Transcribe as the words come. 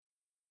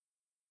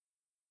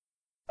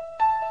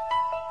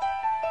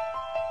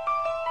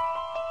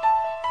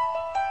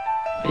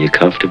Are you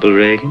comfortable,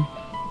 Reagan?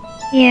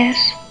 Yes.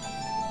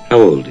 How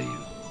old are you?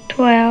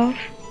 12.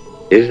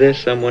 Is there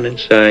someone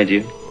inside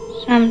you?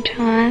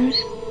 Sometimes.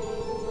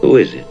 Who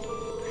is it?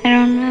 I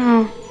don't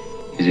know.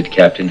 Is it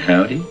Captain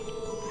Howdy?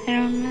 I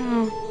don't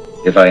know.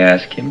 If I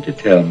ask him to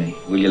tell me,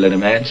 will you let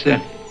him answer?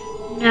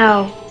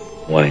 No.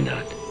 Why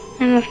not?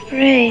 I'm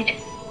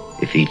afraid.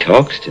 If he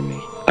talks to me,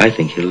 I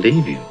think he'll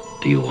leave you.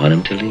 Do you want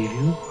him to leave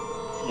you?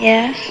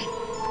 Yes.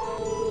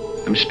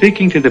 I'm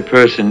speaking to the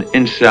person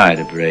inside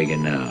of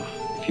Reagan now.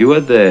 If you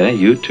are there,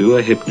 you too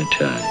are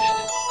hypnotized.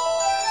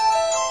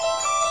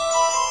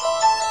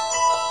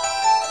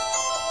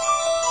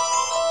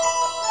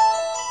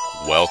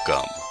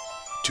 Welcome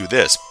to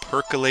this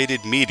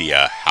Percolated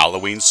Media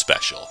Halloween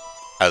special,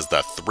 as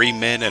the Three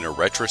Men in a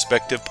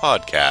Retrospective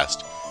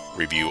podcast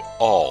review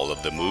all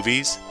of the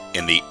movies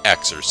in the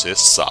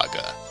Exorcist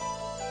saga.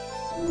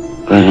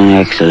 What an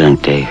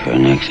excellent day for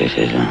an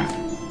exorcism.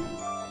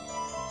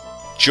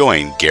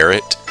 Join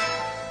Garrett.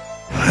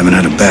 I haven't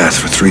had a bath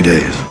for 3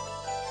 days.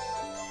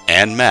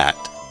 And Matt.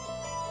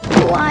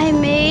 Why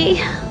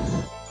me?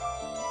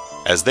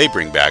 As they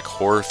bring back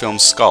horror film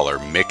scholar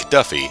Mick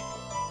Duffy.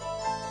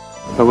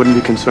 I wouldn't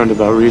be concerned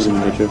about reason,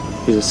 Major.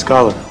 He's a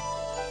scholar.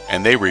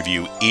 And they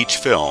review each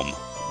film,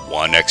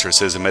 one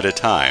exorcism at a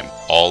time,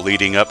 all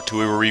leading up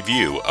to a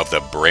review of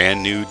the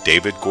brand new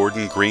David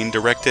Gordon Green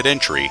directed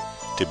entry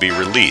to be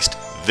released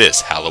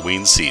this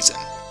Halloween season.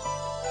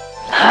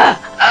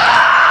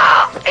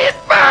 It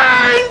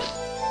burns!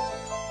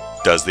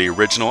 Does the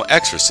original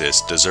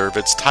Exorcist deserve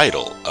its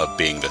title of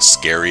being the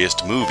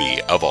scariest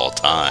movie of all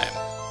time?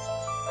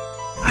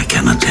 I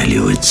cannot tell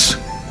you, it's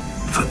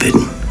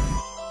forbidden.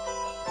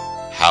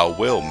 How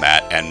will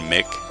Matt and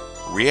Mick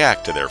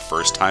react to their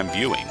first-time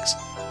viewings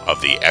of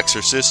The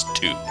Exorcist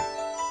II?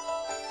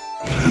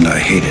 And I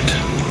hate it.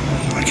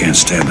 I can't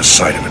stand the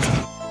sight of it.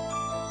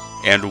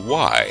 And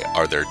why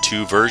are there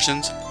two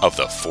versions of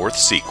the fourth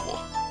sequel?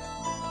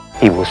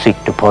 He will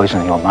seek to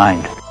poison your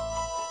mind.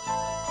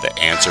 The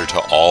answer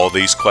to all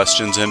these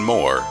questions and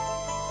more.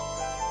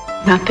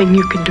 Nothing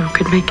you can do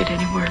could make it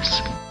any worse.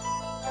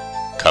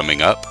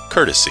 Coming up,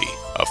 courtesy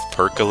of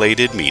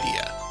Percolated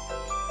Media.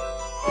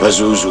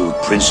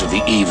 Pazuzu, prince of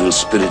the evil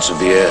spirits of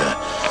the air,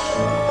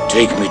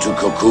 take me to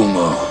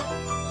Kokumo.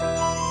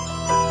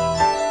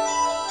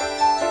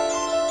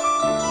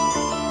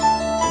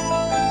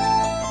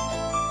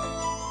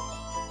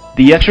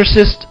 The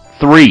Exorcist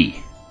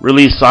III,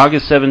 released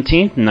August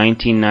 17th,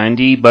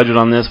 1990. Budget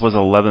on this was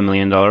 $11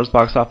 million.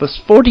 Box office,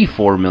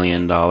 $44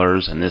 million.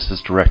 And this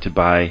is directed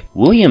by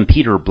William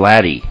Peter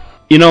Blatty.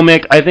 You know,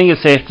 Mick, I think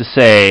it's safe to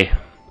say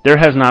there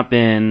has not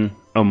been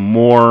a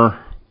more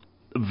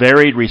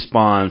varied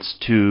response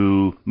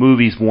to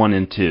movies 1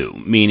 and 2,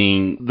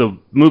 meaning the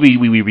movie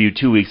we reviewed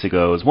 2 weeks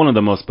ago is one of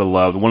the most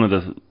beloved, one of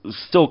the,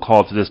 still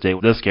called to this day,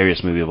 the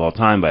scariest movie of all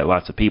time by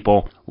lots of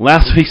people.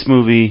 Last week's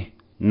movie,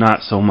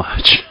 not so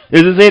much.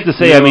 Is it safe to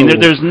say, no. I mean,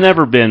 there's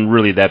never been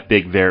really that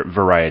big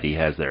variety,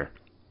 has there?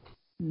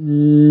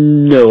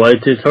 No,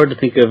 it's hard to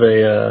think of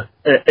a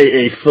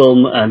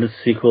film and a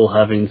sequel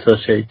having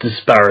such a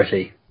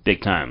disparity.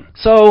 Big time.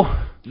 So,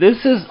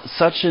 this is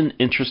such an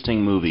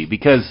interesting movie,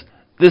 because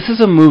this is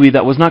a movie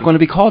that was not going to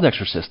be called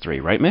Exorcist III,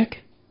 right, Mick?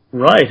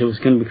 Right, it was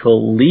going to be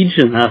called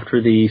Legion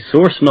after the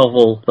source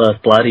novel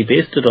that Blatty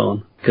based it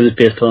on, because it's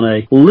based on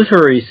a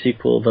literary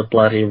sequel that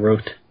Blatty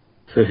wrote.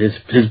 So his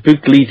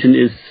book Legion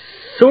is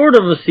sort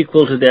of a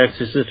sequel to The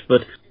Exorcist,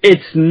 but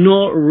it's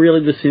not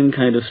really the same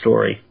kind of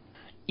story.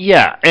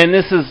 Yeah, and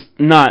this is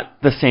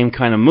not the same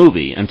kind of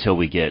movie until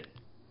we get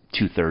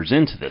 2/3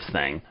 into this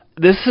thing.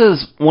 This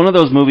is one of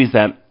those movies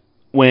that,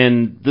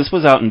 when this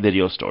was out in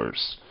video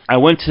stores, I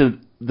went to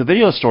the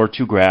video store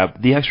to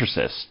grab The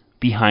Exorcist.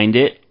 Behind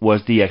it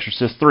was The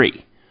Exorcist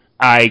III.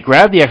 I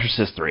grabbed The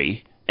Exorcist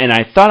III, and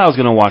I thought I was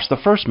going to watch the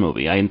first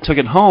movie. I took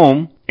it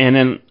home, and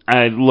then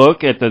I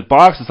look at the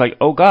box, it's like,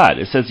 oh god,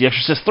 it says The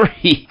Exorcist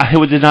III. I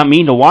did not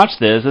mean to watch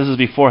this. This is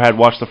before I had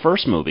watched the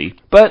first movie.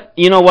 But,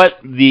 you know what?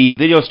 The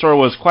video store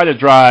was quite a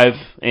drive,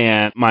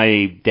 and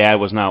my dad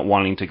was not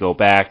wanting to go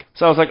back.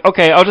 So I was like,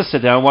 okay, I'll just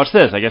sit down and watch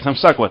this. I guess I'm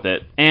stuck with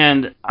it.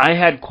 And I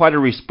had quite a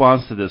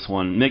response to this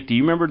one. Mick, do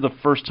you remember the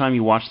first time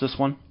you watched this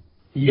one?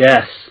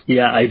 Yes,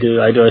 yeah, I do.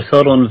 I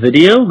saw it on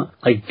video,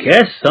 I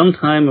guess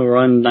sometime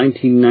around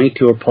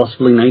 1990 or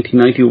possibly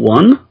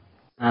 1991.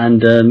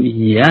 And,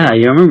 yeah, I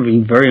remember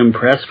being very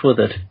impressed with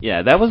it.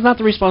 Yeah, that was not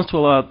the response to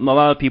a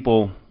lot of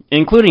people,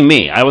 including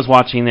me. I was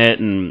watching it,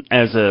 and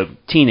as a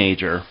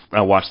teenager, I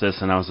watched this,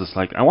 and I was just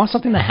like, I want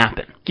something to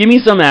happen. Give me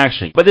some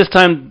action. But this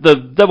time, the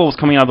devil was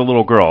coming out of the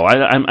little girl.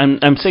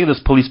 I'm sick of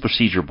this police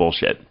procedure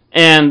bullshit.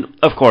 And,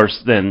 of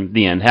course, then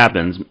the end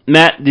happens.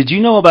 Matt, did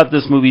you know about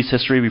this movie's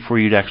history before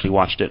you'd actually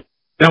watched it?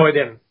 No, I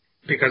didn't,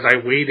 because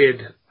I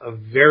waited a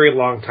very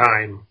long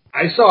time.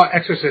 I saw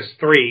Exorcist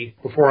III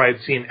before I had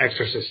seen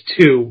Exorcist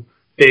II,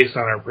 based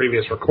on our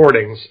previous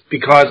recordings,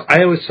 because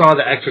I always saw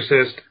The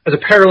Exorcist as a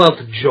parallel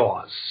to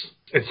Jaws.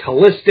 It's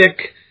holistic,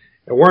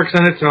 it works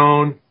on its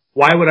own.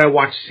 Why would I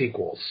watch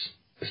sequels?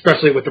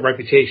 Especially with the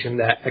reputation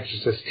that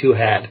Exorcist II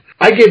had.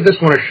 I gave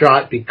this one a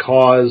shot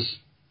because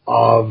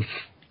of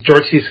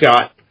George C.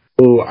 Scott,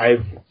 who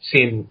I've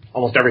seen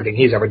almost everything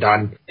he's ever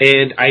done,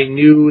 and I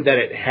knew that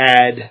it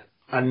had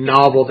a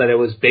novel that it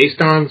was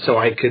based on, so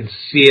I could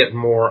see it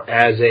more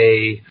as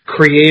a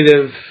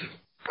positive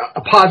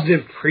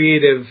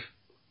creative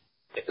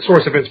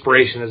source of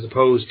inspiration as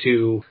opposed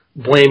to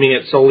blaming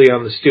it solely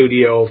on the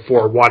studio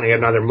for wanting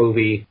another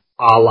movie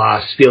a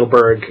la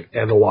Spielberg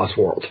and The Lost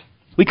World.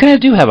 We kind of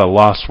do have a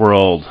Lost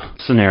World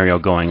scenario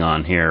going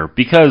on here,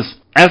 because,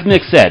 as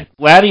Nick said,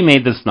 Blatty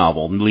made this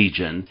novel,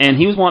 Legion, and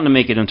he was wanting to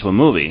make it into a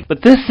movie.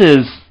 But this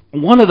is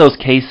one of those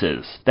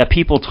cases that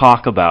people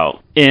talk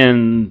about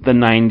in the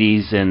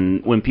 90s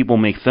and when people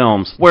make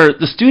films, where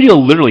the studio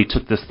literally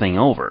took this thing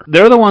over.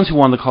 They're the ones who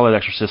wanted to call it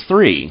Exorcist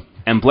III.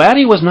 And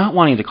Blatty was not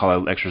wanting to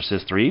call it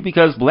Exorcist III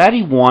because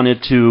Blatty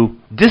wanted to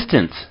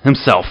distance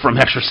himself from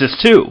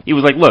Exorcist II. He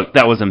was like, look,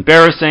 that was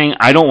embarrassing.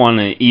 I don't want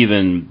to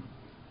even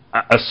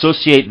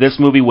associate this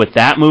movie with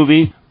that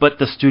movie. But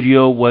the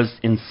studio was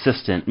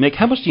insistent. Mick,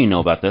 how much do you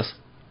know about this?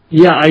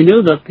 Yeah, I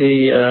know that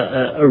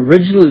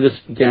originally this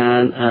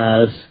began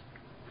as,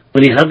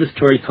 when he had the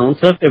story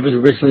concept, it was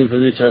originally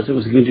envisaged as it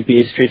was going to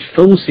be a straight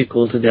film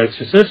sequel to The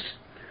Exorcist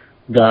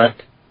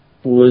that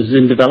was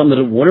in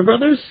development at Warner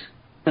Brothers.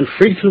 And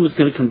Friedkin was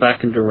going to come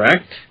back and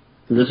direct.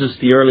 This was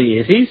the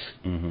early 80s.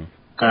 Mm-hmm.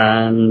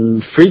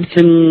 And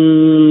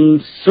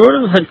Friedkin sort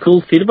of had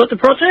cold feet about the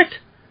project.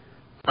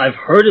 I've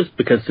heard it's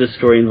because this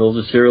story involves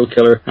a serial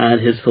killer,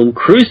 and his film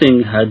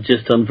Cruising had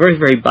just done very,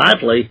 very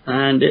badly,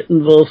 and it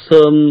involves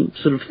some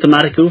sort of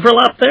thematic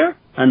overlap there.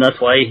 And that's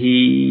why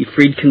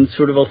Friedkin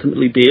sort of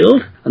ultimately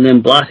bailed. And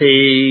then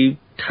Blatty,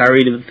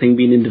 tired of the thing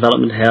being in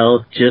development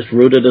hell, just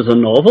wrote it as a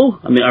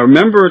novel. I mean, I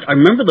remember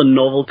the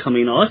novel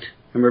coming out.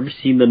 I remember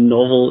seeing the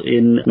novel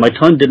in... My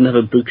town didn't have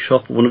a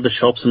bookshop. One of the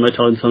shops in my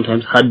town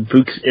sometimes had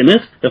books in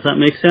it, if that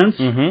makes sense.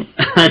 Mm-hmm.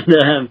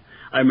 And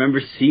I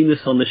remember seeing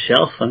this on the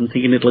shelf and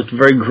thinking it looked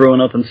very grown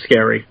up and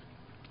scary.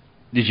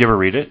 Did you ever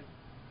read it?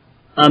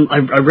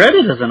 I read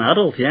it as an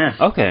adult, yes.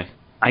 Okay.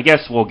 I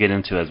guess we'll get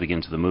into, as we get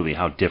into the movie,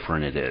 how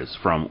different it is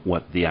from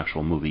what the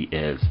actual movie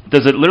is.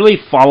 Does it literally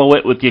follow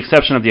it, with the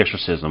exception of the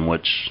exorcism,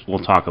 which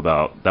we'll talk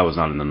about? That was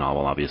not in the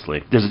novel,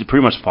 obviously. Does it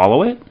pretty much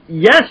follow it?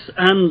 Yes,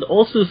 and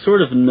also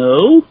sort of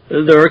no.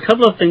 There are a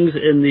couple of things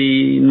in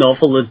the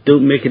novel that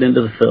don't make it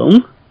into the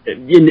film,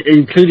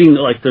 including,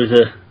 like,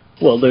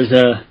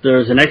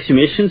 there's an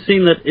exhumation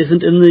scene that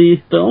isn't in the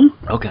film.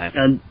 Okay.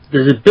 And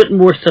there's a bit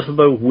more stuff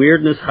about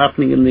weirdness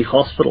happening in the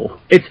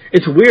hospital.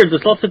 It's weird.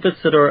 There's lots of bits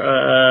that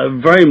are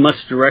very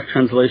much direct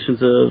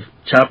translations of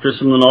chapters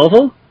from the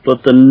novel,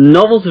 but the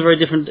novel's a very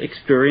different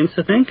experience,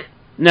 I think.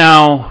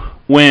 Now,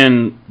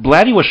 when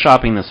Blatty was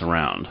shopping this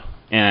around,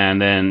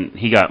 and then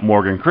he got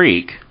Morgan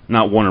Creek,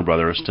 not Warner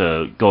Brothers,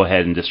 to go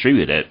ahead and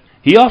distribute it,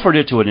 he offered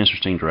it to an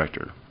interesting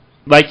director.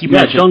 Like you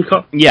mentioned...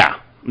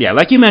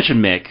 like you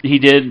mentioned, Mick, he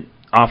did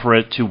offer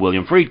it to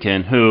William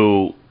Friedkin,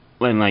 who,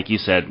 and like you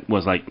said,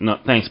 was like, no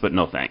thanks, but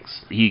no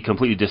thanks. He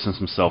completely distanced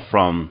himself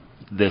from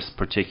this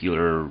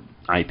particular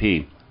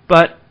IP.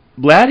 But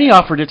Blatty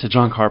offered it to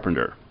John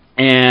Caroenter,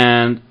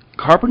 and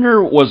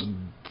Caroenter was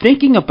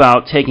thinking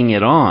about taking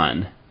it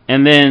on,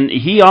 and then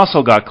he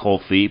also got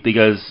cold feet,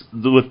 because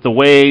with the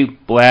way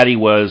Blatty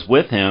was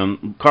with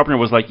him, Caroenter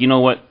was like, you know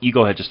what, you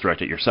go ahead, just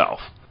direct it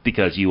yourself,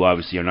 because you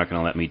obviously are not going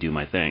to let me do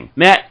my thing.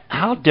 Matt,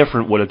 how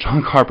different would a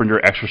John Caroenter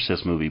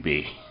Exorcist movie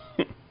be?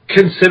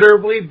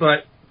 Considerably,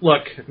 but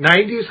look,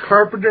 90s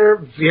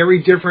Caroenter,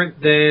 very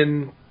different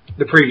than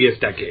the previous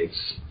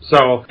decades.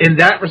 So, in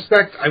that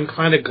respect, I'm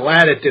kind of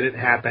glad it didn't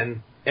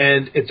happen,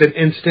 and it's an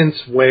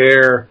instance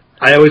where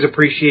I always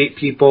appreciate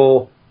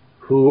people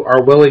who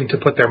are willing to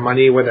put their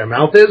money where their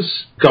mouth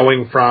is,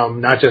 going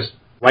from not just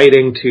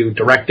writing to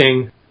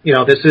directing. You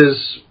know, this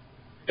is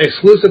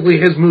exclusively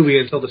his movie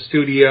until the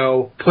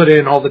studio put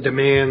in all the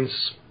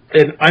demands.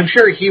 And I'm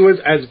sure he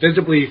was as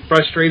visibly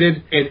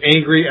frustrated and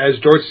angry as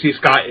George C.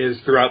 Scott is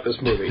throughout this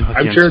movie.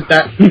 I'm sure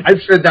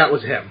that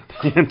was him.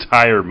 The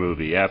entire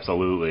movie,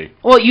 absolutely.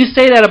 Well, you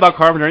say that about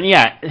Caroenter, and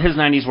yeah, his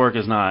 90s work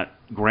is not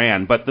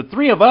grand, but the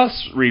three of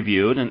us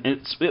reviewed, and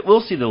it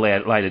will see the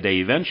light of day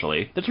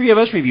eventually, the three of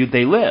us reviewed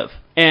They Live.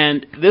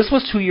 And this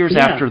was 2 years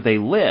after They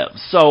Live.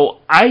 So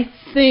I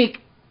think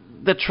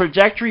the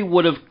trajectory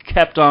would have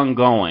kept on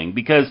going,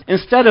 because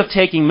instead of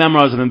taking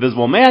Memoirs of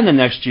Invisible Man the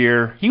next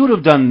year, he would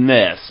have done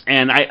this,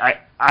 and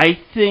I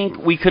think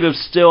we could have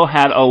still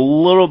had a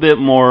little bit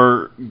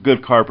more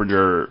good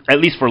Caroenter, at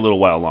least for a little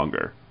while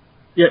longer.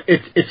 Yeah,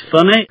 it's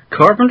funny.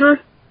 Caroenter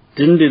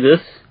didn't do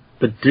this,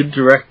 but did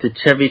direct the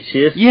Chevy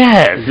Chase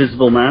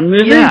Invisible Man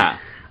movie. Yeah.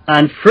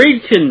 And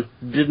Friedkin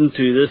didn't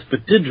do this,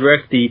 but did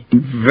direct the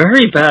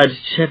very bad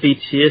Chevy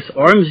Chase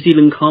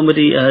arms-dealing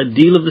comedy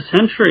Deal of the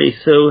Century.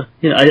 So,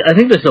 you know, I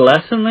think there's a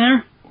lesson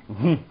there.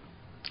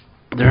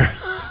 Mm-hmm.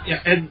 Yeah,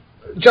 and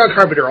John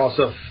Caroenter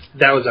also,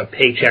 that was a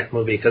paycheck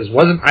movie, because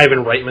wasn't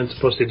Ivan Reitman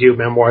supposed to do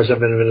Memoirs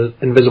of an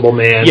Invisible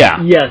Man?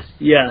 Yeah. Yes.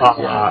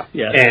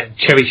 And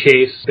Chevy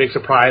Chase, big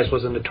surprise,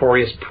 was a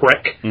notorious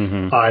prick.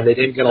 Mm-hmm. And they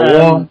didn't get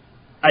along.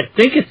 I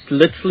think it's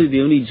literally the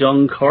only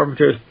John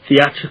Caroenter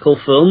theatrical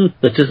film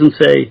that doesn't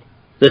say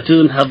that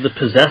doesn't have the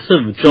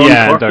possessive John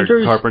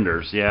Carpenter's.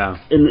 Carpenter's, yeah.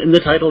 In the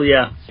title,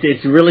 yeah.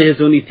 It's really his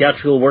only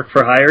theatrical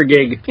work-for-hire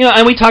gig. You know,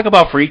 and we talk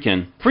about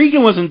Friedkin.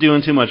 Friedkin wasn't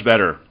doing too much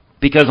better.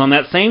 Because on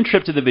that same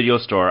trip to the video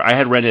store, I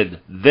had rented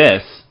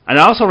this, and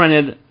I also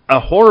rented a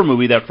horror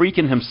movie that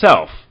Friedkin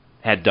himself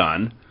had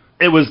done.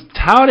 It was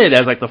touted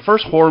as like the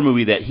first horror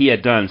movie that he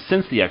had done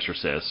since The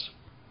Exorcist.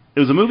 It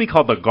was a movie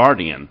called The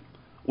Guardian,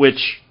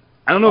 which...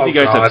 I don't know if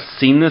you guys have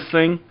seen this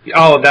thing.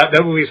 Oh, that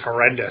movie's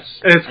horrendous.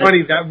 And it's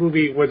funny, that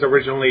movie was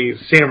originally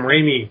Sam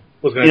Raimi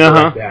was going to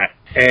direct that.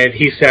 And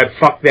he said,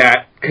 fuck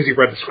that, because he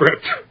read the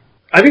script.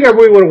 I think that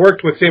movie would have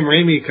worked with Sam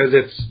Raimi because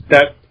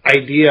that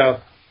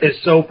idea is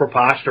so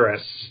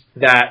preposterous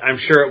that I'm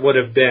sure it would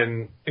have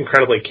been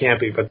incredibly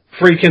campy. But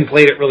Friedkin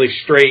played it really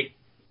straight,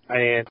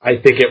 and I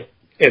think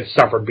it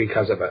suffered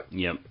because of it.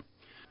 Yep.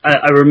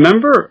 I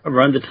remember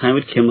around the time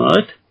it came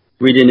out,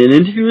 reading an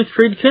interview with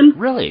Friedkin.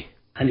 Really?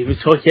 And he was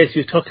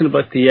talking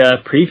about the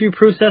preview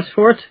process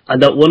for it,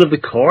 and that one of the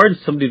cards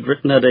somebody had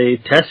written at a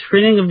test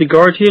screening of The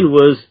Guardian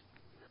was,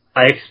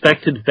 I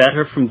expected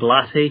better from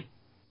Blatty,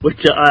 which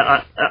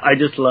I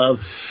just love.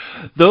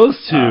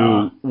 Those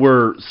two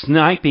were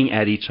sniping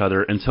at each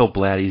other until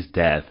Blatty's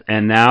death,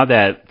 and now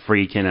that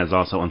Friedkin has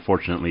also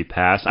unfortunately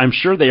passed, I'm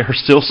sure they are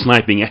still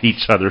sniping at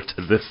each other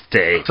to this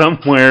day,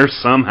 somewhere,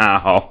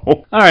 somehow.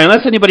 All right,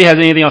 unless anybody has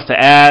anything else to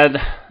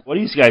add... What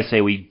do you guys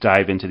say we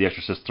dive into The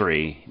Exorcist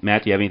III?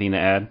 Matt, do you have anything to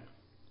add?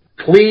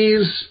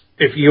 Please,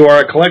 if you are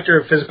a collector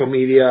of physical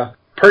media,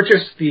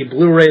 purchase the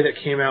Blu-ray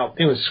that came out.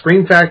 It was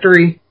Scream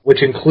Factory,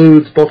 which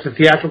includes both the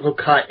theatrical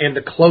cut and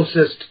the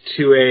closest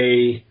to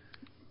a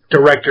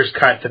director's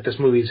cut that this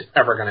movie's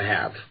ever going to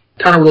have.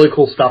 Ton of really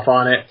cool stuff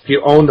on it. If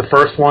you own the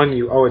first one,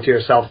 you owe it to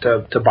yourself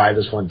to buy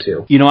this one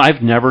too. You know,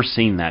 I've never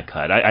seen that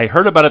cut. I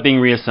heard about it being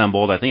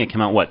reassembled. I think it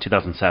came out,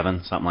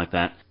 2007? Something like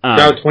that.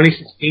 No,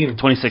 2016.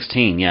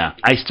 2016, yeah.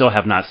 I still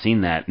have not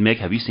seen that. Mick,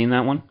 have you seen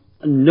that one?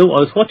 No,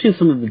 I was watching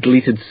some of the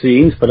deleted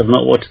scenes, but I've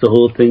not watched the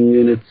whole thing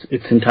in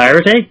its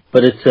entirety.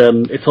 But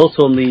it's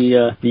also on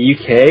the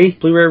UK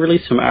Blu-ray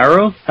release from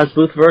Arrow. Has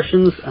both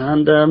versions,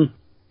 and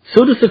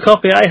so does the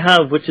copy I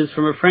have, which is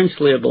from a French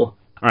label.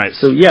 All right.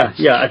 So yeah.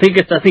 I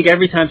think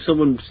every time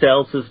someone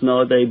sells this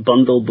now, they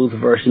bundle both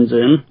versions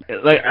in.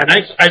 And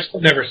I've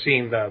still never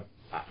seen the.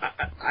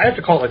 I have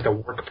to call it like the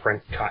work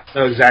print cut.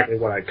 That's exactly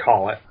what I'd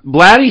call it.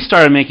 Blatty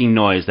started making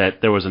noise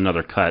that there was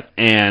another cut,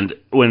 and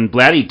when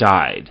Blatty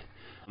died,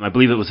 I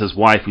believe it was his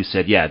wife who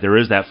said, "Yeah, there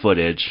is that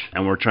footage,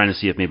 and we're trying to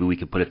see if maybe we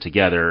could put it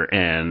together."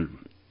 And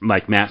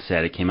like Matt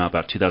said, it came out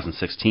about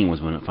 2016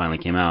 was when it finally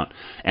came out,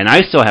 and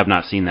I still have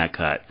not seen that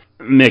cut.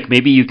 Mick,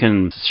 maybe you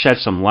can shed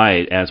some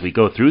light as we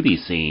go through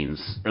these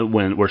scenes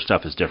where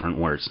stuff is different,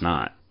 where it's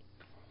not.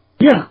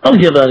 Yeah, I'll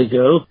give that a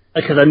go.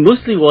 Because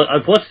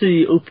I've watched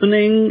the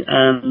opening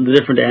and the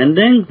different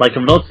ending. Like,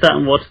 I've not sat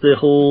and watched the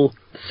whole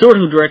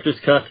sort of director's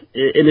cut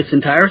in its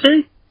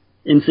entirety,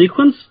 in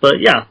sequence.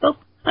 But yeah,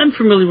 I'm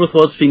familiar with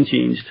what's being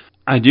changed.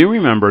 I do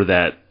remember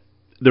that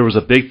there was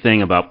a big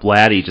thing about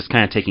Blatty just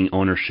kind of taking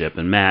ownership.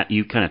 And Matt,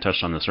 you kind of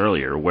touched on this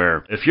earlier,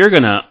 where if you're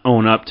going to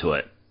own up to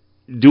it,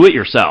 do it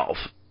yourself.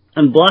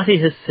 And Blatty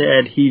has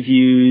said he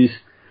views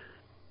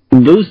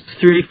those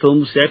three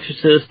films, The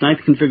Exorcist, Ninth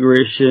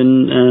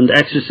Configuration, and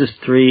Exorcist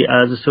III,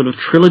 as a sort of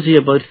trilogy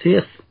about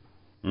faith.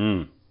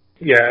 Mm.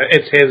 Yeah,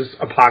 it's his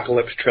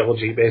apocalypse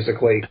trilogy,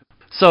 basically.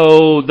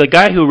 So, the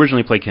guy who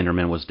originally played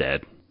Kinderman was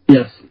dead.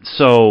 Yes.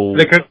 So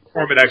they couldn't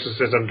perform an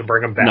exorcism to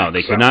bring him back. No,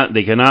 they could not.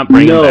 They could not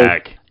bring him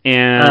back.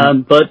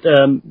 And but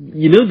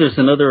there's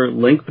another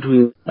link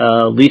between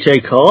Lee J.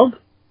 Cobb,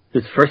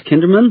 his first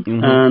Kinderman,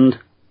 and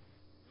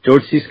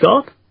George C.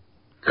 Scott.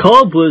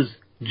 Cobb was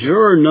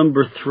juror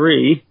number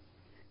 3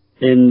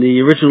 in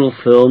the original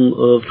film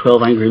of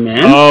 12 Angry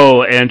Men.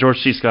 Oh, and George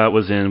C. Scott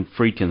was in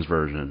Friedkin's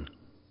version.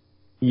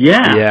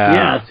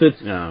 Yeah. So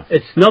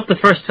it's not the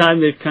first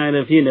time they've kind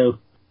of,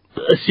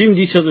 assumed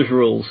each other's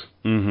roles.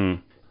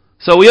 Mm-hmm.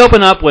 So we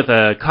open up with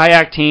a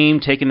kayak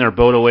team taking their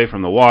boat away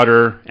from the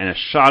water, and a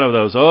shot of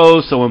those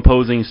so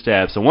imposing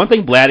steps. And one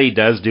thing Blatty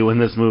does do in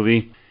this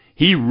movie,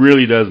 he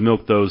really does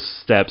milk those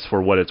steps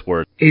for what it's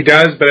worth. He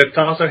does, but it's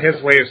also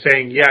his way of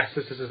saying, yes,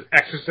 this is an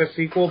Exorcist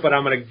sequel, but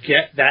I'm going to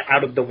get that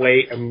out of the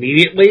way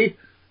immediately.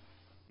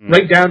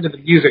 Right down to the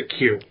music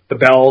cue, the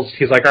bells.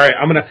 He's like, all right,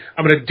 I'm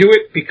gonna do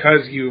it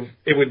because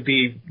it would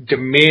be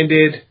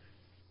demanded,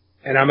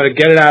 and I'm going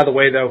to get it out of the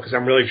way, though, because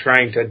I'm really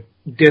trying to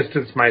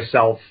distance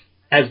myself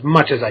as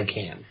much as I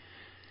can.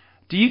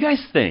 Do you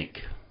guys think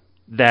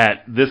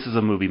that this is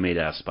a movie made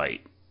out of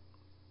spite?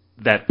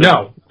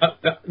 No.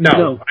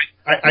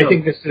 I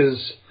think this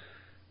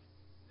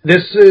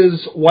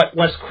is what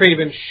Wes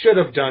Craven should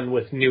have done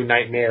with New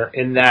Nightmare,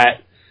 in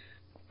that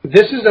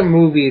this is a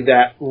movie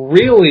that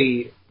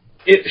really,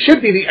 it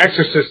should be The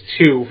Exorcist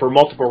II for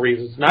multiple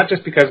reasons, not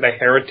just because The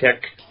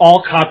Heretic,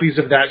 all copies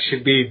of that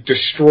should be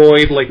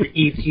destroyed like the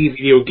E.T.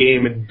 video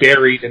game and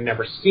buried and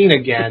never seen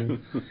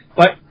again,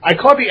 but I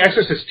call it The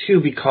Exorcist II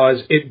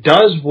because it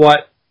does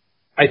what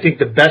I think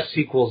the best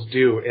sequels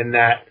do, in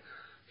that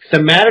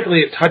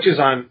thematically it touches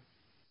on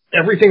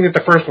everything that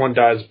the first one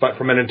does, but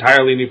from an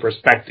entirely new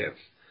perspective.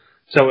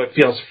 so it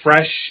feels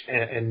fresh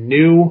and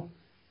new.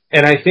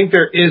 And I think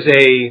there is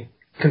a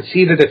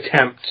conceited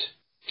attempt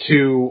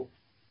to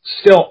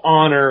still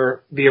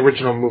honor the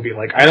original movie.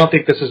 Like, I don't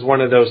think this is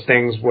one of those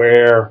things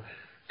where,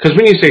 because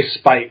when you say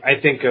spite, I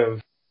think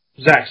of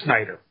Zack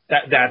Snyder.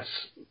 That's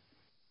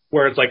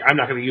where it's like, I'm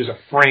not going to use a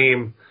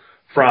frame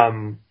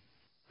from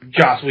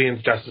Joss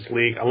Whedon's Justice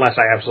League unless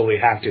I absolutely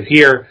have to.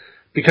 Here,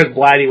 because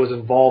Blatty was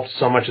involved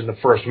so much in the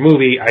first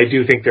movie, I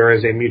do think there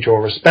is a mutual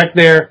respect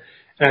there.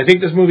 And I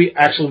think this movie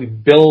actually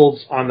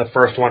builds on the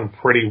first one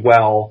pretty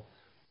well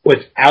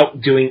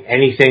without doing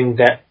anything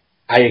that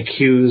I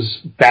accuse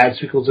bad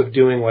sequels of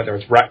doing, whether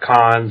it's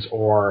retcons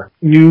or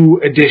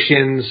new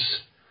additions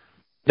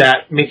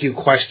that make you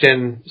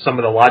question some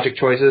of the logic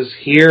choices.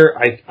 Here,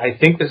 I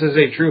think this is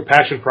a true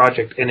passion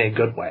project in a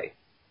good way.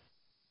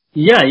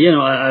 Yeah,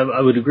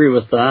 I would agree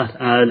with that.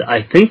 And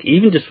I think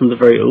even just from the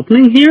very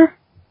opening here,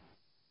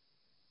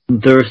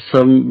 there's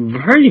some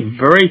very,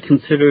 very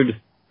considered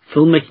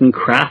filmmaking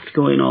craft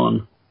going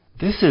on.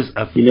 This is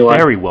a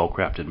very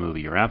well-crafted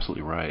movie. You're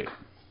absolutely right.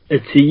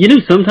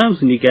 It's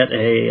sometimes when you get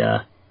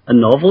a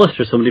novelist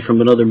or somebody from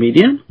another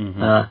medium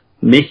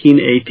making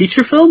a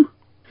feature film,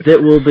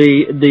 that will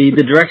be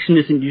the direction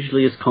isn't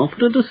usually as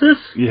confident as this.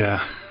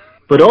 Yeah.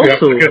 But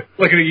also,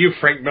 looking at you,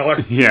 Frank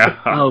Miller.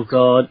 Yeah. Oh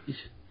God.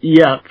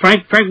 Yeah,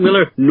 Frank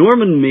Miller,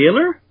 Norman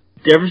Mailer.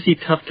 Did you ever see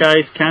Tough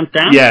Guys Can't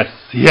Dance?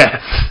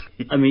 Yes.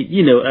 I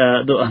mean,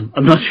 though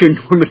I'm not sure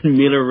Norman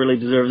Mailer really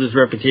deserves his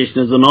reputation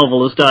as a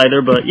novelist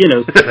either, but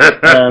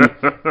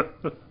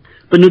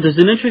but no, there's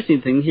an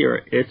interesting thing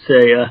here. It's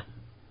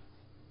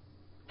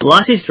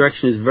Blatty's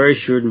direction is very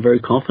assured and very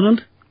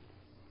confident,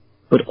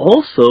 but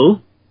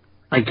also,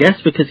 I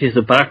guess because he has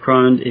a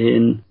background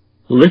in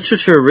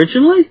literature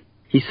originally,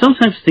 he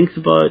sometimes thinks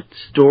about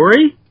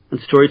story and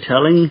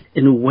storytelling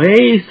in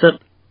ways that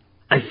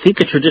I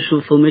think a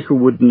traditional filmmaker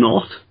would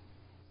not.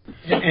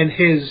 And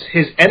his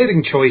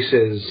editing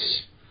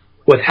choices,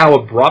 with how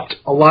abrupt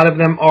a lot of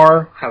them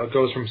are, how it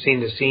goes from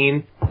scene to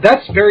scene,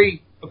 that's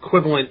very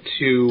equivalent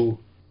to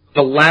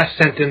the last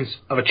sentence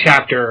of a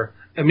chapter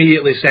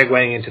immediately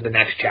segueing into the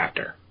next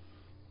chapter.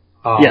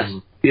 Yes.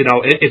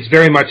 It's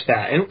very much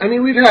that. And I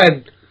mean, we've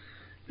had,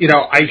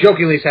 I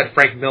jokingly said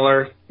Frank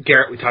Miller,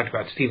 Garrett, we talked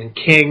about Stephen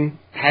King,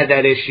 had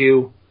that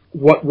issue.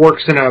 What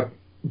works in a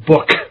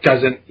book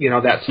doesn't,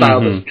 that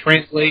style doesn't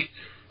translate.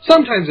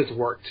 Sometimes it's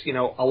worked.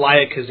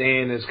 Elia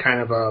Kazan is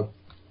kind of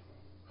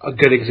a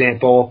good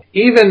example.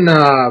 Even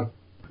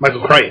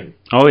Michael Crichton.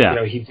 Oh,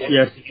 yeah.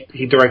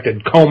 He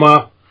directed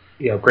Coma,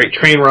 Great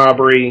Train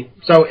Robbery.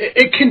 So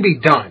it can be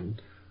done.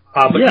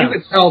 But you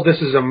can tell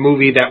this is a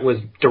movie that was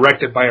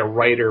directed by a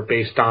writer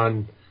based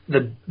on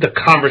the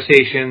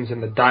conversations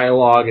and the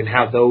dialogue and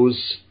how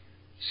those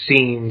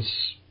scenes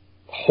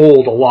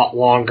hold a lot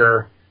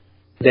longer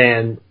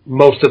than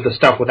most of the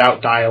stuff without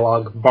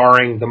dialogue,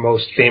 barring the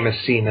most famous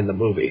scene in the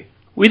movie.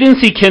 We didn't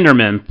see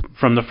Kinderman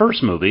from the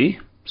first movie.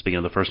 Speaking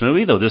of the first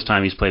movie, though this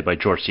time he's played by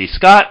George C.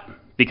 Scott,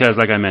 because,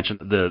 like I mentioned,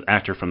 the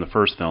actor from the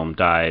first film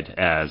died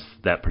as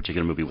that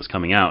particular movie was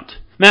coming out.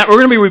 Matt, we're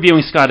going to be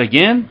reviewing Scott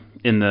again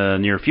in the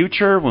near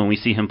future when we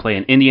see him play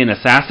an Indian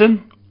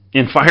assassin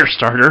in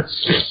Firestarter.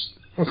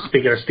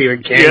 Speaking of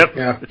Stephen King. Yep.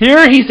 Yeah.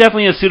 Here, he's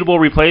definitely a suitable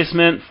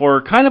replacement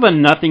for kind of a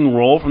nothing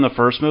role from the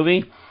first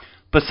movie.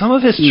 But some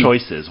of his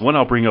choices, one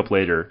I'll bring up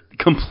later,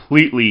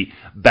 completely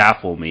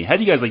baffle me. How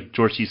do you guys like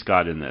George C.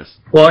 Scott in this?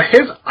 Well,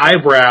 his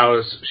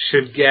eyebrows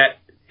should get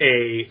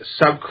a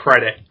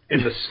sub-credit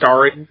in the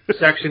starring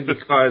section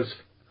because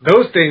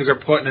those things are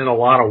putting in a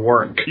lot of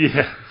work.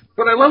 Yeah.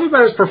 What I love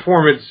about his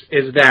performance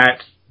is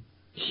that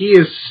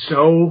he's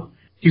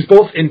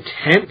both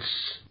intense,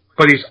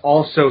 but he's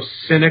also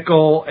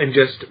cynical and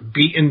just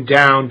beaten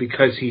down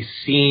because he's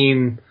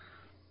seen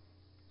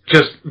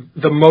just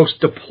the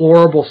most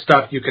deplorable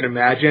stuff you can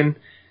imagine,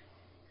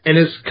 and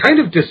is kind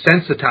of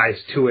desensitized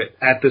to it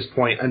at this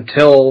point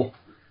until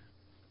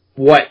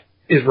what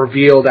is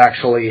revealed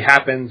actually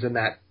happens, and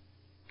that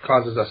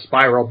causes a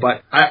spiral.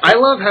 But I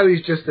love how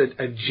he's just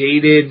a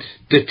jaded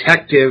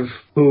detective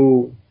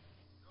who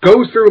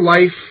goes through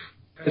life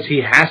as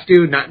he has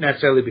to, not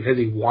necessarily because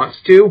he wants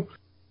to,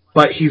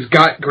 but he's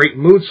got great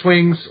mood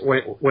swings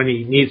when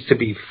he needs to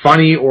be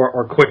funny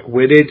or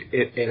quick-witted.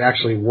 It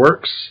actually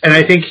works. And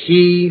I think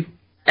he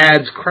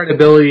adds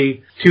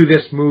credibility to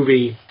this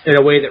movie in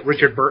a way that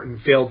Richard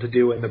Burton failed to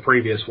do in the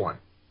previous one.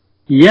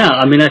 Yeah,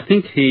 I mean, I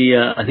think he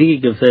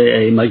gives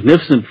a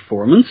magnificent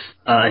performance.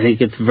 I think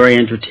it's very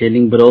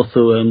entertaining, but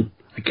also,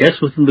 I guess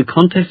within the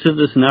context of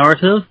this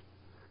narrative,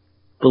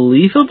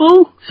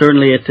 believable.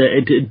 Certainly,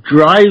 it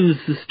drives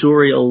the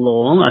story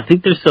along. I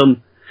think there's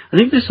some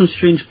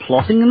strange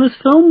plotting in this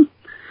film,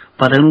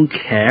 but I don't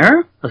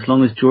care as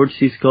long as George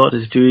C. Scott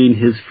is doing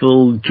his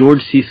full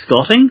George C.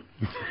 Scotting.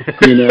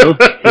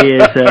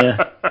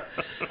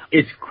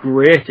 It's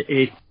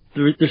great.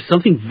 There's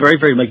something very,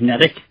 very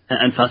magnetic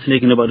and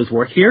fascinating about his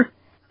work here.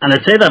 And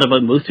I'd say that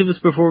about most of his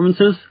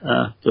performances,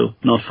 so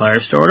not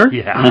Firestarter.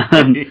 Yeah.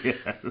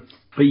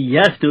 But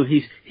yes, no,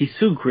 he's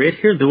so great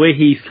here. The way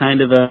he's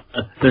kind of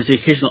there's the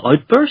occasional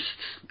outbursts.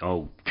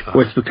 Oh, God.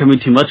 Where it's becoming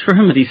too much for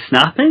him and he's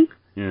snapping.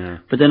 Yeah.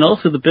 But then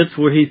also the bits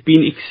where he's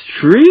being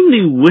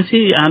extremely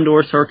witty and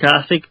or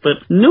sarcastic, but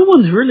no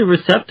one's really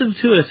receptive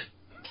to it.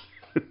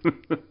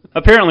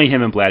 Apparently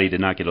him and Blatty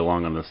did not get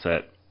along on the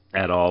set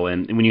at all,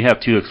 and when you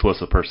have two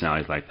explosive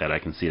personalities like that, I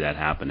can see that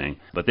happening.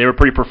 But they were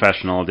pretty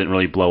professional, didn't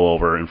really blow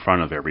over in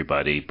front of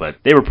everybody, but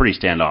they were pretty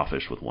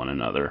standoffish with one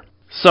another.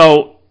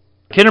 So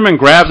Kinderman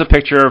grabs a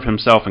picture of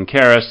himself and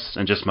Karras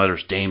and just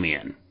mutters,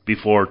 "Damien,"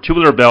 before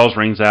tubular bells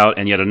rings out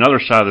and yet another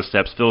shot of the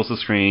steps fills the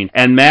screen.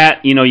 And Matt,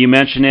 you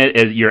mention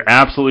it, you're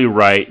absolutely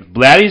right.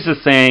 Blatty's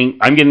just saying,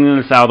 I'm getting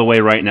this out of the way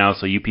right now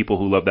so you people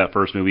who love that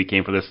first movie,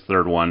 came for this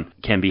third one,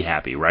 can be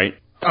happy, right?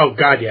 Oh,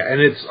 God, yeah.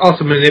 And it's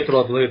also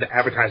manipulative with the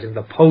advertising.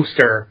 The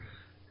poster,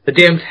 the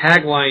damn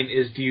tagline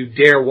is, "Do you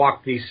dare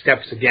walk these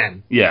steps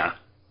again?" Yeah.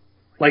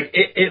 Like,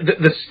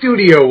 the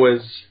studio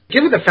was,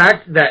 given the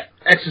fact that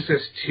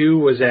Exorcist II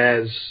was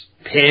as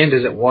panned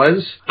as it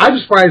was, I'm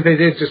surprised they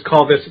didn't just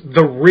call this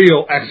the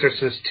real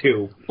Exorcist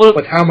II. Well,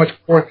 with how much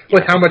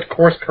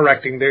course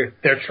correcting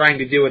they're trying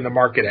to do in the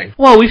marketing.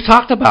 Well, we've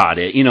talked about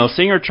it.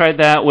 Singer tried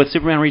that with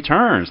Superman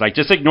Returns. Like,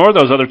 just ignore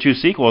those other two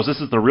sequels.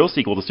 This is the real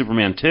sequel to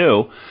Superman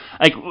 2.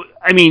 Like,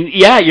 I mean,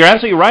 yeah, you're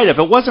absolutely right. If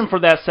it wasn't for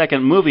that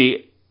second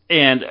movie,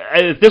 and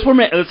if this were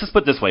made, let's just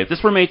put it this way, if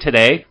this were made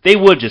today, they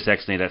would just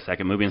extend that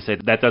second movie and say,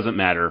 that doesn't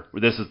matter.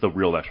 This is the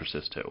real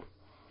Exorcist II.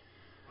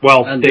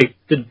 Well, and they're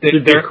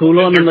cool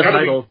on the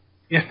title.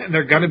 Yeah, and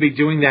they're going to be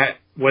doing that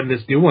when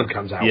this new one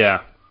comes out.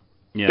 Yeah.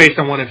 Based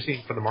on what I've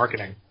seen for the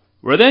marketing.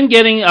 We're then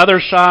getting other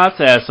shots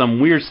as some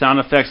weird sound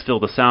effects fill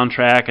the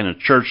soundtrack and a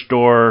church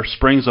door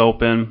springs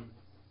open.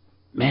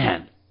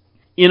 Man,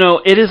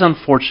 it is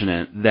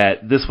unfortunate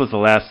that this was the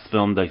last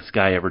film this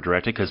guy ever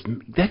directed, because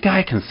that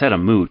guy can set a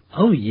mood.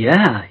 Oh,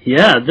 yeah.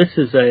 This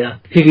is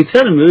he can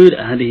set a mood,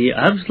 and he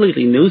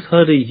absolutely knows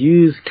how to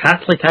use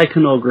Catholic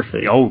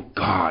iconography. Oh,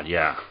 God,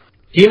 yeah.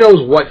 He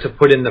knows what to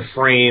put in the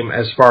frame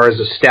as far as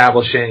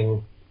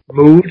establishing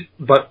mood,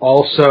 but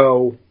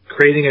also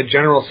creating a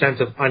general sense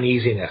of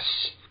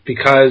uneasiness.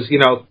 Because,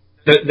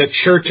 the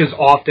church is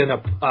often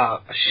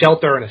a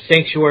shelter and a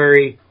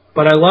sanctuary,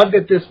 but I love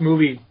that this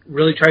movie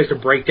really tries to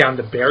break down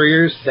the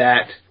barriers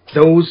that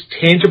those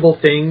tangible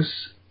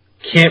things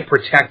can't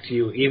protect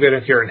you, even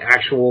if you're an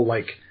actual,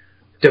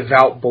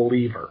 devout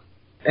believer.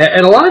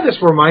 And a lot of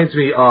this reminds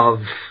me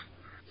of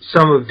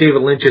some of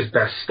David Lynch's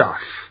best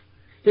stuff.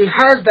 He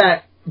has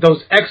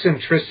those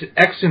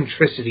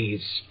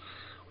eccentricities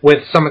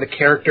with some of the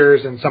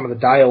characters and some of the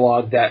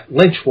dialogue that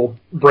Lynch will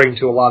bring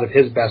to a lot of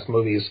his best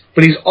movies.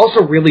 But he's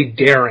also really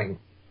daring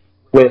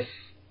with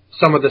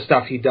some of the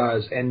stuff he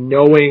does and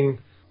knowing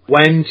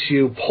when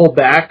to pull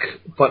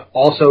back, but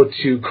also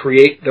to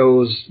create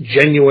those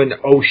genuine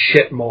oh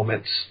shit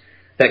moments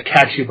that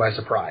catch you by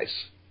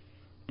surprise.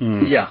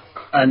 Mm. Yeah,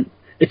 and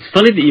it's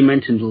funny that you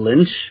mentioned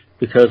Lynch,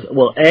 because,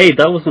 well,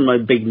 that was on my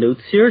big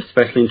notes here,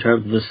 especially in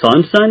terms of the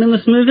sound design in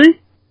this movie,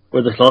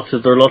 where there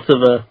are lots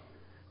of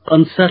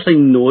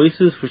unsettling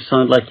noises which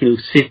sound like,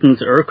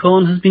 Satan's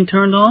aircon has been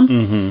turned on.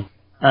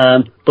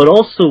 Mm-hmm. But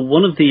also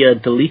one of the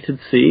deleted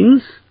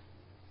scenes,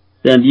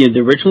 then the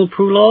original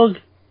prologue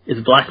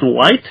is black and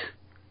white,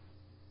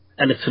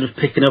 and it's sort of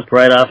picking up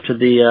right after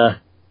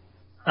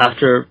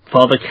after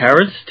Father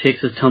Karras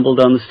takes his tumble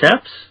down the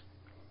steps.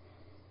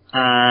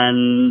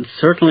 And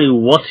certainly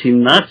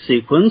watching that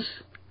sequence,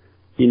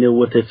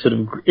 with it sort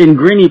of in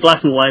grainy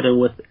black and white and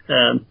with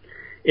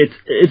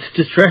its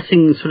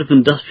distressing sort of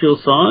industrial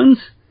sounds,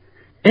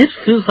 it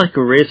feels like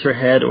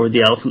Eraserhead or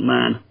The Elephant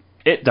Man.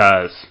 It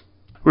does.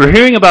 We're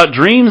hearing about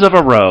dreams of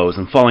a rose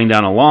and falling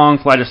down a long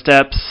flight of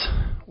steps.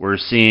 We're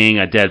seeing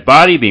a dead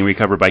body being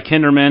recovered by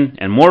Kinderman,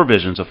 and more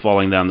visions of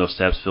falling down those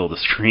steps fill the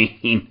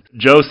screen.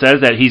 Joe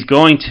says that he's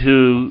going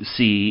to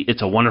see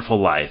It's a Wonderful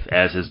Life,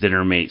 as his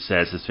dinner mate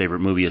says his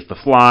favorite movie is The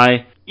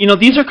Fly.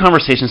 These are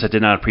conversations I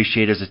did not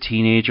appreciate as a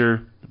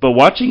teenager, but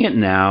watching it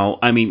now,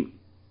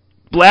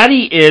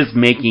 Blatty is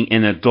making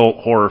an adult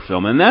horror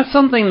film, and that's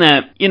something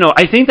that,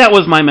 I think that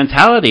was my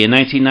mentality in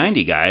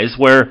 1990, guys,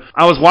 where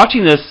I was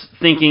watching this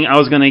thinking I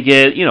was going to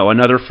get,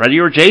 another Freddy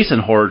or Jason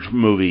horror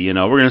movie,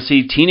 we're going to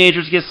see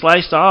teenagers get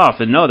sliced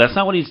off, and no, that's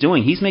not what he's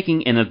doing. He's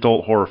making an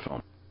adult horror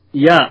film.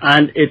 Yeah,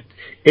 and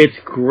it's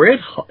great,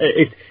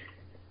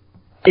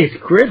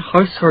 it's great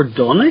how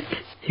sardonic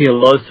he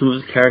allows some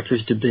of his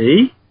characters to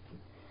be,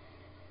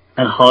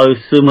 and how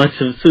so much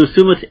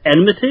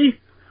enmity,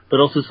 but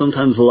also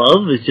sometimes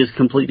love, is just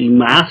completely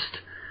masked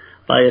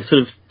by a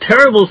sort of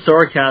terrible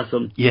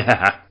sarcasm.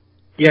 Yeah.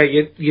 Yeah,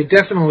 you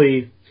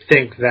definitely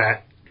think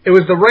that it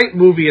was the right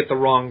movie at the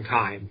wrong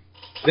time.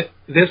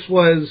 This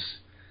was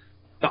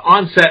the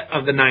onset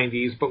of the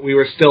 90s, but we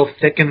were still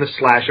thick in the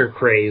slasher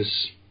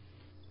craze,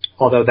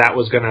 although that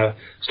was going to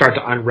start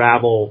to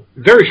unravel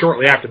very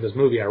shortly after this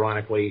movie,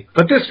 ironically.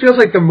 But this feels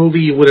like the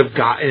movie you would have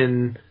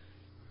gotten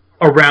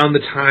around the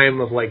time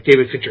of,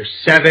 David Fincher's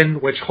Seven,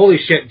 which, holy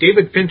shit,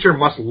 David Fincher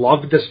must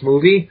love this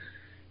movie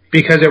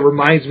because it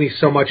reminds me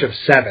so much of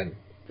Seven.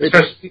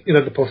 Especially,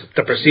 the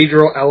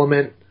procedural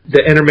element,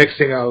 the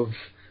intermixing of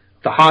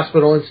the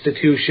hospital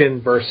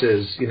institution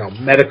versus,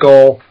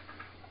 medical.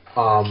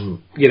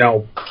 Seven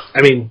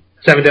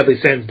Deadly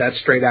Sins, that's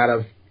straight out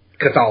of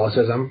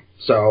Catholicism.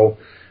 So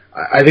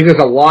I think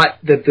there's a lot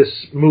that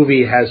this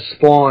movie has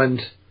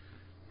spawned.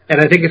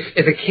 And I think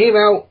if it came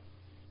out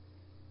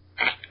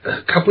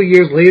a couple of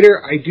years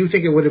later, I do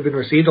think it would have been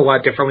received a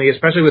lot differently,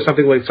 especially with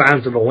something like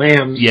Silence of the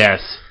Lambs.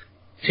 Yes.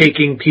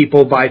 Taking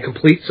people by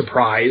complete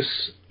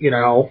surprise,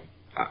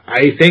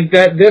 I think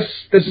that this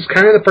is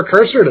kind of the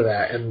precursor to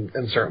that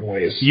in certain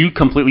ways. You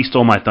completely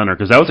stole my thunder,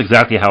 because that was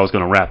exactly how I was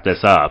going to wrap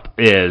this up,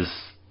 is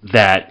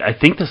that I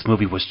think this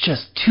movie was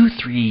just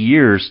 2-3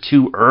 years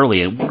too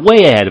early and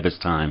way ahead of its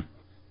time.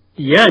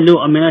 Yeah, no,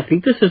 I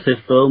think this is a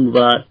film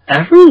that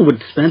everyone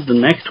would spend the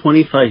next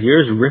 25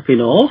 years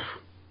ripping off.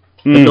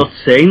 I'm not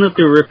saying that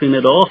they're ripping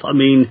it off.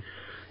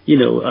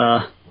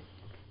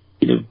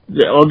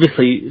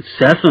 Obviously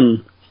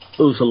 7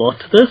 owes a lot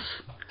to this,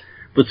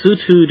 but so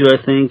too do I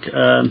think.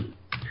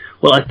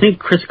 I think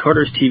Chris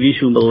Carter's TV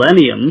show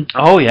Millennium.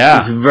 Oh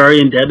yeah, is very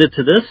indebted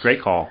to this.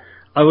 Great call.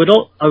 I would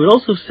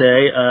also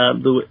say,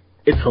 though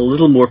it's a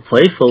little more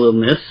playful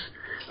than this,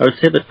 I would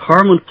say that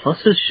Paramount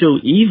Plus's show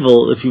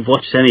Evil, if you've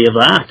watched any of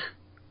that.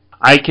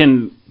 I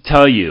can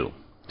tell you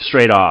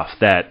straight off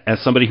that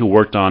as somebody who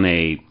worked on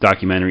a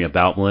documentary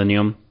about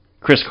Millennium,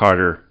 Chris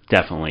Carter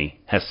definitely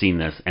has seen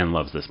this and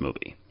loves this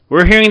movie.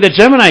 We're hearing the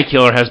Gemini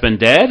Killer has been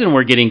dead, and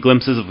we're getting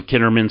glimpses of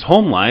Kinderman's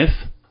home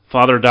life.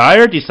 Father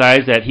Dyer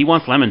decides that he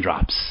wants lemon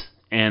drops,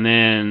 and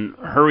then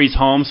hurries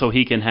home so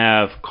he can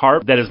have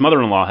carp that his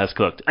mother-in-law has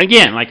cooked.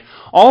 Again,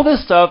 all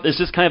this stuff is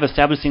just kind of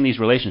establishing these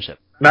relationships.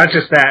 Not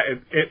just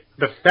that,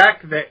 the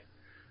fact that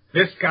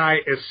this guy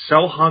is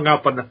so hung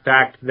up on the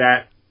fact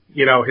that,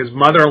 his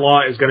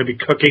mother-in-law is going to be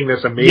cooking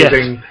this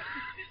amazing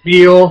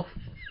meal,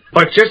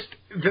 but just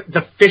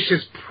the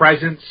fish's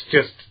presence,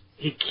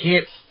 he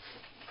can't,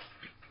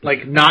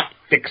 not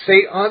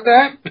fixate on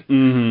that.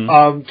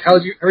 Mm-hmm.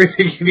 Tells you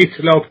everything you need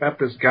to know about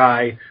this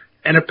guy.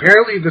 And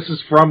apparently this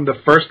is from the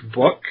first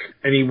book,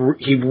 and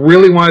he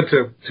really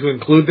wanted to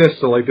include this,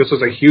 so this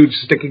was a huge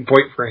sticking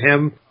point for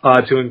him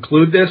to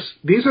include this.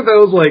 These are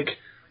those, like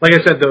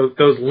I said,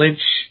 those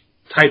Lynch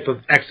type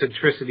of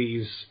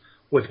eccentricities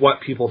with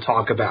what people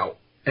talk about,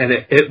 and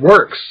it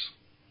works.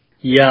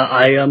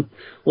 Yeah,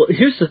 well,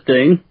 here's the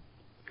thing.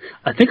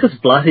 I think because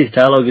Blatty's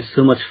dialogue is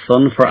so much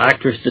fun for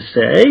actors to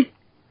say,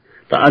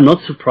 that I'm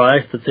not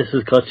surprised that this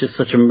has got just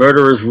such a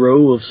murderer's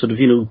row of sort of,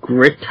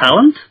 great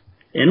talent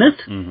in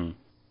it. Mm-hmm.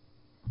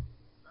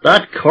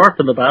 That carp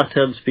in the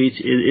bathtub speech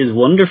is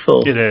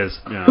wonderful. It is.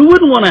 Yeah. Who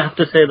wouldn't want to have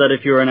to say that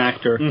if you're an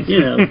actor?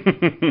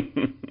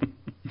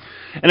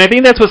 And I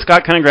think that's what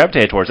Scott kind of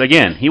gravitated towards.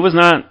 Again, he was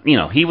not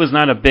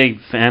a big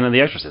fan of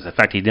The Exorcist. In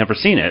fact, he'd never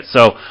seen it.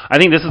 So I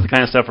think this is the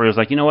kind of stuff where he was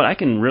like, I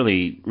can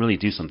really, really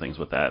do some things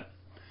with that.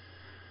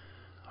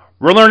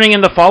 We're learning in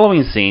the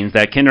following scenes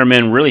that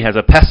Kinderman really has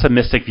a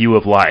pessimistic view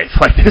of life.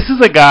 This is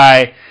a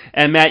guy,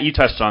 and Matt, you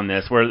touched on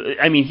this, where,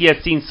 he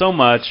has seen so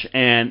much,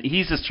 and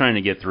he's just trying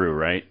to get through,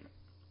 right?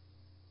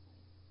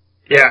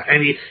 Yeah,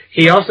 and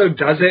he also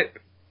does it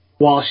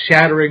while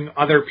shattering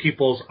other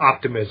people's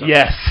optimism.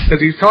 Yes.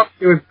 Because he's talking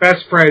to his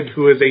best friend,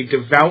 who is a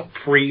devout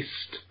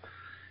priest,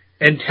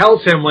 and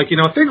tells him,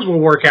 things will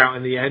work out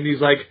in the end.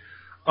 He's like,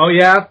 oh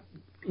yeah,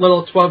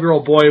 little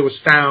 12-year-old boy was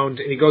found,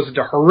 and he goes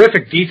into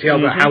horrific detail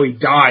about how he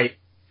died,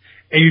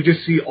 and you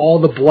just see all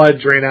the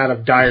blood drain out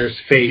of Dyer's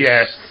face.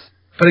 Yes.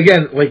 But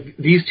again,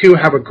 these two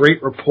have a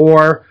great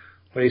rapport,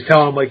 when he's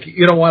telling him,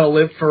 you don't want to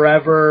live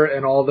forever,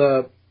 and all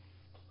the...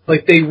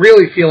 they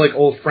really feel like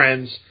old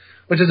friends,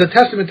 which is a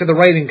testament to the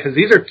writing, because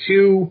these are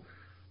two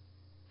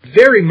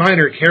very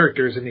minor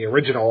characters in the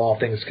original, all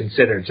things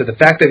considered. So the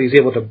fact that he's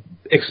able to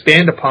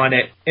expand upon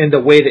it in the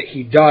way that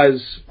he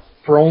does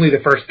for only the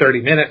first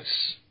 30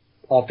 minutes,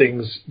 all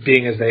things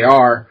being as they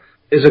are,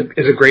 is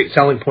a great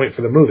selling point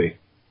for the movie.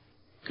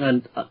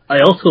 And I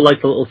also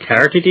like the little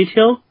character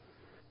detail,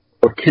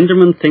 where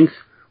Kinderman thinks,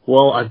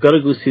 well, I've got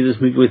to go see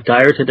this movie with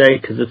Dyer today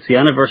because it's the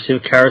anniversary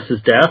of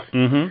Karras' death,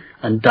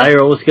 and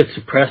Dyer always gets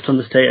depressed on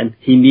this day, and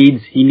he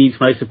needs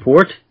my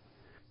support.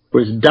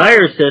 Whereas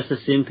Dyer says the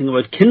same thing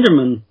about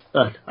Kinderman,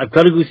 that I've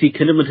got to go see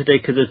Kinderman today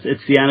because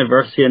it's the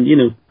anniversary, and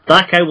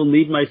that guy will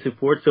need my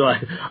support. So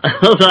I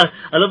love that.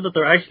 I love that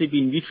they're actually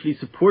being mutually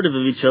supportive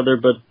of each other,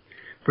 but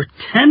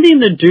pretending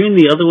they're doing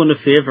the other one a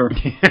favor.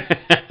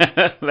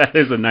 That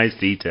is a nice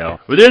detail.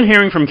 We're then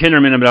hearing from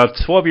Kinderman about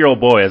a 12-year-old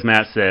boy, as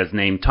Matt says,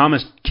 named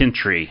Thomas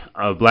Kintry,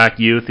 a black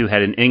youth who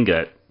had an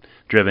ingot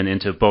driven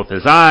into both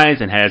his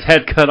eyes and had his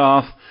head cut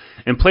off.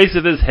 In place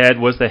of his head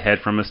was the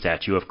head from a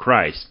statue of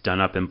Christ, done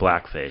up in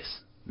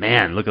blackface.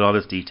 Man, look at all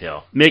this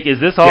detail. Mick,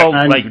 is this all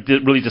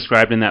really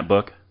described in that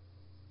book?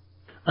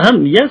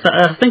 Yes,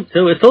 I think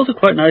so. It's also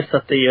quite nice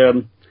that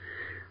the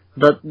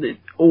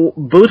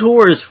boat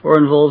whores were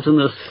involved in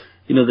this.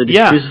 That he's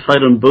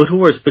crucified on boat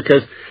whores,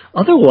 because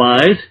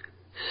otherwise,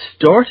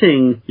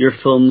 starting your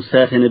film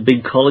set in a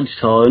big college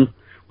town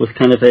with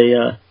kind of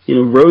a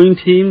rowing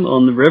team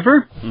on the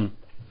river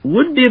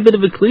would be a bit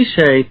of a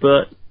cliche,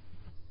 but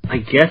I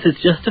guess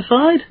it's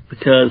justified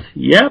because,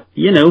 yep,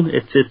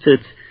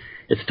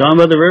 it's down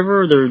by the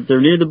river.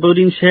 They're near the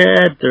boating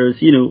shed. There's,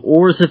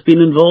 oars have been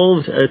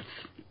involved.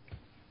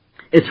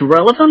 It's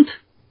relevant.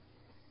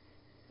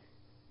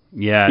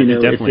 Yeah,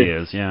 it definitely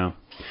is. Yeah,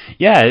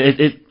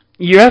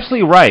 you're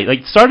absolutely right.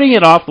 Like starting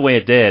it off the way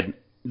it did,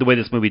 the way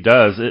this movie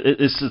does,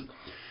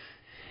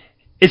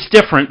 it's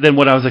different than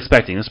what I was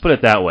expecting. Let's put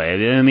it that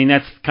way. I mean,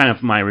 that's kind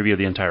of my review of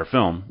the entire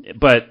film.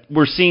 But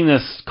we're seeing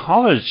this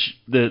college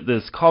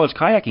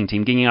kayaking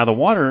team getting out of the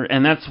water,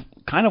 and that's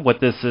kind of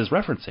what this is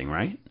referencing,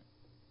 right?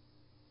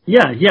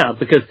 Yeah,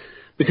 because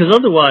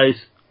otherwise,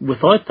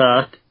 without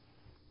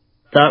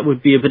that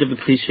would be a bit of a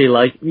cliche.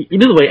 Like,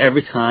 the way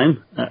every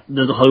time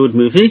there's a Hollywood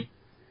movie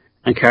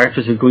and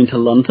characters are going to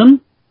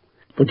London,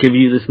 they'll give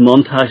you this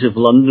montage of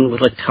London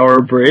with like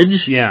Tower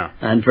Bridge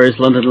and various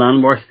London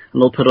landmarks,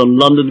 and they'll put on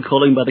London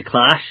Calling by the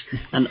Clash,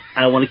 and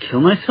I want to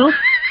kill myself.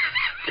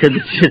 Because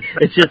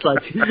it's just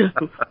like,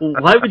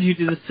 why would you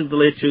do this to the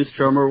late Joe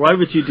Strummer? Why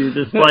would you do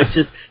this? Why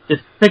just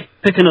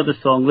pick another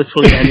song,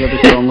 literally any other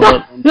song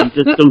about London.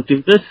 Just don't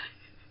do this.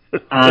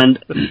 And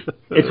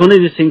it's one of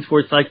these things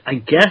where it's like, I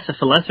guess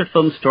if a lesser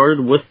film started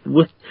with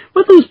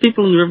those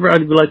people in the river, I'd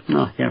be like,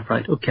 oh, yeah,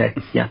 right, okay,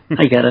 yeah,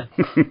 I get it.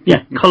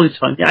 Yeah, college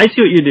fun. Yeah, I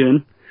see what you're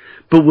doing.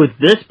 But with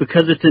this,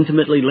 because it's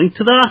intimately linked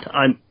to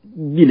that,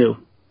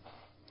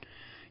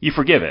 you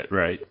forgive it,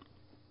 right?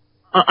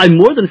 I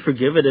more than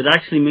forgive it. It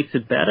actually makes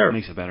it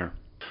better.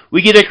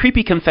 We get a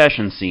creepy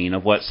confession scene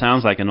of what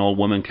sounds like an old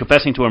woman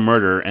confessing to a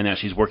murder and that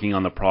she's working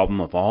on the problem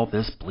of all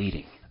this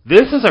bleeding.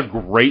 This is a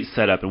great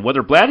setup, and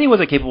whether Blatty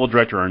was a capable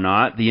director or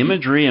not, the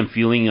imagery and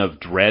feeling of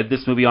dread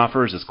this movie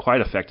offers is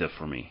quite effective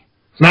for me.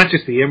 It's not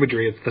just the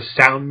imagery, it's the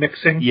sound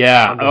mixing.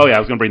 Yeah, I was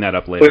going to bring that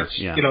up later. Which,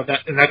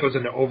 that goes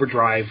into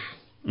overdrive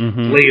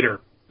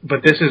later.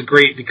 But this is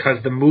great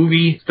because the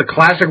movie, the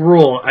classic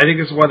rule, I think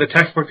this is one of the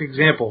textbook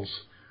examples.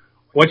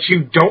 What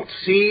you don't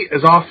see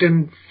is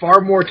often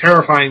far more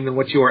terrifying than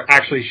what you are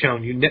actually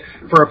shown.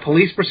 For a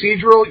police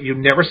procedural, you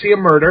never see a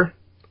murder.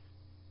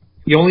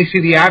 You only see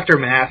the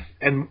aftermath,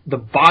 and the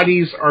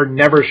bodies are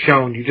never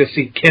shown. You just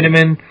see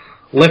Kinnaman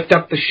lift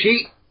up the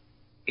sheet,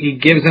 he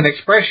gives an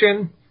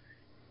expression,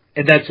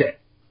 and that's it.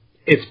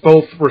 It's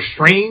both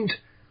restrained,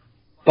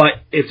 but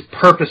it's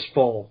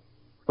purposeful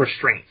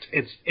restraint.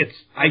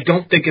 I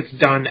don't think it's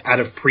done out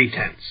of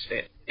pretense.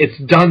 It's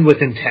done with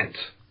intent.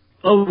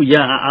 Oh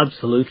yeah,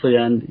 absolutely,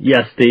 and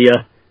yes,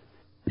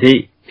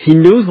 he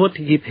knows what to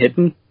keep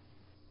hidden.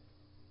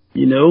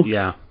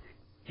 Yeah.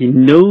 He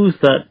knows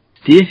that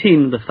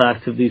stating the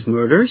facts of these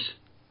murders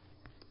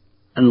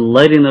and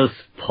letting us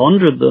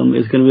ponder them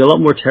is going to be a lot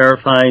more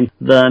terrifying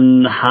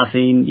than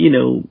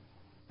having,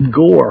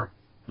 gore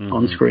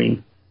on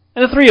screen.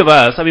 And the three of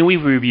us, I mean,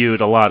 we've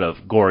reviewed a lot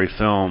of gory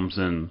films,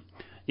 and,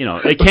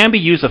 it can be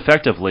used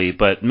effectively,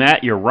 but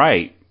Matt, you're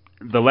right.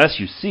 The less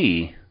you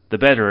see, the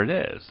better it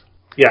is.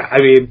 Yeah,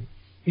 I mean,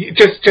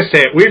 just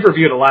say it. We've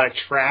reviewed a lot of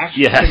trash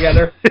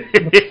together.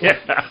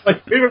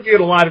 We've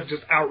reviewed a lot of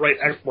just outright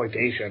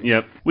exploitation.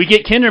 Yep. We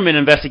get Kinderman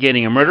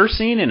investigating a murder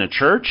scene in a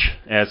church,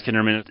 as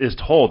Kinderman is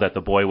told that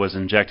the boy was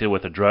injected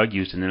with a drug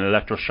used in an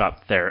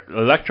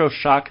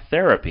electroshock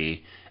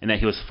therapy, and that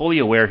he was fully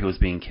aware he was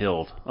being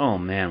killed. Oh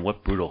man,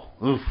 what brutal.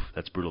 Oof,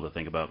 that's brutal to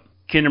think about.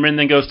 Kinderman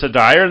then goes to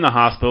Dyer in the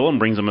hospital and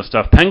brings him a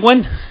stuffed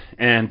penguin,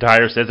 and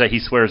Dyer says that he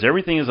swears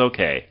everything is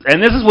okay.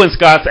 And this is when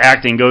Scott's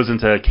acting goes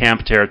into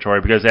camp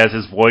territory, because as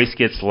his voice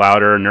gets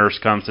louder, a nurse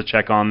comes to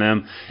check on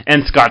them,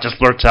 and Scott just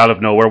blurts out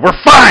of nowhere,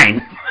 "We're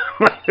fine!"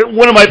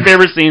 One of my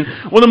favorite scenes,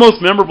 one of the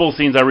most memorable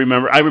scenes I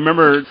remember. I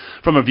remember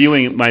from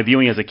my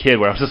viewing as a kid,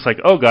 where I was just like,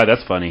 "Oh God,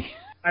 that's funny."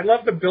 I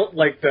love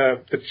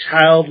the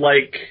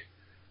childlike,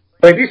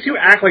 like these two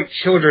act like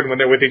children when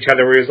they're with each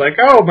other. Where he's like,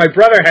 "Oh, my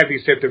brother had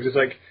these symptoms." It's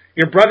like,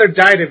 your brother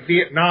died in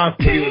Vietnam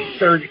when he was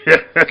 30.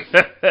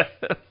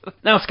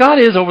 Now, Scott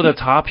is over the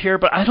top here,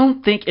 but I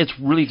don't think it's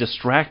really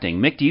distracting.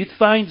 Mick, do you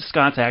find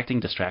Scott's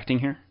acting distracting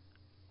here?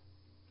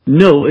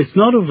 No, it's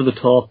not over the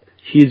top.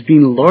 He's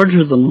been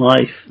larger than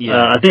life.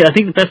 Yeah. I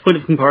think the best point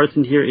of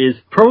comparison here is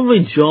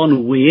probably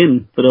John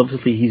Wayne, but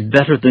obviously he's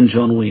better than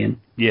John Wayne.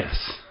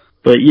 Yes.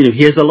 But,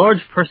 he has a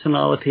large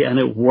personality, and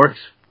it works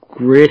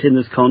great in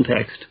this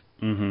context.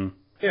 Mm-hmm.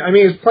 Yeah, I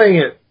mean, he's playing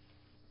it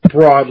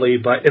broadly,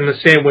 but in the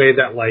same way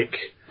that,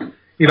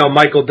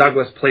 Michael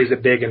Douglas plays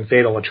it big in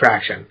Fatal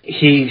Attraction.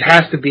 He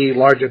has to be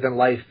larger than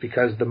life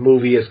because the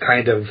movie is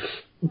kind of,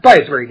 by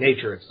its very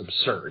nature, it's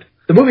absurd.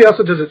 The movie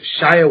also doesn't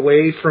shy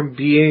away from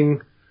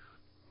being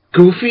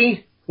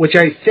goofy, which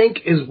I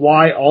think is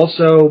why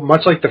also,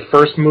 much like the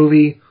first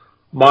movie,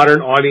 modern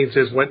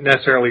audiences wouldn't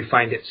necessarily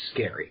find it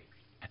scary.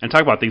 And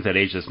talk about things that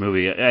age this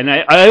movie. And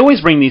I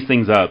always bring these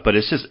things up, but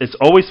it's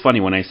always funny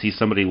when I see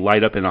somebody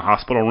light up in a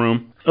hospital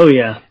room. Oh,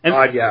 yeah. And,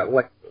 yeah.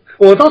 Well,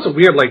 it's also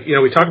weird,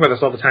 we talk about this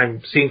all the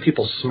time, seeing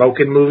people smoke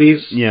in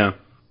movies. Yeah.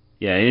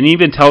 Yeah, and he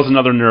even tells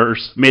another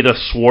nurse, "May the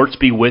Schwartz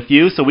be with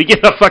you," so we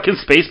get a fucking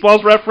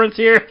Spaceballs reference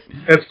here.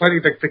 It's funny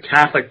that the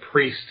Catholic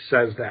priest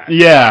says that.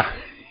 Yeah.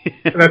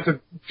 That's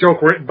a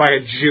joke written by a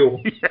Jew.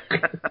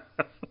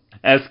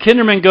 As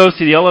Kinderman goes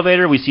to the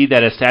elevator, we see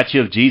that a statue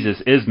of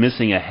Jesus is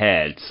missing a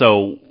head.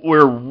 So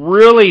we're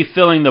really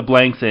filling the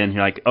blanks in.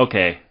 You're like,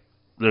 okay,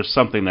 there's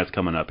something that's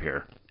coming up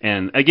here.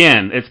 And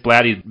again, it's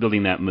Blatty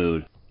building that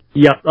mood.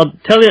 Yeah, I'll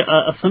tell you,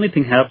 a funny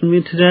thing happened to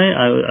me today.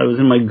 I was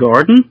in my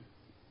garden,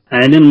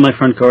 and in my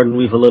front garden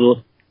we have a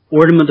little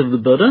ornament of the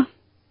Buddha,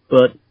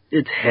 but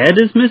its head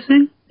is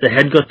missing. The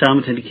head got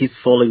damaged and it keeps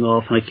falling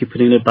off, and I keep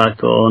putting it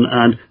back on.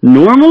 And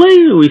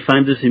normally we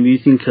find this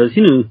amusing because,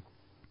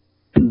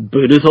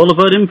 Buddha's all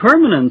about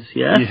impermanence,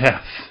 yes?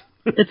 Yes.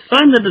 It's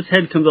fine that its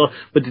head comes off,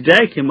 but today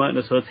I came out and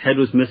I saw its head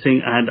was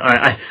missing, and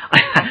I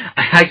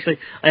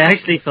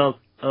actually felt,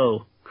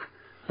 oh,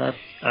 that's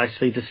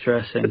actually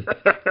distressing.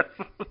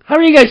 How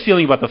are you guys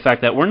feeling about the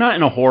fact that we're not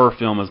in a horror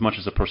film as much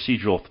as a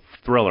procedural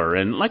thriller?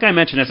 And like I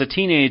mentioned, as a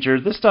teenager,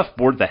 this stuff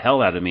bored the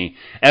hell out of me.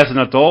 As an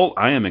adult,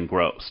 I am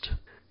engrossed.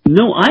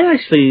 No, I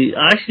actually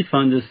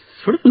found this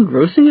sort of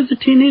engrossing as a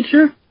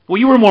teenager. Well,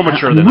 you were more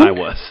mature than I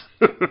was.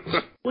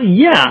 Well,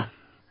 yeah.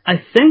 I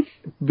think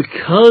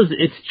because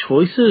its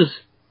choices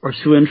are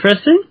so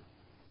interesting,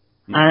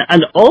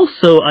 and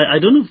also I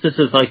don't know if this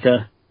is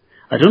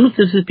I don't know if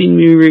this is being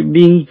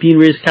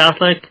raised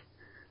Catholic,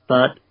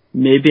 but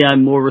maybe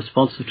I'm more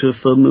responsive to a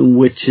film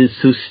which is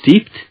so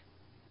steeped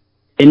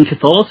in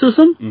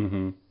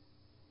Catholicism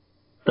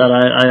that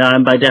I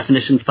am by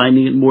definition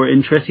finding it more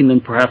interesting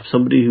than perhaps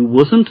somebody who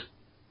wasn't.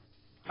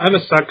 I'm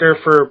a sucker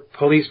for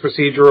police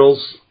procedurals,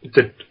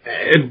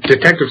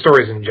 detective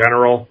stories in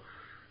general.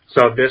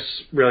 So this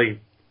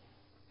really,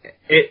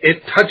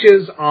 it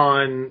touches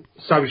on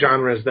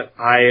subgenres that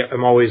I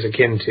am always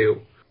akin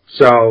to.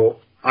 So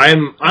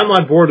I'm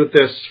on board with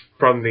this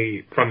from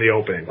the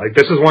opening. Like,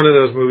 this is one of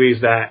those movies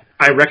that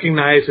I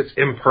recognize it's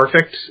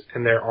imperfect,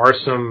 and there are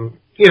some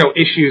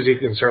issues you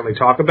can certainly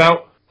talk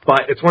about.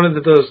 But it's one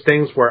of those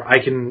things where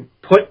I can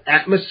put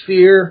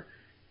atmosphere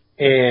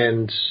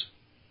and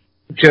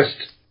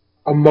just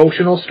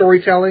emotional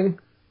storytelling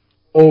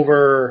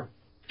over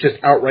just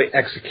outright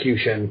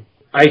execution.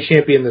 I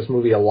champion this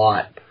movie a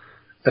lot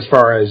as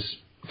far as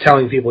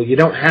telling people you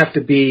don't have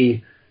to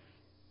be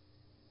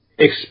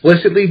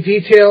explicitly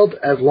detailed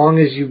as long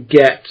as you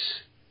get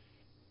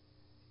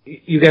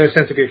a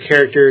sense of your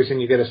characters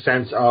and you get a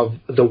sense of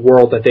the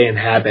world that they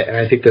inhabit. And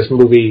I think this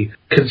movie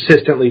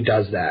consistently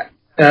does that.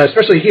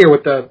 Especially here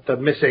with the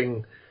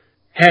missing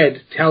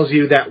head, tells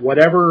you that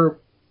whatever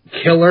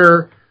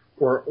killer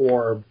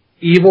or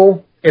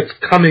evil, it's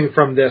coming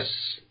from this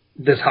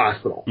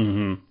hospital.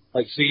 Mm-hmm.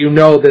 Like, so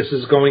this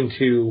is going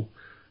to...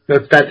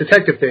 That's that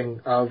detective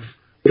thing of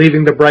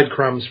leaving the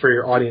breadcrumbs for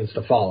your audience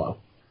to follow.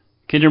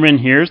 Kinderman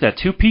hears that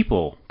 2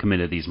 people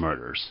committed these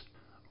murders.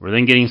 We're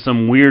then getting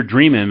some weird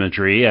dream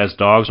imagery as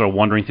dogs are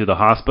wandering through the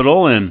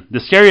hospital, and the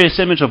scariest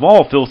image of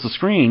all fills the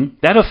screen,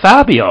 that of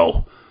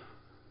Fabio.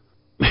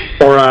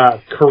 Or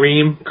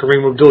Kareem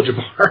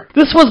Abdul-Jabbar.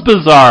 This was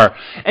bizarre.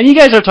 And you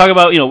guys are talking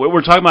about,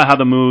 we're talking about how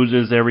the mood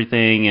is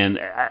everything, and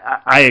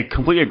I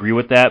completely agree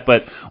with that.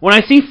 But when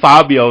I see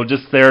Fabio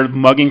just there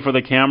mugging for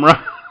the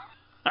camera,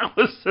 I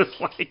was just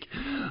like,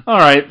 all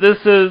right, this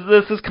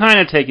is kind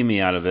of taking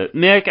me out of it.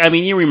 Nick, I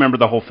mean, you remember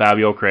the whole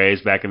Fabio craze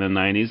back in the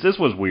 90s. This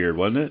was weird,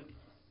 wasn't it?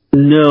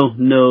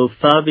 No.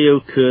 Fabio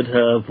could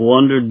have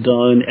wandered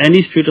down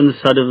any street on the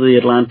side of the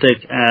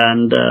Atlantic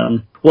and,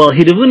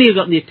 he'd have only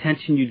gotten the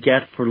attention you'd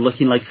get for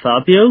looking like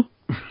Fabio,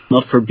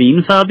 not for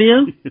being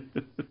Fabio.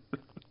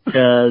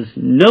 Because,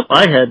 nope,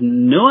 I had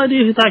no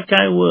idea who that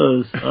guy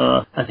was.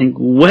 I think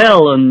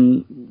well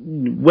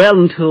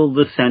until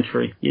this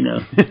century,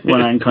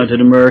 when I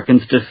encountered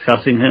Americans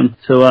discussing him.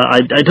 So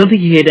I don't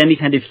think he had any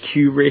kind of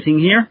Q rating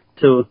here.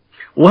 So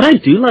what I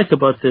do like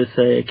about this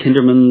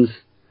Kinderman's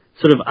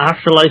sort of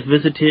afterlife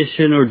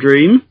visitation or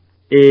dream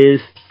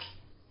is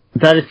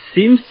that it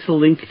seems to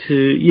link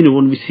to,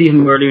 when we see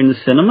him earlier in the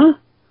cinema,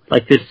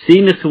 like they're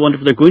seeing It's a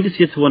Wonderful, they're going to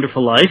see It's a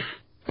Wonderful Life,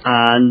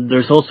 and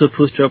there's also a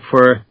poster up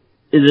for,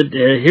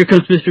 Here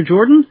Comes Mr.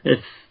 Jordan?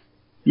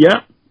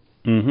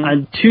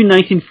 And 2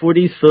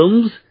 1940s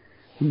films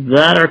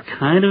that are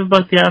kind of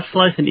about the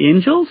afterlife and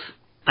angels,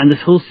 and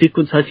this whole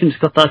sequence, I think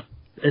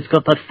it's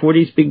got that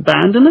 40s big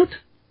band in it,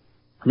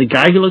 and the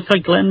guy who looks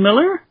like Glenn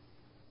Miller.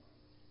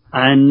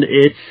 And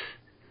it's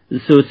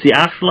the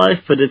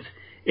afterlife, but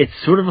it's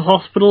sort of a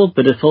hospital,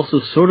 but it's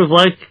also sort of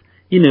like,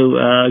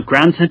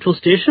 Grand Central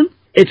Station.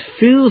 It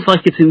feels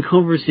like it's in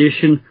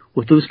conversation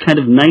with those kind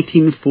of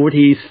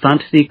 1940s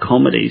fantasy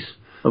comedies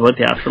about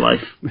the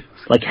afterlife,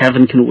 like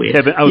Heaven Can Wait.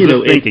 I was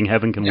thinking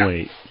Heaven Can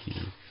Wait.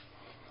 Yeah.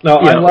 No,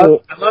 I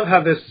love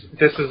how this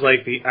is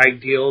like the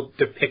ideal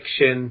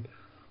depiction,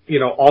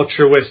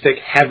 altruistic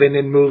heaven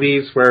in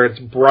movies where it's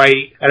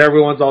bright and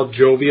everyone's all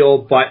jovial,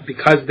 but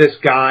because this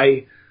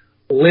guy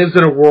lives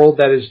in a world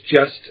that is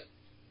just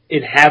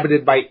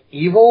inhabited by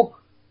evil,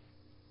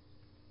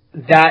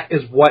 that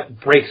is what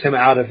breaks him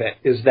out of it,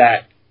 is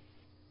that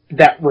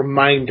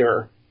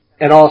reminder.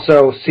 And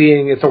also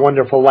seeing It's a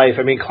Wonderful Life.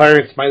 I mean,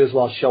 Clarence might as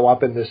well show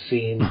up in this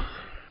scene.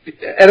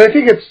 And I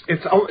think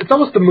it's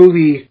almost the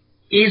movie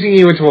easing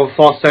you into a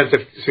false sense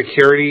of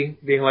security,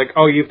 being like,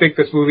 oh, you think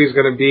this movie is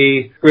going to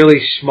be really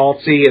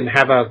schmaltzy and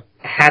have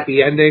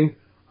happy ending,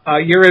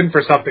 you're in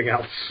for something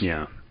else.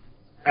 Yeah.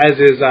 As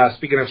is,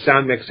 speaking of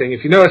sound mixing,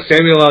 if you notice,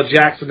 Samuel L.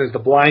 Jackson is the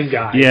blind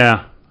guy.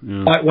 Yeah.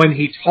 But when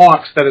he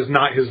talks, that is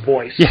not his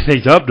voice. Yeah, they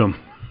dubbed him.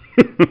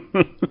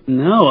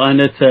 No,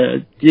 and it's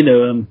a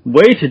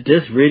way to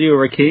diss Radio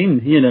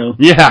Rakim,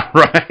 Yeah,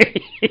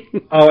 right.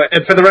 Oh,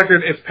 and for the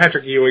record, it's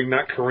Patrick Ewing,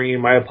 not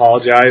Kareem. I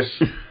apologize.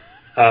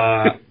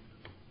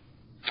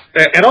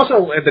 And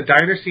also at the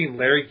diner scene,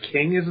 Larry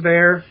King is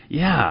there.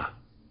 Yeah.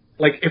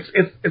 Like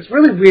it's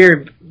really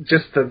weird,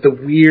 just the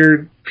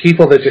weird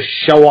people that just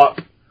show up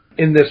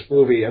in this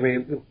movie. I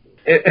mean,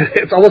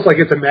 it's almost like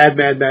it's a mad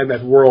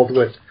world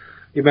with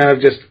the amount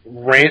of just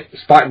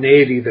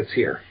spontaneity that's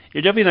here.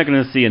 You're definitely not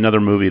going to see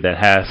another movie that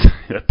has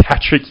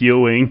Patrick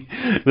Ewing,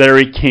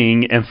 Larry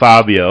King, and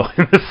Fabio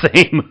in the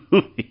same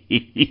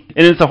movie.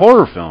 And it's a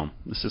horror film.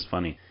 It's just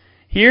funny.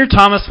 Here,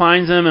 Thomas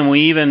finds him, and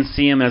we even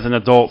see him as an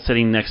adult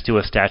sitting next to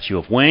a statue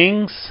of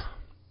wings.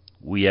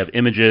 We have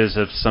images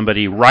of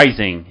somebody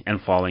rising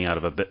and falling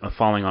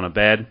on a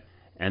bed.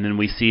 And then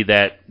we see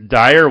that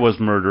Dyer was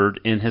murdered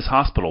in his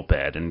hospital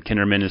bed, and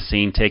Kinderman is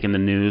seen taking the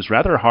news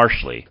rather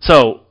harshly.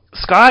 So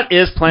Scott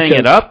is playing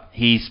it up.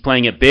 He's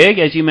playing it big,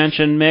 as you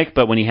mentioned, Mick,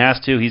 but when he has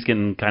to, he's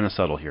getting kind of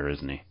subtle here,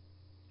 isn't he?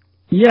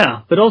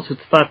 Yeah, but also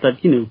the fact that,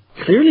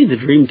 clearly the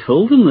dream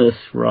told him this,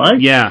 right?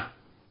 Yeah.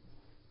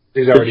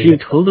 The dream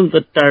told him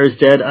that Dyer's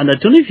dead, and I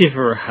don't know if you've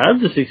ever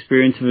had this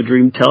experience of a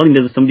dream telling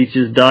you that somebody's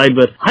just died,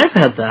 but I've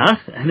had that,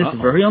 and it's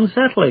very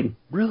unsettling.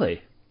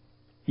 Really?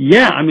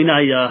 Yeah, I mean,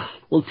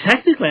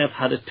 technically I've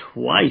had it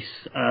twice,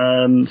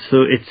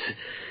 so it's,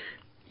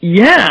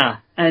 yeah,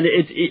 and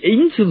it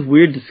even feels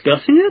weird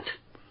discussing it,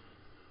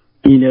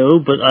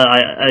 but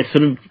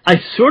I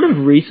sort of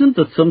reasoned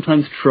that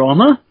sometimes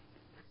trauma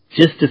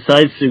just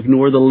decides to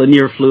ignore the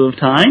linear flow of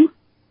time.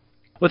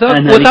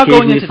 Without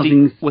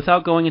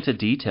going into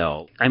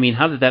detail, I mean,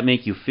 how did that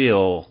make you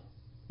feel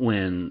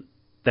when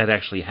that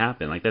actually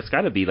happened? Like, that's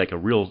got to be like a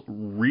real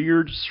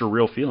weird,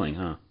 surreal feeling,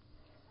 huh?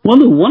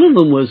 One of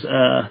them was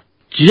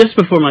just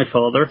before my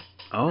father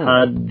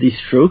had the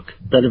stroke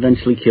that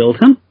eventually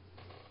killed him.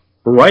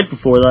 Right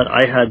before that,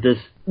 I had this.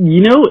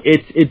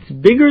 It's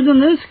bigger than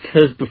this,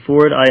 because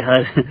before it, I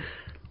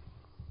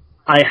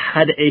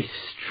had a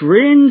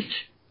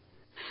strange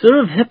sort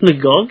of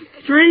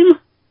hypnagogic dream,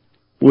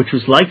 which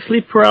was like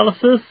sleep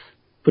paralysis,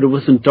 but it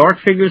wasn't dark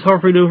figures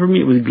hovering over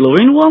me, it was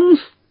glowing ones.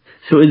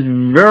 So it was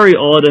very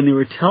odd, and they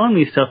were telling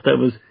me stuff that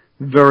was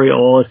very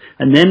odd.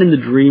 And then in the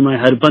dream, I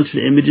had a bunch of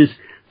images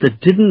that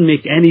didn't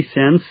make any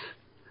sense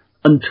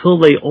until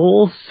they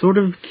all sort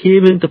of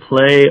came into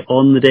play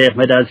on the day of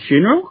my dad's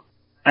funeral.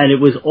 And it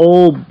was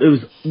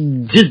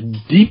just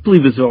deeply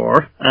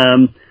bizarre.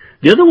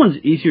 The other one's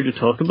easier to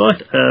talk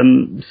about.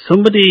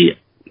 Somebody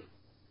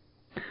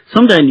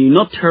I knew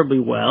not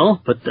terribly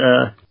well, but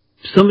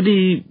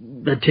somebody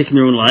had taken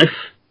their own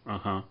life,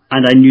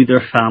 and I knew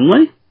their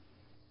family,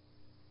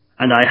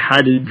 and I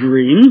had a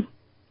dream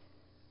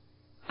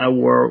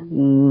where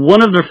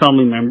one of their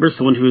family members,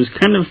 the one who was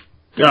kind of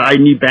I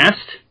knew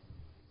best,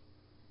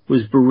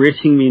 was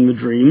berating me in the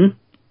dream,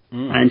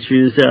 and she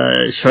was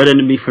shouting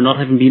at me for not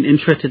having been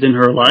interested in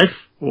her life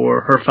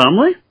or her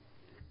family,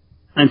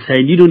 and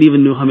saying, "You don't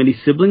even know how many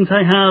siblings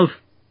I have."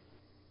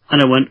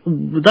 And I went,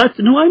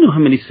 "No, I know how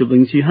many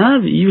siblings you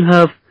have. You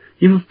have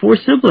 4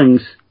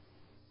 siblings."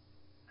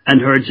 And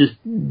her just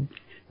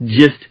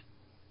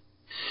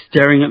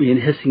staring at me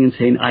and hissing and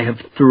saying, "I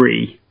have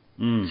 3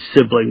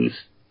 siblings."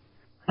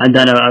 And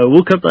then I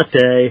woke up that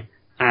day,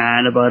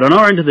 and about an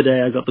hour into the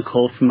day, I got the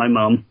call from my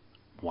mum.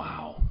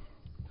 Wow.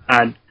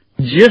 And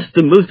just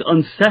the most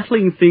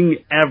unsettling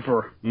thing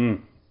ever.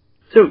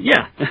 So,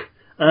 yeah.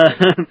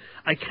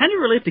 I kind of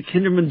relate to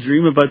Kinderman's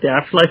dream about the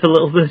afterlife a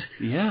little bit.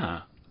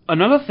 Yeah.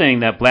 Another thing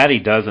that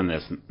Blatty does in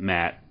this,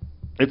 Matt,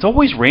 it's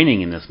always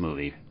raining in this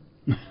movie.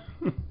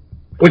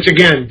 Which,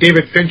 again,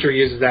 David Fincher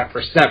uses that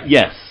for 7.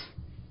 Yes.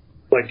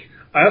 Like,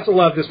 I also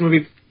love this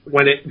movie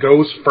when it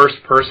goes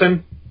first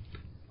person.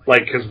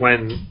 Like, because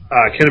when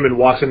Kinnaman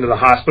walks into the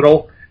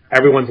hospital,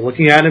 everyone's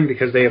looking at him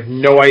because they have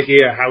no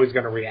idea how he's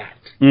going to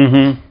react.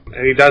 Mm-hmm.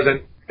 And he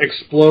doesn't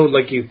explode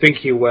like you think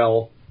he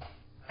will,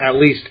 at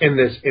least in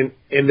this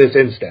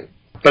instant.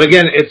 But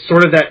again, it's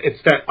sort of that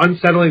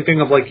unsettling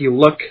thing of, like, you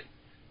look,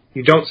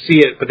 you don't see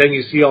it, but then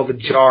you see all the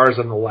jars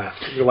on the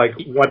left. You're like,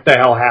 what the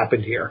hell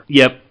happened here?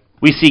 Yep.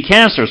 We see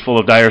canisters full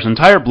of Dyer's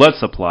entire blood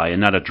supply, and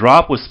not a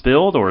drop was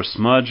spilled or a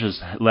smudge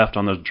is left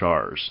on the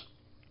jars.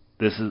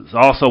 This is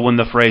also when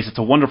the phrase, "It's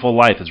a Wonderful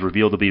Life," is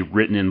revealed to be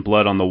written in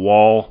blood on the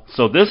wall.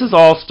 So this is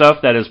all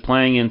stuff that is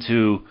playing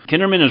into...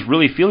 Kinderman is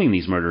really feeling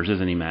these murders,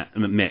 isn't he,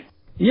 Mick?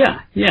 Yeah.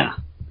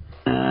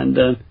 And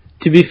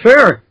to be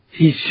fair,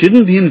 he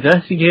shouldn't be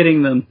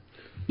investigating them.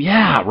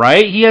 Yeah,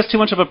 right? He has too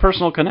much of a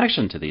personal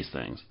connection to these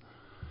things.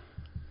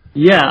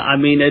 Yeah, I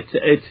mean,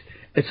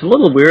 it's a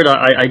little weird.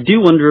 I do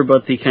wonder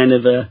about the kind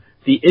of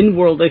the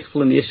in-world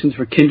explanations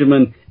for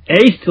Kinderman,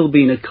 still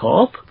being a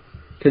cop,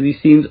 because he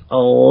seems a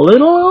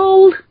little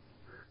old,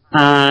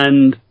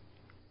 and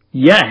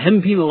yeah,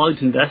 him being allowed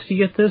to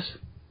investigate this,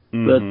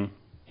 but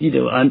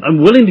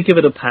I'm willing to give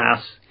it a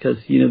pass because,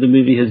 the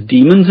movie has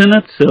demons in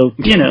it, so,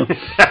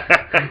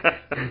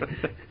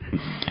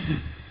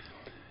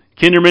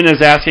 Kinderman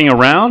is asking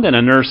around, and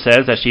a nurse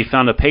says that she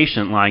found a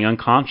patient lying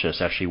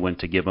unconscious as she went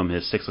to give him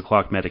his 6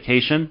 o'clock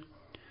medication.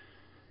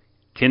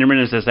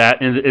 Kinderman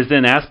is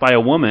then asked by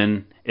a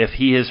woman if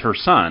he is her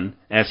son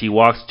as he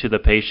walks to the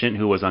patient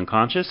who was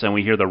unconscious, and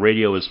we hear the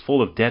radio is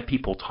full of dead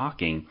people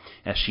talking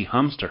as she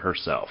hums to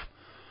herself.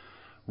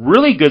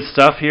 Really good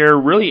stuff here,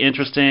 really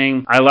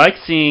interesting. I like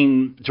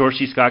seeing George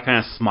C. Scott kind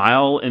of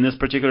smile in this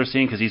particular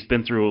scene because he's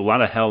been through a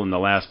lot of hell in the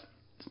last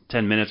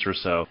 10 minutes or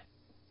so.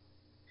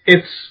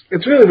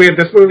 It's really weird.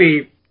 This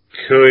movie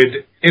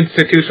could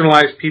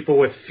institutionalize people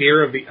with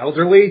fear of the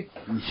elderly.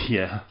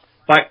 Yeah.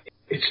 But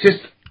it's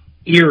just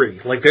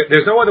eerie. Like,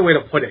 there's no other way to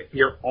put it.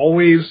 You're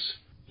always,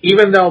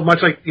 even though much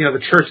like,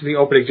 the church in the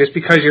opening, just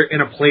because you're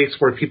in a place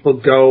where people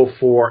go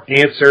for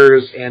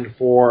answers and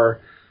for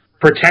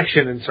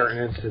protection in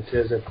certain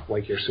instances, if,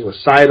 like, you're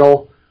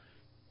suicidal,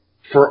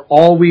 for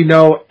all we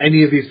know,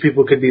 any of these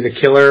people could be the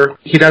killer.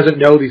 He doesn't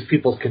know these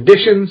people's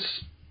conditions.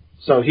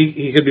 So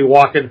he could be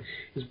walking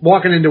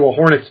into a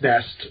hornet's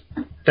nest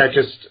that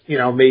just,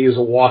 may use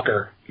a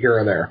walker here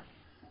or there.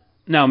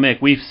 Now,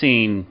 Mick, we've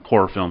seen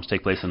horror films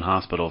take place in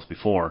hospitals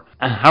before.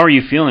 How are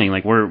you feeling?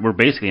 Like, we're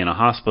basically in a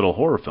hospital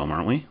horror film,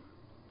 aren't we?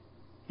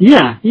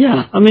 Yeah.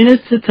 I mean,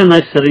 it's a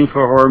nice setting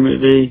for a horror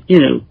movie.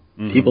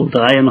 People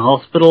die in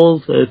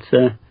hospitals. It's,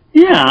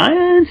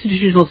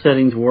 institutional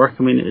settings work.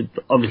 I mean,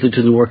 it obviously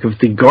doesn't work if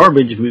it's a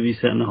garbage movie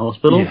set in a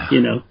hospital,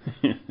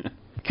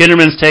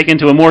 Kinderman's taken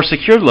to a more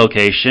secured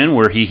location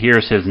where he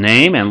hears his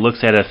name and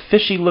looks at a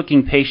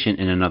fishy-looking patient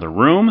in another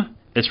room.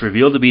 It's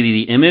revealed to be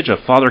the image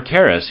of Father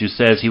Karras, who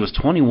says he was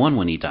 21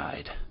 when he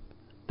died.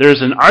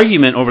 There's an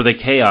argument over the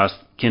chaos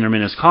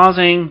Kinderman is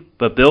causing,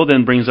 but Bill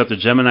then brings up the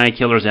Gemini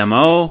killer's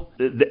M.O.,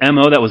 the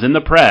M.O. that was in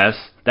the press,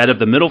 that of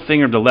the middle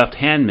finger of the left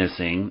hand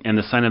missing, and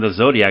the sign of the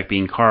zodiac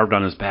being carved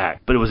on his back.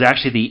 But it was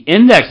actually the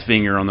index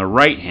finger on the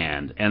right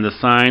hand, and the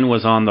sign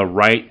was on the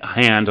right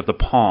hand of the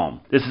palm.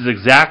 This is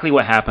exactly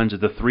what happened to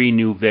the 3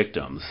 new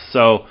victims.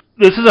 So,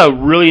 this is a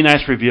really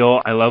nice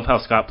reveal. I love how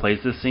Scott plays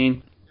this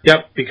scene.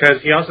 Yep,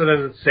 because he also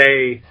doesn't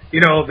say,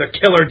 the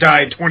killer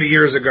died 20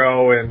 years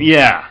ago, and...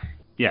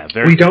 Yeah,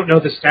 we don't know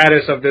the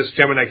status of this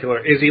Gemini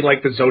killer. Is he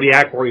like the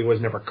Zodiac where he was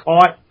never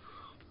caught?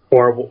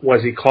 Or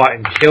was he caught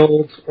and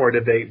killed? Or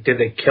did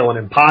they kill an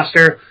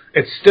imposter?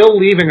 It's still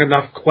leaving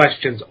enough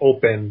questions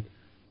open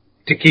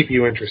to keep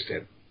you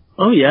interested.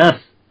 Oh, yes.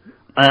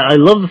 I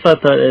love the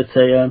fact that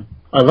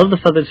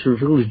it's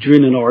revealed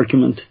during an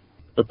argument.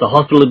 That the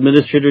hospital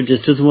administrator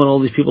just doesn't want all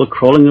these people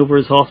crawling over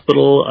his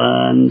hospital,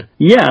 and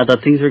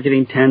that things are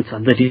getting tense,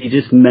 and that he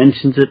just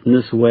mentions it in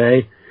this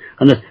way.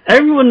 And that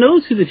everyone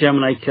knows who the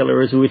Gemini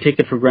killer is, and we take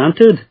it for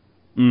granted.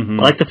 Mm-hmm.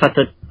 I like the fact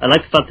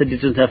that he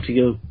doesn't have to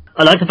go.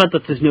 I like the fact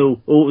that there's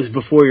no, it was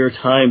before your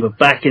time, but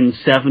back in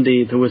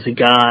 70 there was a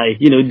guy.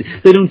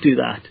 They don't do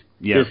that.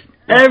 Yeah.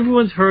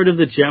 Everyone's heard of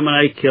the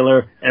Gemini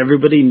killer.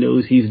 Everybody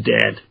knows he's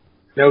dead.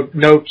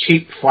 No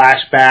cheap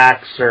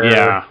flashbacks or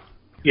a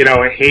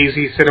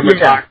hazy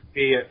cinematography.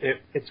 Yeah.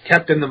 It's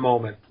kept in the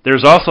moment.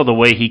 There's also the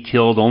way he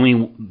killed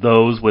only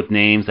those with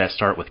names that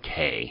start with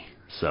K.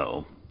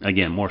 So.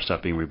 Again, more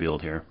stuff being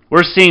revealed here.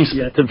 We're seeing...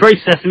 it's a very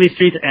Sesame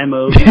Street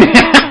M.O. So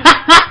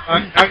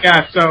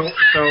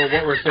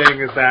what we're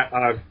saying is that,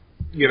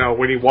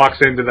 when he walks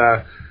into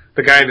the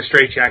guy in the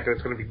straitjacket,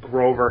 it's going to be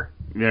Grover.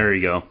 There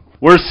you go.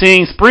 We're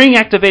seeing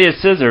spring-activated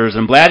scissors,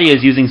 and Blatty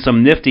is using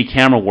some nifty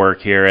camera work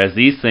here as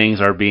these things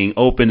are being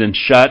opened and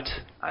shut.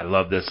 I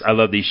love this. I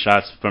love these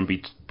shots from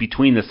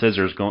between the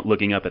scissors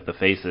looking up at the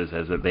faces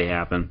as they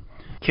happen.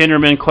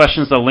 Kinderman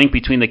questions the link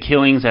between the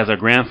killings as a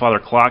grandfather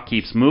clock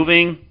keeps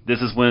moving.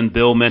 This is when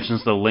Bill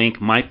mentions the link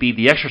might be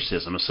the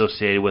exorcism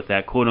associated with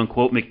that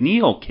quote-unquote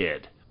McNeil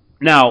kid.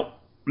 Now,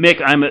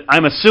 Mick,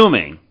 I'm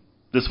assuming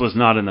this was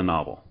not in the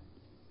novel.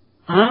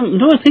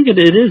 No, I think it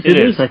is. It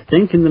is, I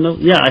think, in the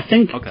novel. Yeah, I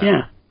think, okay.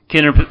 Yeah.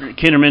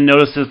 Kinderman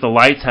notices the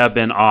lights have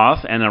been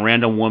off, and a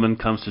random woman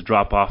comes to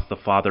drop off the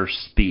father's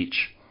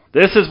speech.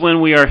 This is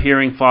when we are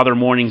hearing Father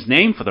Morning's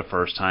name for the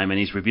first time, and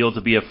he's revealed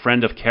to be a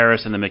friend of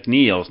Karras and the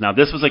McNeils. Now,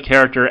 this was a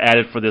character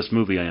added for this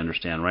movie, I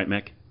understand, right,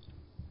 Mick?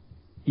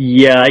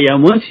 Yeah,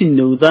 once you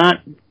know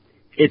that,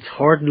 it's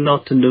hard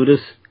not to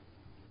notice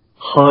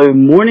how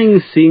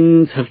Morning's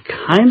scenes have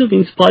kind of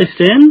been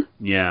spliced in.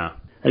 Yeah.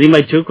 I think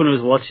my joke when I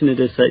was watching it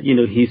is that,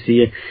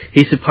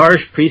 he's the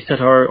parish priest at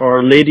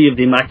Our Lady of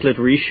the Immaculate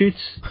Reshoots,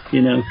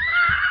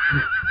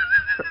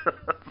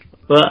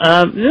 But,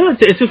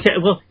 it's okay.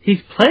 Well,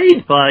 he's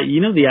played by,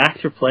 the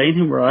actor playing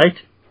him, right?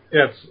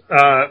 Yes.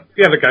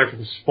 The guy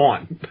from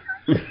Spawn.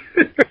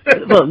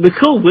 Well,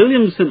 Nicole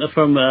Williamson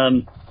from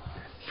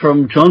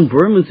John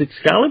Boorman's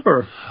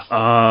Excalibur.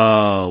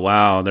 Oh,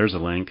 wow. There's a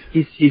link.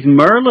 He's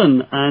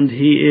Merlin, and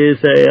he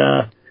is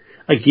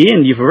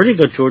again, you've already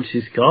got George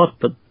C. Scott,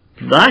 but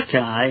that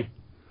guy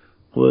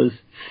was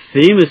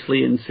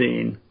famously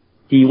insane.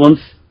 He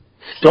once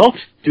stopped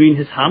doing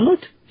his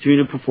Hamlet during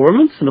a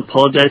performance and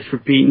apologized for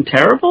being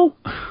terrible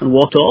and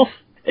walked off.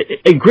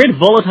 a great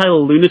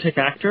volatile lunatic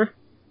actor,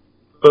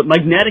 but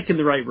magnetic in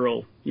the right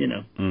role, you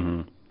know.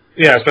 Mm-hmm.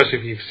 Yeah, especially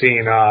if you've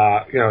seen,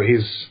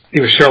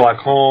 he was Sherlock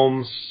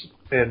Holmes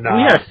in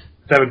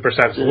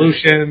 7%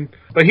 Solution.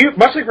 But he,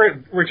 much like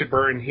Richard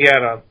Burton, he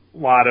had a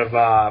lot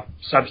of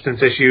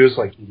substance issues,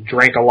 like he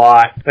drank a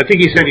lot. I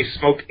think he said he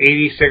smoked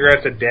 80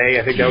 cigarettes a day.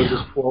 I think that was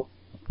his quote.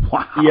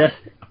 Wow. Yes.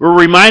 We're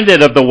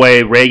reminded of the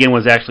way Reagan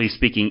was actually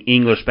speaking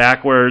English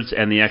backwards,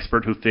 and the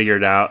expert who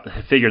figured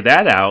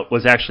that out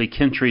was actually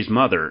Kintry's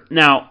mother.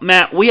 Now,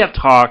 Matt, we have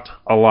talked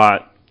a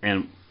lot,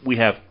 and we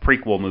have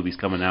prequel movies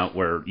coming out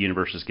where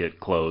universes get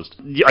closed.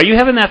 Are you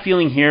having that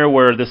feeling here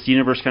where this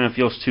universe kind of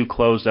feels too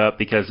closed up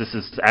because this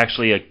is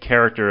actually a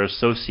character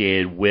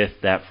associated with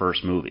that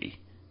first movie?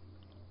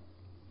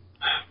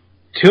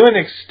 To an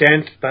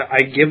extent, but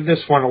I give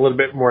this one a little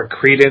bit more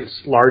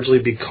credence, largely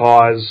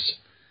because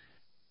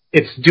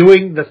it's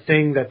doing the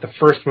thing that the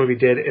first movie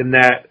did, in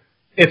that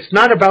it's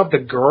not about the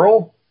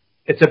girl,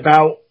 it's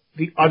about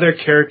the other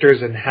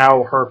characters and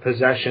how her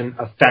possession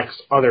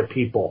affects other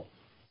people.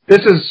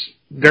 This is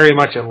very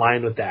much in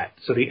line with that.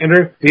 So the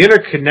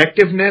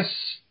interconnectiveness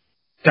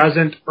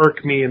doesn't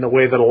irk me in the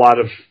way that a lot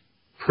of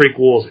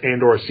prequels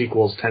and or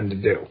sequels tend to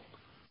do.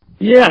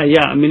 Yeah.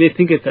 I mean, I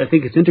think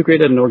it's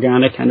integrated and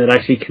organic, and it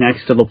actually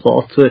connects to the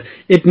plot. So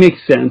it makes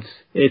sense.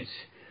 It's,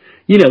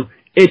 you know,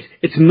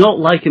 it's not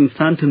like in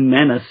Phantom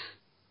Menace.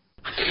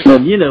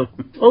 You know,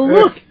 oh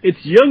look,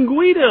 it's young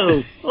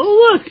Guido.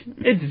 Oh look,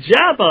 it's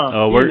Jabba.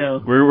 Oh,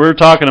 we're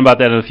talking about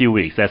that in a few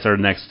weeks. That's our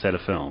next set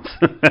of films.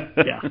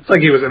 Yeah, it's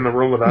like he was in the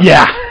room with us.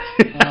 Yeah.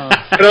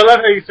 But I love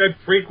how you said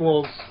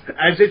prequels,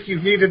 as if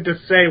you needed to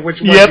say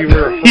which one you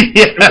were.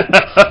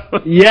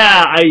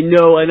 Yeah, I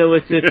know.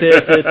 It's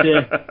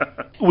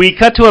We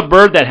cut to a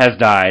bird that has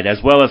died,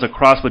 as well as a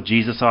cross with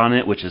Jesus on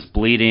it, which is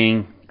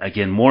bleeding.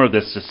 Again, more of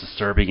this just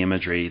disturbing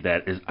imagery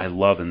that I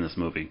love in this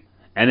movie.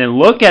 And then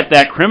look at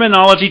that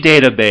criminology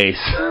database.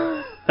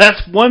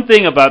 That's one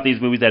thing about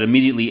these movies that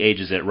immediately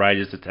ages it, right,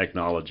 is the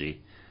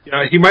technology.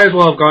 Yeah, he might as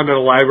well have gone to the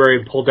library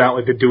and pulled out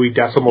like the Dewey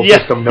Decimal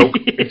System note.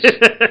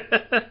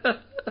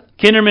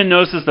 Kinderman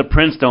notices the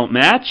prints don't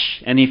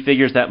match, and he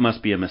figures that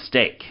must be a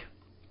mistake.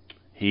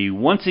 He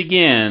once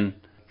again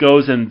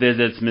goes and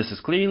visits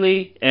Mrs.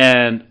 Cleeley,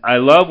 and I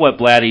love what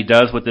Blatty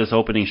does with this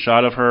opening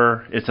shot of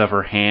her. It's of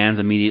her hands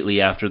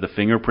immediately after the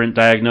fingerprint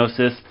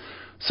diagnosis.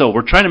 So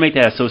we're trying to make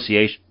that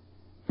association.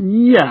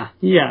 Yeah.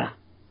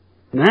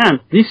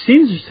 Man, these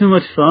scenes are so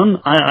much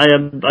fun. I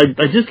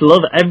just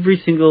love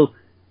every single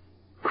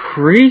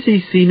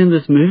crazy scene in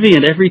this movie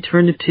and every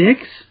turn it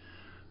takes.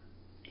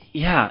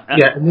 Yeah.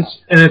 And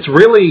it's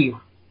really,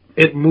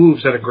 it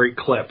moves at a great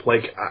clip.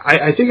 Like,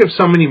 I think of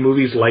so many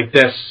movies like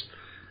this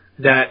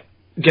that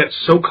get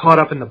so caught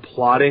up in the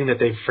plotting that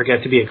they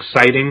forget to be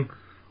exciting.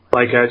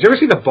 Like, did you ever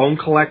see The Bone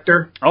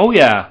Collector? Oh,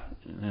 yeah.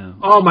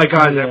 Oh my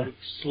god, that was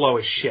slow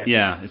as shit.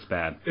 Yeah, it's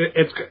bad.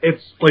 It's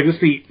like, this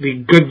is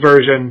the good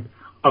version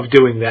of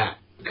doing that.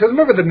 Because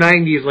remember the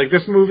 90s, like,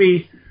 this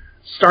movie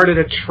started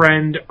a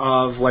trend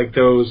of, like,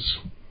 those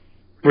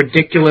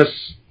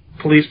ridiculous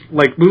police,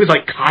 like, movies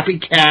like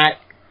Copycat.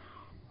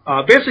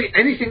 Basically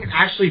anything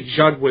Ashley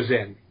Judd was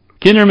in.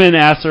 Kinderman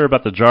asks her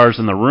about the jars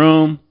in the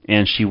room,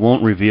 and she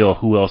won't reveal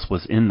who else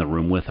was in the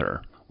room with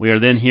her. We are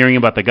then hearing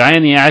about the guy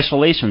in the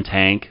isolation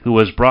tank who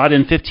was brought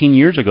in 15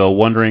 years ago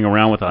wandering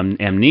around with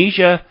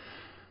amnesia.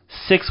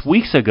 6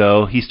 weeks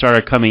ago, he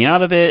started coming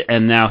out of it,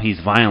 and now he's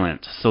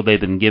violent. So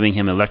they've been giving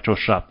him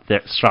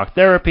electroshock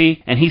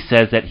therapy, and he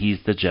says that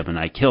he's the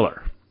Gemini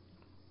killer.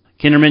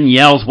 Kinderman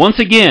yells once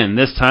again,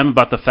 this time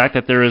about the fact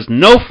that there is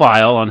no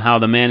file on how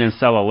the man in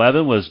cell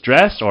 11 was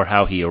dressed or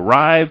how he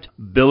arrived.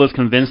 Bill is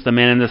convinced the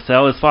man in the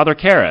cell is Father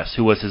Karras,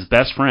 who was his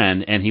best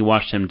friend, and he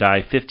watched him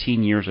die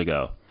 15 years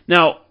ago.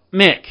 Now,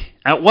 Mick,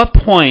 at what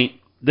point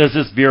does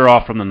this veer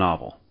off from the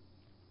novel?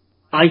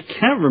 I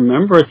can't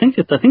remember. I think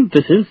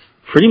this is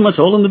pretty much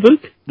all in the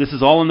book. This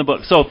is all in the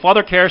book. So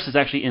Father Karras is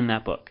actually in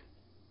that book.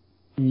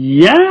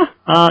 Yeah.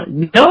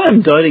 No,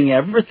 I'm doubting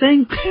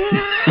everything.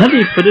 How do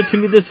you put it to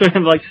me this way?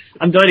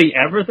 I'm doubting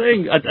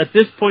everything. At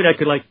this point, I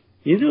could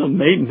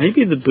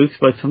maybe the book's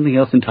about something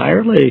else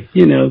entirely.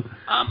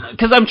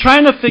 Because I'm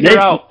trying to figure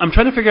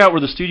out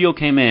where the studio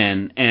came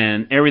in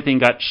and everything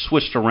got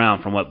switched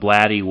around from what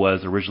Blatty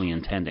was originally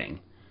intending.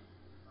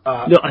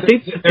 No, I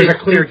think there's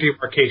a clear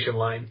demarcation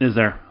line. Is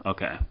there?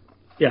 Okay.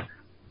 Yeah.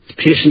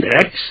 Patient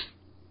X,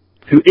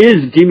 who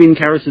is Damien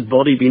Karras'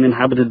 body being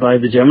inhabited by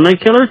the Gemini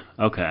killer.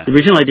 Okay. The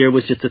original idea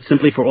was just that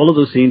simply for all of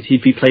those scenes,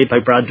 he'd be played by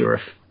Brad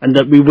Dourif, and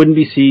that we wouldn't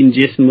be seeing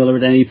Jason Miller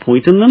at any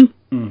point in them.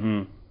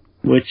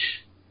 Mm-hmm.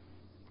 Which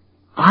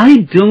I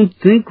don't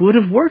think would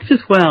have worked as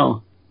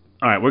well.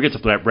 All right, we'll get to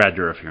Brad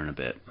Dourif here in a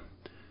bit.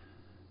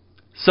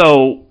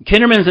 So,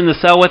 Kinderman's in the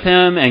cell with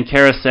him, and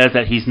Karras says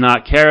that he's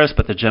not Karras,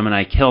 but the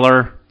Gemini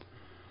killer.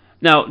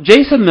 Now,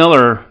 Jason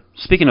Miller,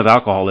 speaking of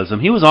alcoholism,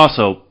 he was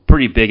also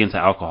pretty big into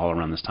alcohol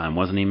around this time,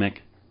 wasn't he, Mick?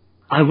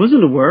 I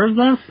wasn't aware of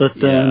that, but...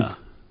 Yeah,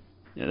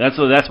 that's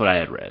what I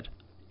had read.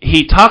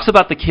 He talks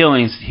about the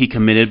killings he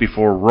committed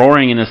before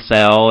roaring in a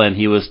cell, and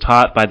he was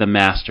taught by the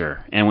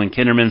master. And when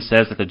Kinderman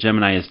says that the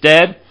Gemini is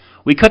dead,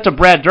 we cut to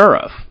Brad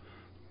Dourif.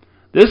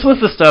 This was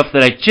the stuff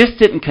that I just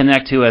didn't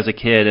connect to as a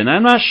kid, and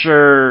I'm not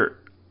sure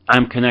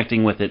I'm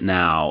connecting with it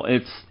now.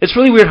 It's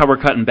really weird how we're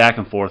cutting back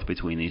and forth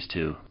between these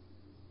two.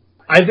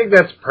 I think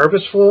that's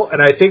purposeful,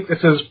 and I think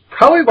this is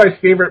probably my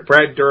favorite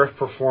Brad Dourif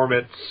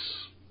performance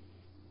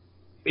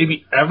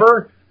maybe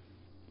ever,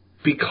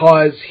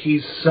 because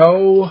he's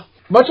so...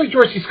 Much like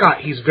George C. Scott,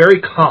 he's very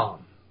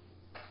calm.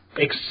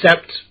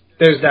 Except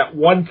there's that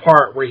one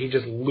part where he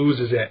just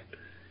loses it.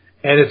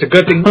 And it's a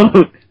good thing.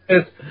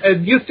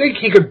 And you think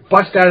he could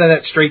bust out of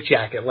that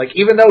straitjacket. Like,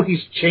 even though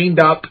he's chained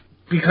up,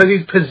 because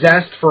he's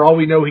possessed, for all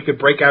we know, he could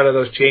break out of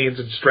those chains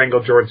and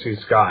strangle George C.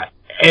 Scott.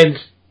 And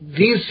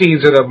these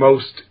scenes are the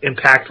most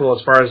impactful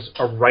as far as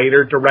a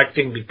writer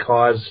directing,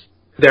 because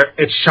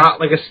it's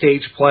shot like a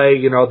stage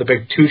play, the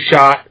big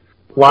two-shot.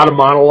 A lot of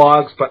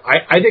monologues, but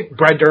I think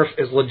Brad Dourif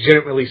is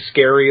legitimately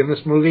scary in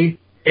this movie,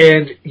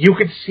 and you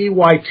could see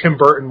why Tim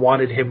Burton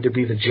wanted him to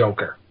be the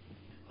Joker.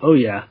 Oh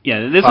yeah,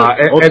 yeah. This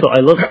I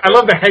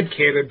love the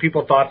headcanon.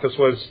 People thought this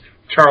was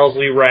Charles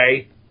Lee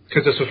Ray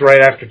because this was right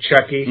after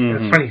Chucky.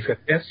 Mm-hmm. It's funny, he's got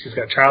this, he's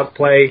got Child's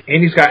Play,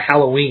 and he's got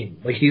Halloween.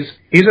 Like he's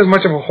as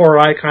much of a horror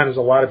icon as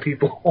a lot of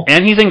people.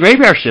 And he's in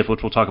Graveyard Shift, which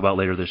we'll talk about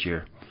later this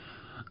year.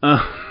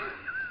 Oh,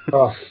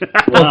 well,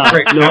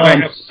 great. Now I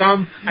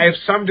have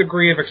some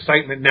degree of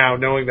excitement now,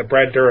 knowing that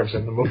Brad Dourif's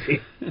in the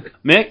movie.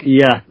 Mick?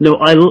 Yeah, no,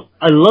 I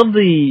love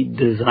the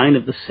design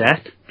of the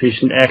set,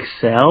 Patient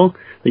XL.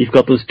 You've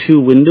got those two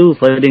windows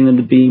lighting in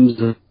the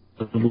beams of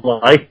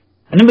light,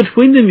 and in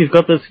between them you've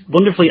got this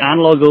wonderfully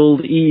analog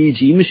old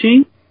EEG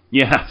machine.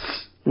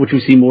 Yes. Which we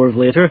see more of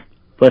later.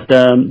 But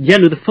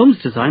the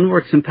film's design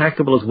work's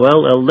impeccable as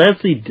well.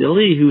 Leslie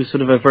Dilley, who is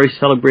sort of a very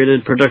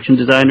celebrated production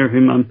designer,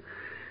 whom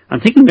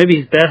I'm thinking maybe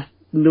his best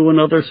known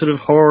other sort of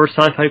horror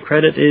sci-fi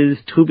credit is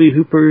Tobe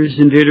Hooper's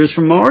Invaders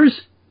from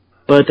Mars.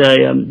 But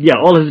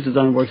all his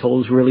design work's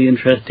always really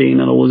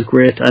interesting and always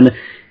great. And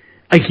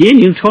again,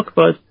 you talk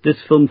about this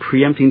film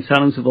preempting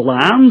Silence of the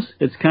Lambs.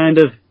 It's kind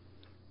of,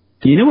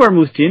 our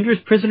most dangerous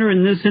prisoner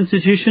in this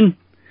institution?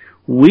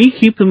 We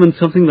keep them in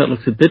something that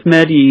looks a bit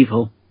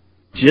medieval.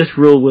 Just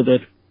roll with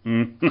it.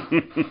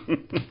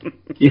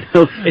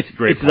 It's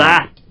great. It's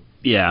that.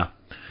 Yeah.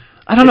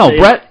 I don't know,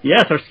 Brett.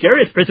 Yes, our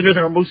scariest prisoners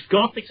are our most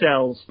gothic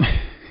cells.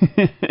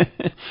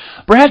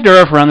 Brad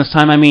Dourif around this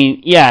time,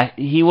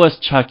 he was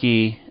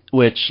Chucky,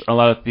 which a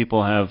lot of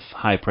people have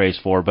high praise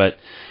for, but,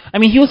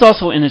 he was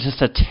also in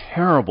just a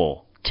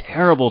terrible,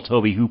 terrible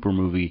Tobe Hooper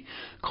movie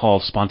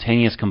called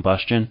Spontaneous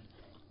Combustion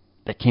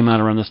that came out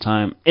around this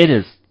time. It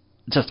is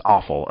just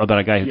awful, about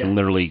a guy who can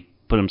literally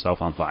put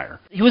himself on fire.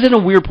 He was in a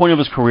weird point of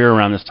his career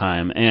around this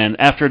time, and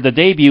after the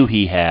debut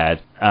he had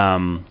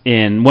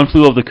in One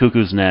Flew Over the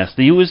Cuckoo's Nest,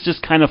 he was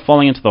just kind of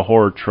falling into the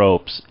horror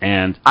tropes,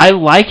 and I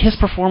like his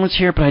performance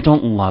here, but I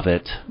don't love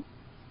it.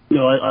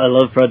 No, I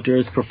love Brad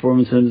Dourif's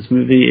performance in this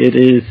movie.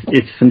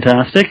 It's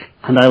fantastic,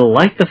 and I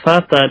like the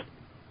fact that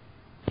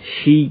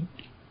he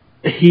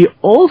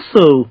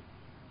also,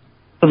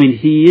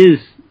 he is,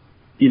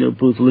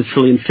 both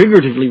literally and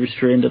figuratively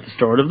restrained at the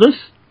start of this.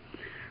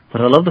 But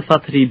I love the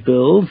fact that he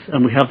builds,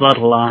 and we have that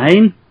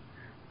line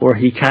where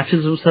he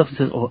catches himself and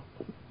says, "Oh,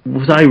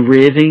 was I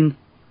raving?"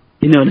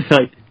 And it's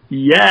like,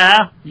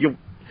 yeah,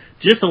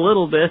 just a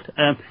little bit.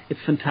 It's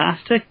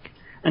fantastic.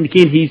 And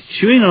again, he's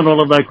chewing on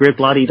all of that great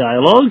Blatty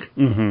dialogue.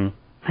 Mm-hmm.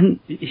 And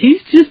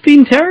he's just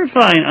been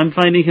terrifying. I'm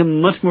finding him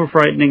much more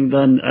frightening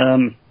than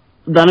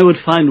I would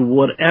find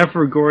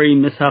whatever gory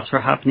mishaps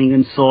are happening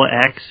in Saw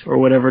X or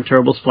whatever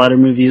terrible splatter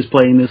movie is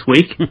playing this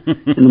week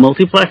in the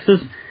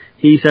multiplexes.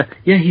 He's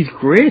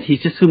great.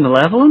 He's just so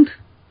malevolent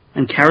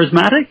and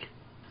charismatic.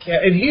 Yeah,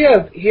 and he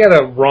had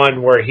a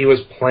run where he was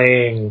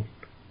playing.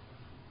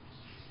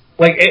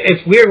 Like,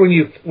 it's weird when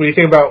you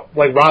think about,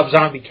 like, Rob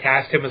Zombie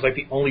cast him as like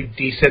the only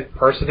decent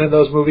person in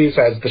those movies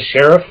as the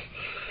sheriff,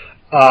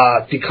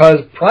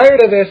 because prior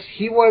to this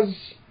he was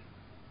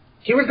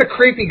the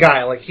creepy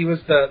guy. Like, he was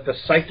the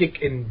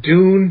psychic in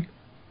Dune,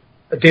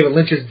 David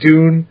Lynch's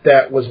Dune,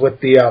 that was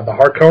with the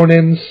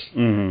Harkonnens.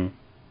 Mm-hmm.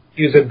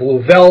 He was in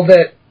Blue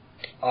Velvet.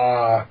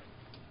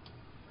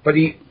 But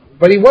he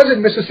was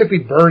in Mississippi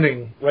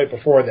Burning right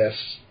before this.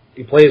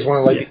 He plays one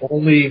of the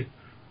only,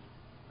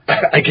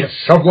 I guess,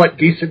 somewhat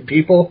decent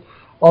people,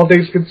 all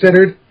things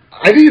considered.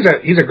 I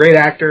think he's a great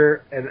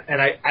actor,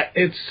 and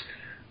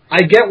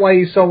I get why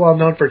he's so well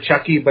known for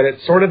Chucky, but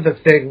it's sort of the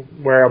thing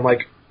where I'm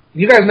like,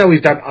 you guys know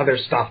he's done other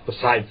stuff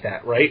besides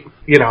that, right?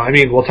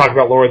 We'll talk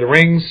about Lord of the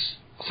Rings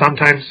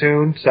sometime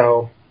soon.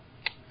 So,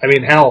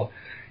 hell,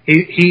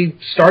 he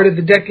started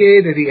the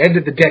decade and he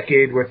ended the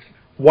decade with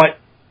what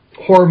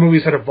horror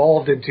movies had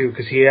evolved into,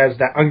 because he has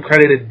that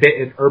uncredited bit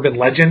in Urban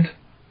Legend.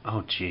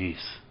 Oh, jeez.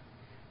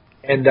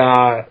 And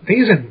I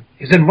think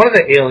he's in one of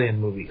the Alien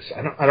movies.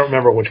 I don't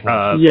remember which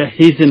one.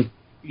 He's in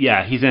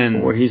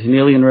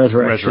Alien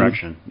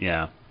Resurrection.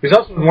 Yeah. He's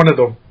also in one of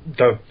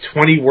the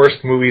 20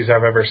 worst movies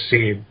I've ever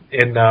seen.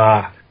 In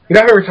I've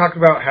ever talked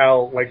about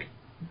how, like,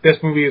 this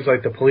movie is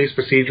like the police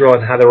procedural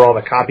and how they were all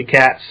the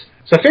copycats.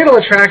 So Fatal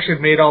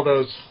Attraction made all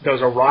those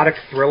erotic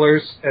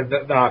thrillers and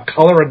the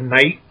Color of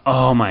Night.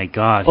 Oh my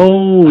God!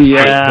 Oh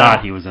yeah! I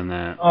forgot he was in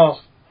that. Oh,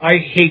 I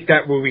hate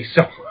that movie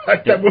so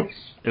much. That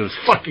movie's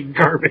fucking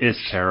garbage. It's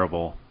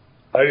terrible.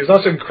 He's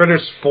also in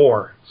Critters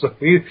 4, so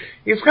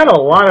he's got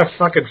a lot of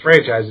fucking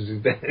franchises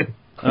he's been in.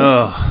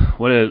 Oh,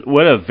 what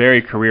a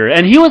varied career!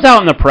 And he was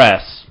out in the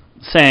press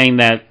saying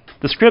that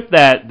the script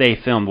that they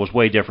filmed was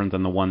way different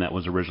than the one that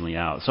was originally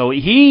out. So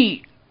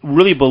he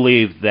really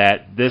believed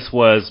that this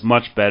was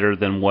much better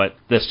than what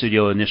the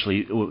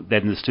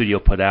studio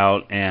put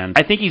out, and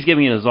I think he's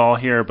giving it his all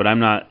here, but I'm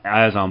not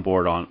as on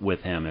board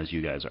with him as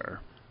you guys are.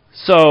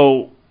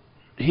 So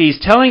he's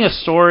telling a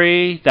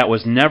story that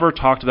was never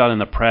talked about in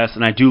the press,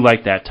 and I do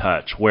like that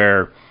touch,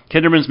 where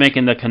Kinderman's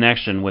making the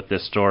connection with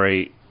this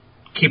story.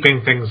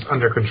 Keeping things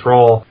under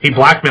control. He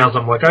blackmails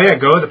them like, oh yeah,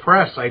 go to the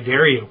press, I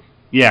dare you.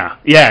 Yeah,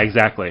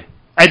 exactly.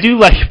 I do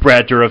like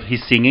Brad Dourif.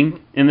 He's singing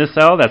in this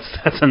cell.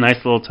 That's a nice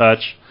little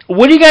touch.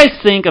 What do you guys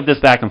think of this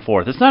back and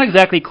forth? It's not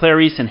exactly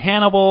Clarice and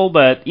Hannibal,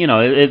 but you know,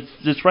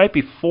 it's right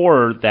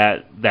before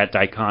that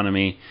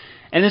dichotomy,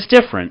 and it's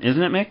different,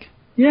 isn't it, Mick?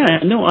 Yeah,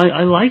 no,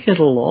 I like it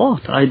a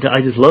lot. I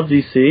just love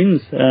these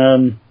scenes.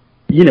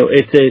 You know,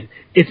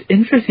 it's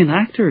interesting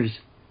actors,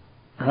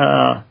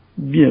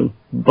 you know,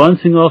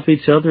 bouncing off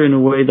each other in a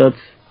way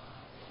that's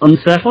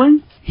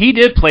unsettling. He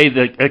did play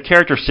a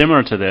character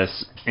similar to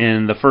this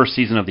in the first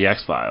season of The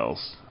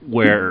X-Files,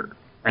 where,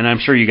 and I'm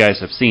sure you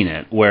guys have seen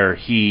it, where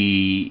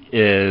he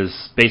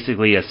is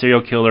basically a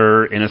serial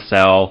killer in a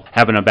cell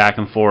having a back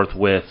and forth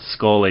with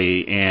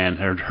Scully, and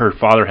her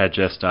father had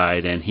just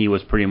died, and he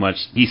was pretty much,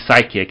 he's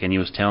psychic, and he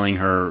was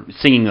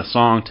singing a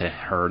song to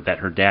her that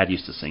her dad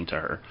used to sing to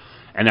her.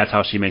 And that's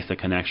how she makes the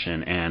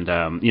connection.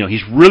 And, you know,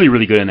 he's really,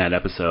 really good in that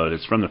episode.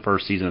 It's from the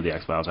first season of The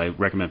X-Files. I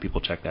recommend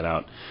people check that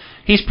out.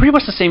 He's pretty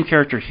much the same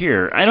character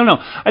here. I don't know.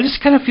 I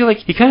just kind of feel like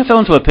he kind of fell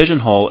into a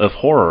pigeonhole of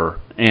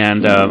horror.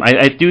 And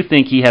I do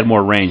think he had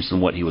more range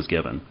than what he was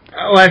given.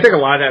 Well, I think a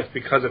lot of that's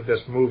because of this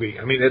movie.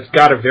 I mean, it's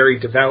got a very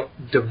devout,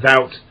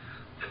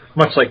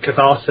 much like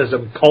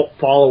Catholicism, cult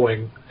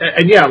following.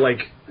 And yeah,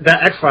 like,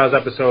 that X-Files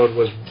episode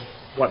was,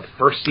 what,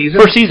 first season?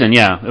 First season,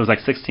 yeah. It was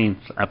like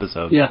 16th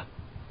episod. Yeah.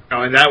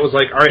 Oh, and that was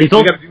like, all right,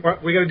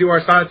 we got to do our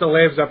Silence of the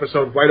Lambs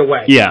episode right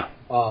away. Yeah.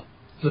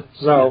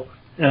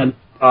 And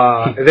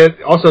then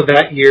also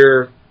that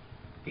year,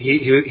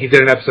 he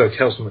did an episode of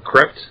Tales from the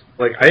Crypt.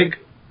 Like,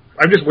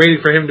 I'm just waiting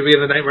for him to be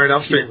in the Nightmare on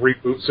Elm Street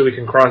reboot so we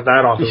can cross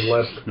that off his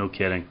list. No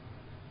kidding.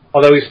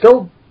 Although he's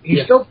still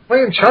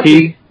playing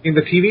Chucky. I mean,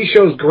 the TV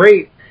show's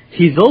great.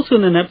 He's also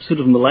in an episode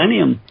of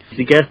Millennium.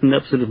 He's a guest in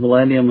an episode of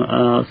Millennium.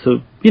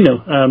 So you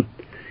know,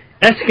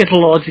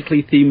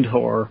 eschatologically themed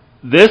horror.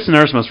 This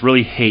nurse must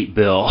really hate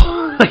Bill.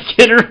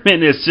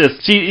 Kinderman is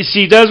just...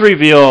 She does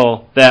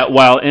reveal that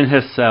while in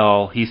his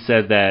cell, he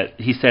said,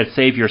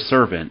 save your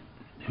servant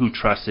who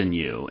trusts in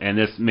you. And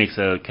this makes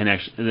a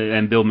connection,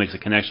 and Bill makes a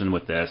connection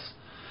with this.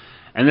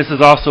 And this is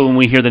also when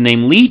we hear the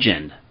name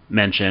Legion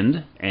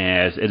mentioned,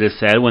 as it is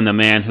said when the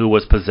man who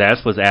was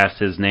possessed was asked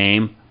his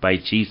name by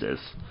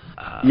Jesus.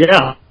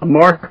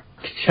 Mark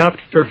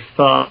chapter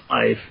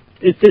 5.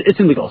 It's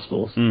in the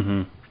Gospels.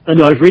 Mm-hmm. I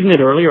know, I was reading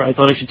it earlier. I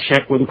thought I should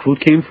check where the quote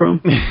came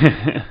from.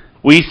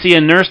 We see a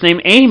nurse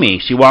named Amy.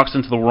 She walks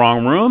into the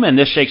wrong room, and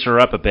this shakes her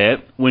up a bit.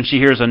 When she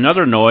hears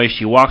another noise,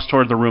 she walks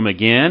toward the room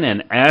again,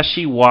 and as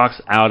she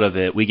walks out of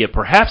it, we get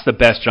perhaps the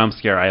best jump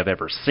scare I have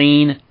ever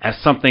seen,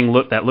 as something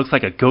that looks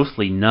like a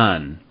ghostly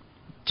nun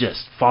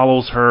just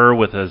follows her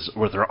with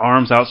her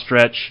arms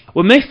outstretched.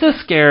 What makes this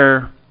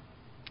scare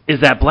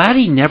is that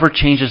Blatty never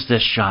changes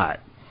this shot.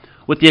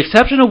 With the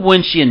exception of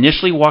when she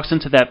initially walks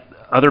into that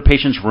other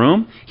patient's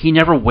room, he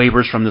never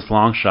wavers from this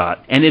long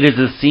shot. And it is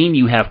a scene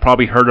you have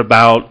probably heard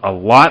about a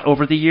lot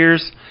over the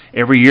years.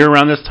 Every year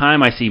around this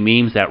time, I see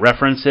memes that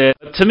reference it.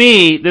 But to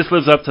me, this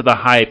lives up to the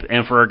hype.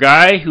 And for a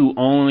guy who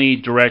only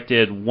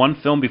directed one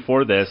film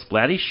before this,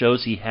 Blatty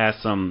shows he has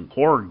some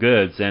horror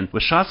goods. And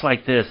with shots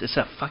like this, it's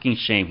a fucking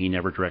shame he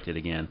never directed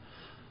again.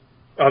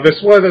 This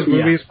is one of those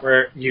movies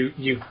where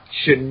you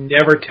should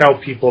never tell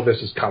people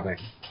this is coming.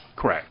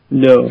 Correct.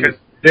 No. Because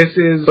this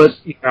is,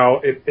 you know,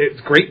 it's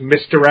great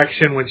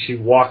misdirection when she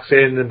walks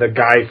in and the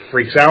guy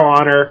freaks out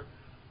on her.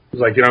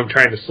 He's like, you know, I'm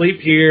trying to sleep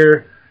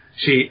here.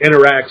 She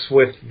interacts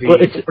with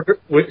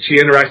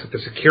the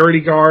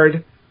security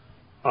guard.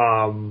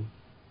 And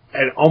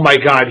oh my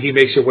God, he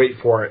makes you wait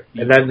for it.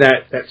 And then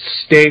that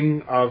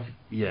sting of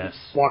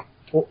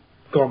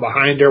going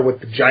behind her with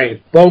the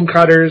giant bone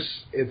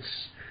cutters. It's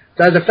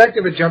as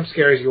effective a jump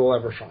scare as you will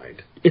ever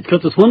find. It's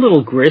got this one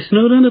little grace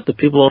note in it that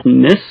people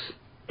often miss.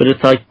 But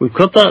it's like, we've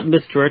got that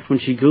misdirect when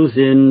she goes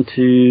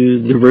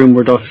into the room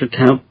where Dr.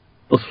 Temp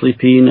was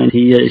sleeping and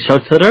he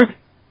shouts at her.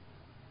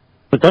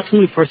 But that's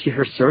when we first see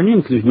her surname,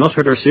 because we've not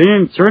heard her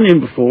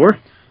surname before.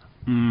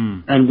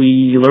 And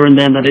we learn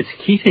then that it's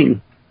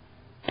Keating.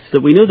 So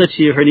we know that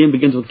her name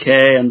begins with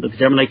K, and the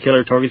Gemini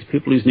killer targets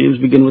people whose names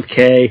begin with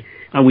K.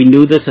 And we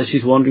know this as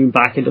she's wandering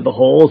back into the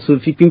hall. So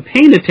if you've been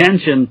paying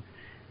attention,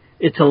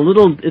 it's a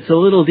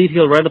little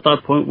detail right at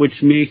that point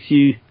which makes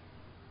you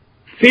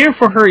fear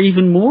for her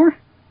even more.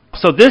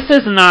 So this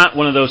is not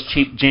one of those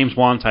cheap James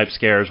Wan type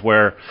scares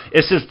where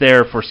it's just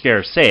there for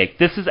scare's sake.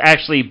 This is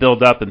actually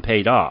built up and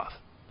paid off.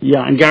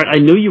 Yeah, and Garrett, I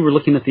know you were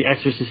looking at the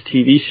Exorcist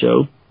TV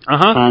show.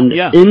 And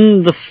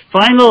in the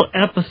final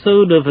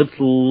episode of its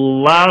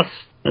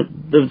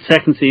the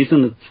second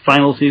season, its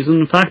final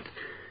season, in fact,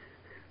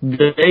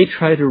 they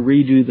try to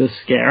redo the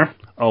scare.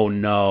 Oh,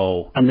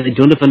 no. And they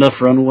don't have enough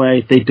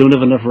runway. They don't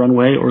have enough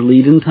runway or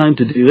lead-in time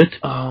to do it.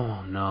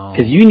 Oh, no.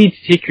 Because you need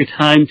to take your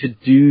time to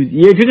do...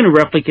 Yeah, if you're going to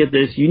replicate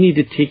this, you need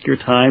to take your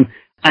time.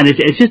 And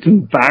it's just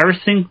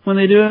embarrassing when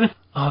they do it.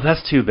 Oh,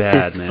 that's too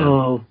bad, man.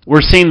 Oh.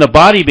 We're seeing the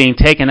body being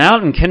taken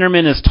out, and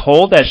Kinderman is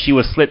told that she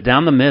was slit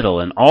down the middle,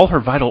 and all her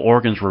vital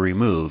organs were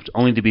removed,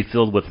 only to be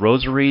filled with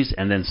rosaries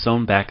and then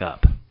sewn back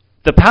up.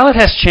 The palette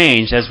has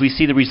changed as we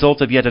see the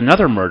result of yet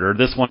another murder,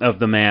 this one of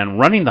the man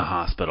running the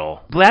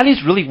hospital.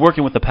 Blatty's really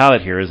working with the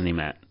palette here, isn't he,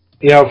 Matt?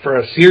 You know, for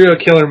a serial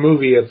killer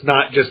movie, it's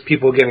not just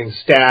people getting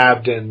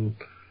stabbed and,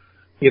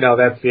 you know,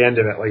 that's the end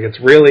of it. Like,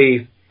 it's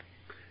really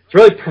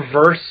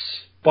perverse,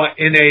 but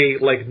in a,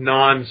 like,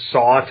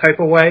 non-Saw type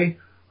of way,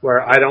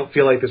 where I don't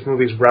feel like this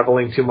movie's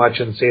reveling too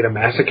much in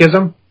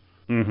sadomasochism.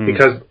 Mm-hmm.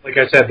 Because, like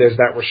I said, there's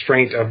that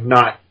restraint of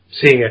not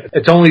seeing it.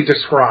 It's only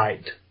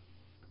described.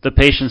 The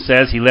patient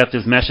says he left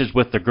his message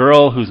with the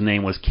girl whose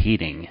name was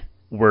Keating.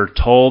 We're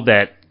told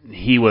that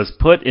he was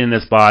put in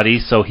this body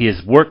so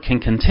his work can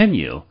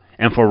continue,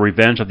 and for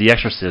revenge of the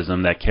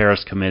exorcism that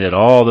Karras committed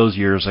all those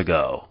years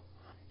ago.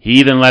 He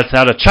even lets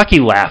out a Chucky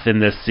laugh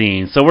in this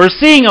scene. So we're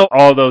seeing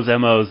all those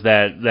MOs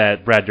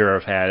that Brad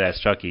Dourif had as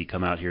Chucky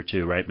come out here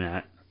too, right,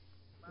 Matt?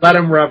 Let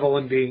him revel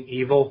in being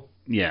evil.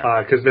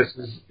 Yeah. Because this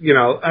is, you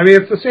know, I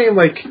mean, it's the same,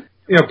 like,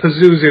 you know,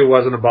 Pazuzu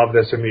wasn't above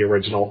this in the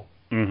original.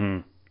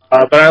 Mm-hmm.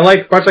 But I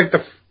like, much like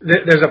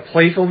there's a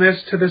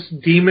playfulness to this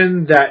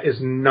demon that is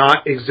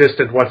not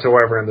existent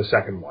whatsoever in the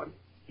second one,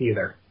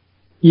 either.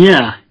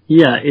 Yeah,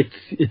 it's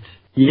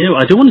you know,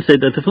 I don't want to say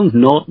that the film's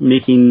not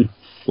making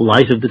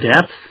light of the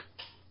depth,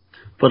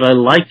 but I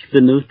like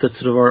the note that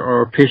sort of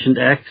our patient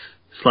X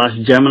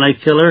 / Gemini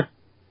killer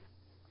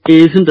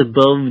isn't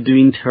above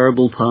doing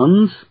terrible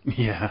puns.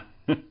 Yeah.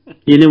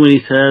 You know, when he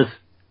says,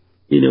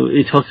 you know,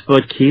 he talks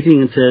about Keating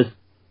and says,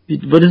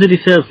 what is it he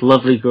says?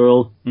 Lovely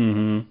girl.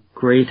 Mm-hmm.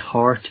 Great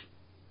heart.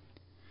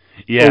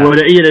 Yeah. Or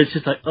whatever, you know, it's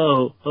just like,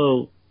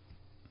 oh.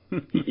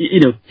 You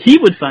know, he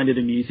would find it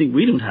amusing.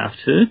 We don't have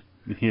to.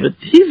 Yeah. But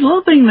he's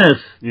loving this.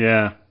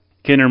 Yeah.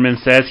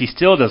 Kinderman says he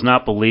still does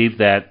not believe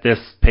that this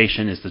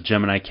patient is the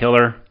Gemini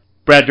killer.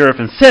 Brad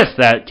Dourif insists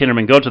that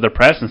Kinderman go to the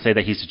press and say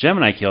that he's the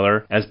Gemini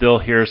killer, as Bill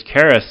hears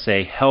Karras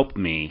say, help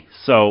me.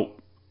 So,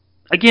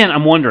 again,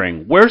 I'm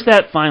wondering, where's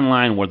that fine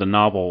line where the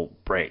novel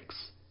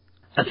breaks?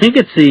 I think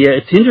it's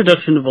the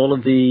introduction of all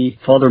of the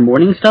Father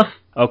Morning stuff.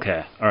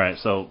 Okay, all right.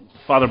 So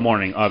Father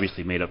Morning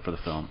obviously made up for the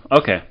film.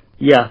 Okay.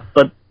 Yeah,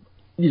 but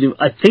you know,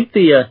 I think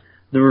the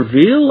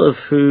reveal of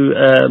who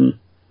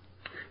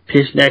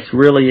Patient X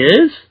really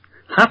is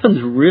happens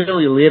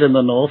really late in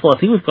the novel. I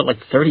think we've got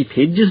like 30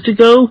 pages to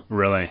go.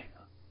 Really?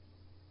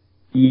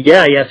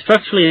 Yeah.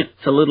 Structurally,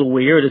 it's a little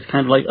weird. It's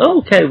kind of like,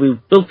 oh, okay,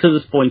 we've built to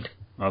this point.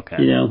 Okay.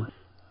 You know.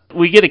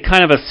 We get a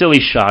kind of a silly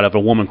shot of a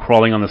woman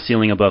crawling on the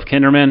ceiling above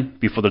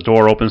Kinderman before the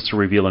door opens to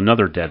reveal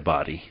another dead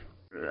body.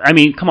 I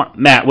mean, come on,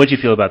 Matt, what'd you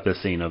feel about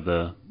this scene of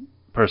the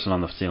person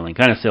on the ceiling?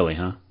 Kind of silly,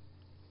 huh?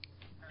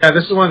 Yeah,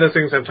 this is one of the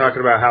things I'm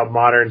talking about, how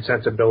modern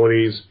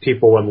sensibilities,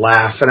 people would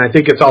laugh. And I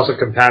think it's also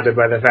compounded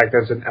by the fact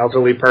that it's an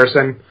elderly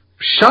person.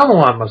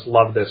 Shyamalan must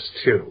love this,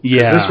 too.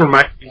 Yeah. This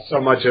reminds me so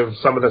much of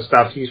some of the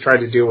stuff he's tried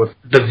to do with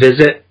The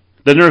Visit.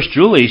 The nurse,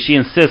 Julie, she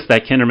insists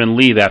that Kinderman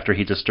leave after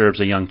he disturbs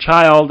a young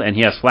child, and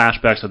he has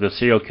flashbacks of the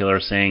serial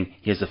killer saying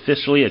he has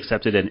officially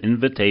accepted an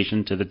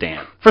invitation to the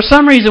dance. For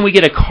some reason, we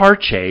get a car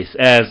chase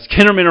as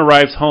Kinderman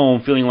arrives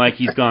home feeling like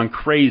he's gone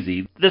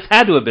crazy. This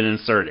had to have been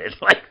inserted.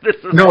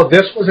 No,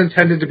 this was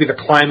intended to be the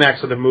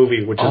climax of the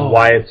movie, which is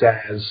why it's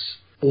as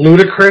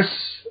ludicrous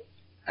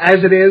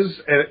as it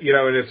is, you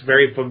know, and it's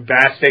very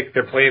bombastic.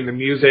 They're playing the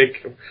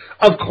music.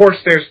 Of course,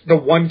 there's the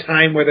one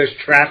time where there's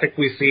traffic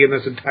we see in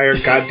this entire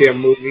goddamn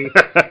movie.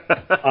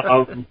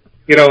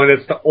 You know, and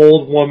it's the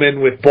old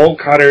woman with bolt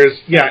cutters.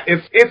 Yeah,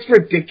 it's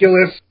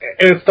ridiculous.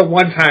 It's the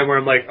one time where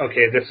I'm like,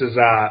 okay, this is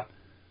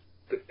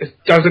it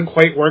doesn't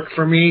quite work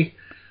for me,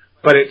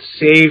 but it's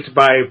saved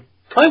by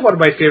probably one of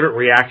my favorite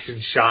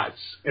reaction shots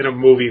in a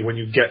movie when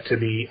you get to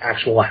the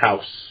actual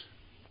house.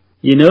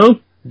 You know,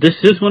 this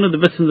is one of the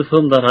bits in the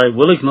film that I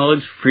will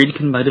acknowledge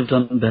Friedkin might have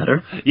done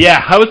better.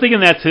 Yeah, I was thinking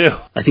that too.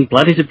 I think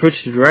Blatty's approach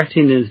to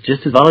directing is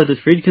just as valid as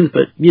Friedkin's,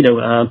 but, you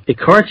know, the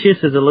car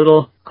chase is a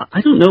little...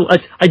 I don't know.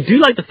 I do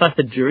like the fact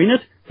that during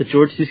it, that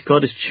George C.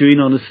 Scott is chewing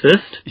on his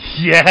fist.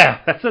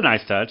 Yeah, that's a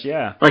nice touch,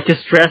 yeah. Like a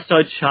stressed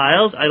out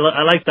child. I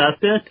like that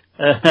bit.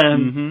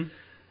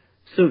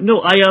 So, no,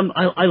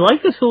 I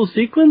like this whole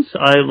sequence.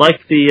 I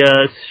like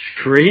the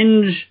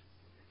strange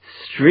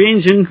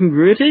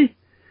incongruity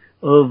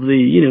of the,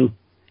 you know,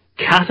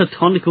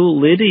 catatonic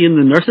old lady in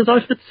the nurse's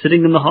outfit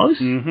sitting in the house.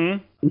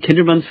 Mm-hmm. And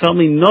Kinderman's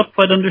family not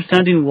quite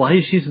understanding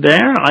why she's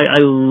there. I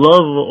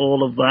love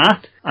all of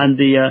that. And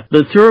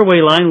the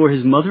throwaway line where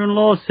his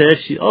mother-in-law says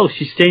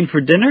she's staying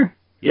for dinner.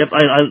 Yep,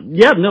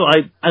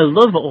 I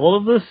love all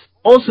of this.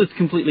 Also, it's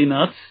completely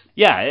nuts.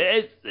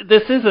 Yeah,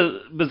 this is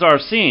a bizarre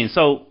scene.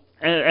 So,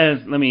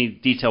 let me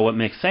detail what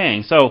Mick's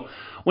saying. So,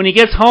 when he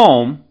gets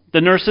home,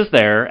 the nurse is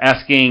there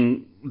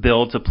asking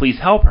Bill to please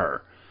help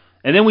her.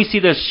 And then we see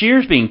the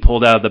shears being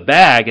pulled out of the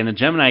bag and the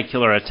Gemini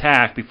killer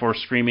attack before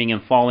screaming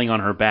and falling on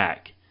her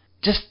back.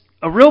 Just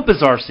a real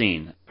bizarre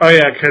scene. Oh,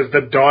 yeah, because the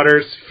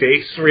daughter's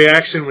face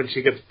reaction when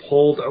she gets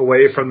pulled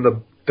away from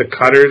the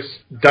cutters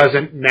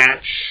doesn't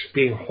match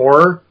being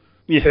horror.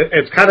 Yeah.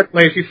 It's kind of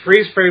like, if you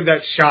freeze frame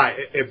that shot,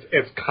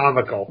 it's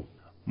comical.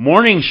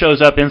 Morning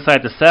shows up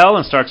inside the cell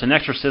and starts an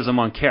exorcism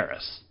on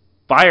Karras.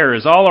 Fire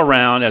is all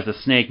around as the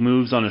snake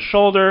moves on his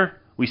shoulder.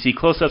 We see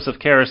close-ups of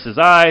Karras'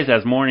 eyes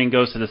as Morning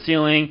goes to the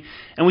ceiling.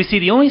 And we see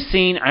the only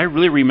scene I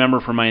really remember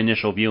from my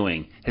initial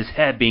viewing, his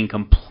head being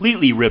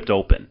completely ripped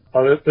open.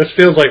 Oh, this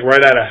feels like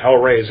right out of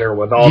Hellraiser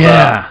with all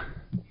the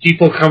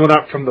people coming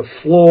up from the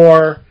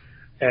floor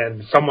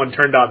and someone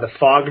turned on the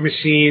fog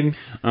machine.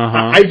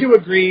 Uh-huh. I do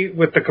agree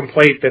with the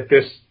complaint that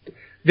this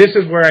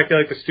is where I feel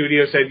like the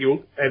studio said,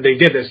 and they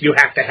did this, you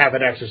have to have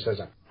an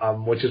exorcism,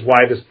 which is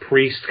why this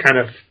priest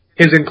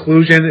his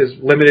inclusion is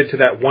limited to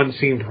that one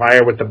scene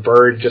prior with the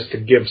bird just to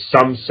give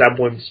some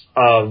semblance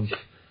of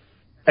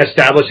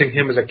establishing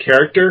him as a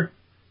character.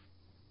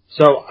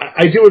 So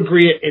I do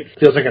agree it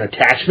feels like an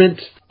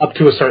attachment up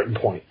to a certain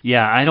point.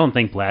 Yeah, I don't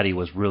think Blatty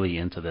was really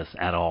into this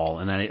at all,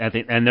 and I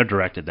think they're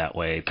directed that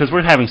way because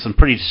we're having some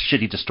pretty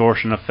shitty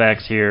distortion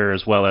effects here,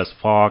 as well as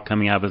fog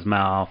coming out of his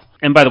mouth.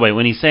 And by the way,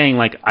 when he's saying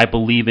like "I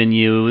believe in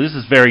you," this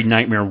is very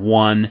Nightmare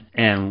 1,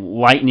 and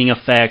lightning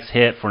effects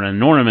hit for an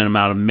enormous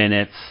amount of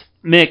minutes.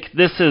 Mick,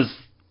 this is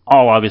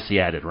all obviously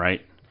added,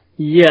 right?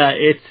 Yeah,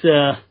 it's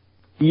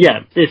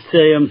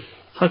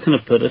how can I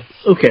put it?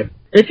 Okay.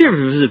 If you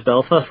ever visit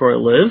Belfast, where I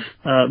live,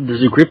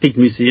 there's a great big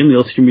museum, the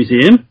Ulster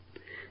Museum,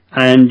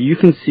 and you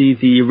can see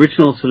the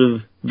original sort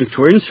of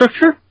Victorian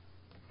structure,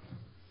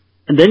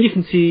 and then you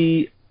can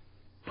see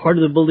part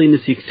of the building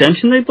is the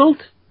extension they built,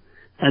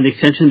 and the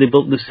extension they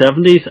built in the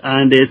 70s,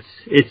 and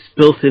it's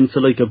built into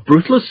like a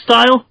brutalist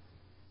style,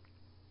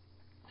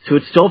 so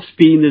it stops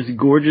being this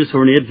gorgeous,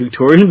 ornate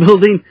Victorian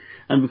building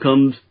and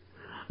becomes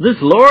this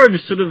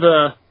large sort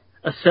of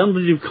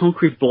assemblage of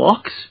concrete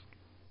blocks,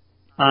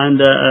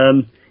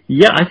 and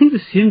yeah, I think the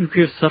same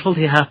degree of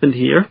subtlety happened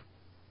here.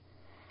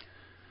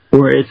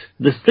 Whereas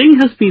this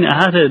thing has been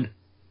added,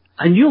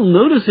 and you'll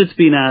notice it's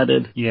been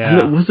added. Yeah.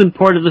 And it wasn't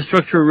part of the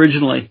structure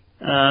originally.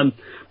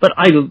 But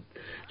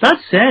that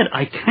said,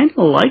 I kind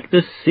of like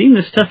this scene.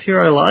 The stuff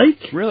here I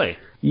like. Really?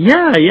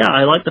 Yeah,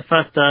 I like the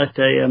fact that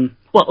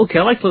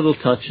I like little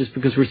touches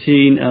because we're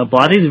seeing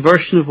Blatty's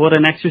version of what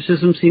an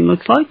exorcism scene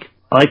looks like.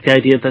 I like the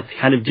idea that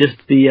kind of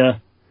just the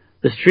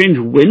strange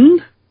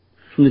wind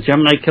from the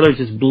Gemini killer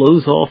just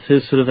blows off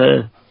his sort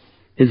of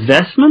his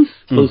vestments,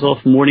 blows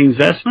off Morning's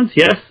vestments.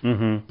 Yes,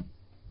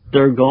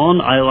 they're gone.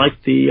 I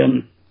like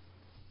the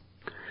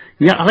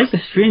I like the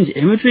strange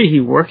imagery he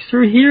works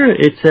through here.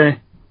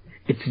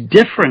 It's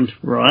different,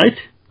 right?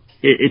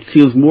 It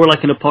feels more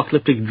like an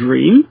apocalyptic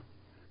dream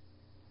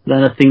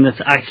than a thing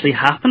that's actually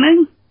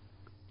happening.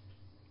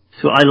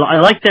 So I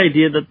like the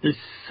idea that there's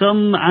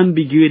some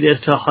ambiguity as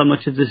to how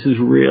much of this is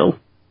real.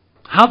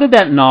 How did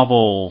that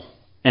novel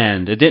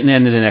end? It didn't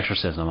end in an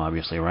exorcism,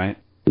 obviously, right?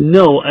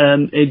 No,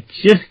 it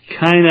just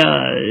kind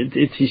of,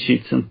 he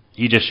shoots him.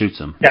 He just shoots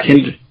him.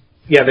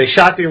 Yeah, they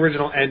shot the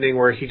original ending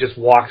where he just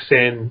walks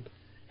in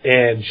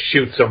and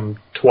shoots him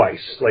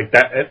twice. Like,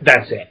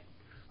 that's it.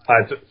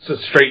 It's a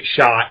straight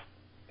shot,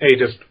 and he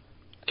just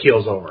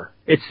keels over.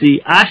 It's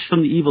the Ash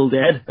from the Evil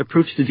Dead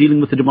approach to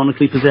dealing with the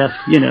demonically possessed,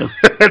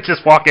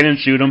 Just walk in and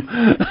shoot him.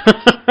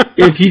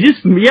 If you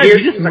just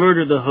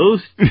murder the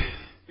host.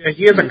 Yeah,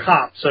 he is a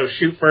cop, so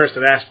shoot first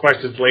and ask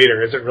questions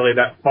later isn't really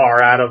that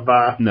far out of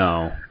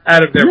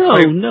their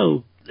play.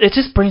 No. It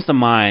just brings to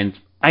mind,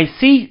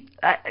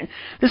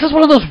 this is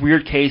one of those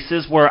weird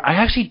cases where I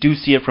actually do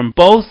see it from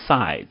both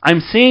sides. I'm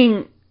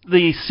seeing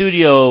the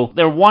studio,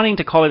 they're wanting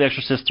to call it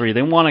Exorcist III,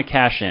 they want to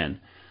cash in.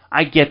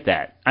 I get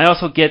that. I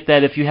also get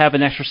that if you have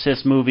an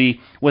Exorcist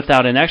movie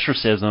without an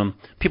exorcism,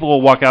 people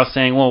will walk out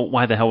saying, well,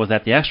 why the hell was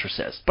that The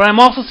Exorcist? But I'm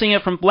also seeing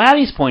it from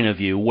Blatty's point of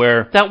view,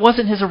 where that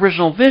wasn't his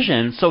original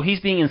vision, so he's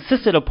being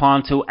insisted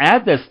upon to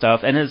add this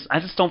stuff, and I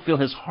just don't feel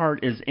his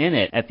heart is in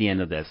it at the end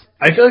of this.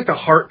 I feel like the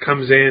heart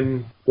comes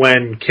in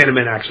when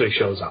Kinnaman actually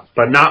shows up,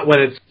 but not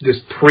when it's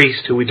this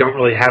priest who we don't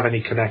really have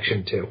any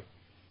connection to.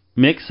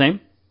 Mick,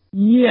 same?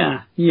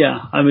 Yeah.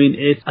 I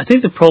mean, I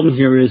think the problem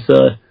here is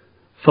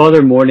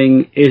Father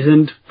Morning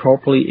isn't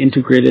properly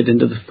integrated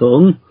into the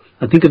film.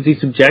 I think if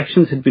these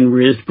objections had been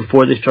raised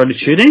before they started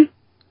shooting,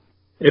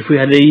 if we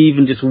had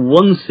even just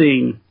one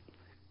scene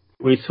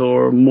where we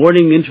saw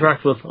Morning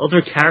interact with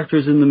other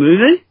characters in the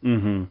movie,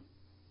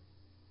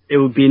 it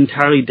would be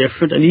entirely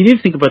different. And you need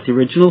to think about the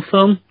original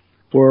film,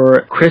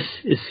 where Chris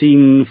is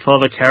seeing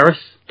Father Karras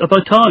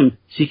about town.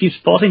 She keeps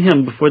spotting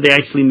him before they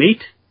actually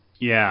meet.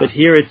 Yeah. But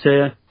here it's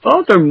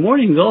Father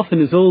Morning's off in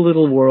his own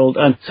little world,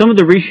 and some of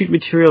the reshoot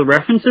material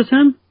references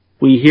him.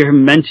 We hear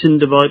him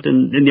mentioned about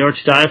in the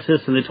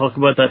Archdiocese, and they talk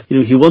about that,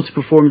 he once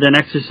performed an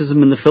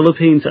exorcism in the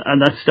Philippines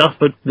and that stuff,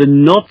 but the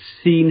not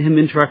seeing him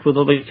interact with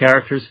other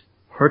characters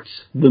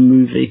hurts the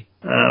movie.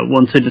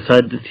 Once I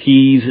decide that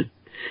he's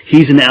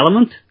an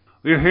element.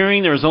 We're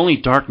hearing there's only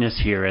darkness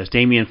here as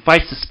Damien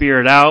fights the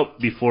spirit out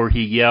before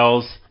he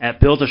yells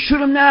at Bill to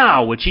shoot him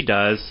now, which he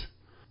does.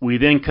 We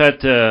then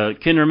cut to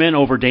Kinderman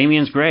over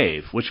Damien's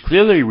grave, which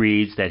clearly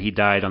reads that he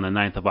died on the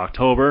 9th of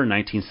October,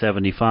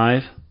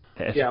 1975.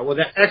 Yeah, well,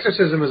 the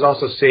exorcism is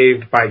also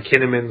saved by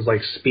Kinnaman's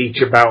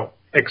speech about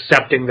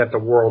accepting that the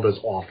world is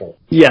awful.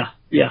 Yeah.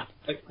 And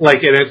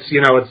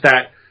it's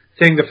that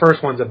thing the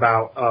first one's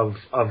about of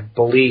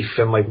belief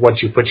and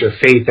what you put your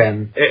faith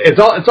in. It's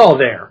all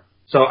there.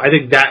 So I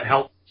think that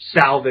helped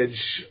salvage.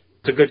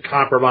 It's a good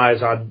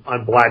compromise on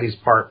Blatty's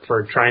part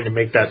for trying to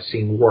make that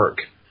scene work.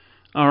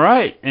 All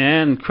right,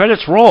 and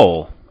credits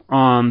roll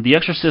on The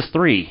Exorcist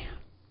III.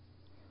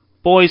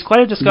 Boys,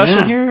 quite a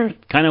discussion here.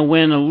 Kind of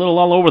went a little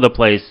all over the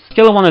place.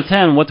 Scale of 1 to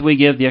 10, what do we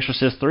give The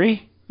Exorcist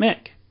III?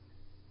 Mick?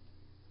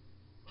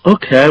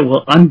 Okay,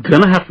 well, I'm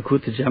going to have to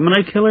quote the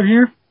Gemini Killer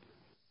here.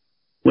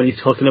 When he's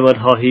talking about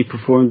how he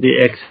performed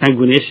the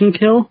exsanguination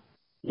kill.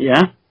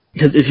 Yeah.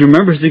 Because if you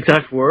remember his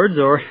exact words,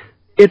 or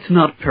it's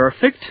not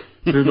perfect,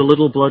 there's a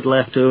little blood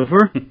left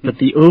over, but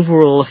the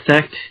overall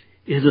effect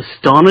is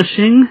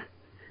astonishing.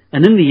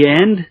 And in the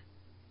end,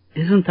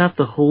 isn't that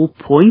the whole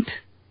point?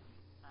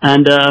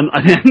 And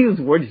I think his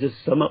words just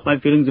sum up my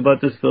feelings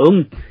about this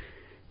film.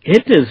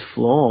 It is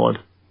flawed.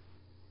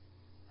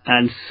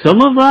 And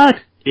some of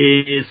that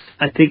is,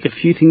 I think, a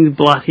few things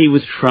Blatty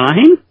was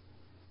trying.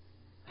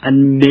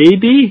 And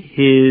maybe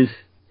his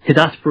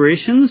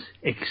aspirations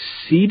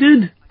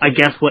exceeded, I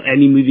guess, what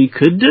any movie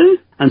could do.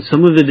 And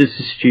some of it is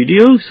the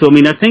studio. So,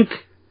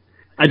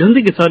 I don't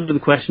think it's out of the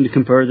question to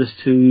compare this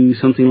to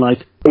something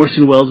like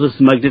Orson Welles'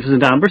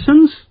 Magnificent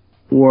Ambersons,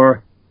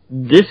 or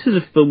this is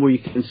a film where you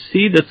can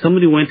see that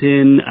somebody went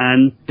in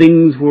and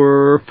things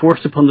were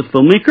forced upon the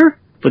filmmaker,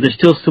 but there's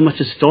still so much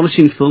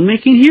astonishing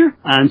filmmaking here,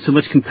 and so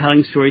much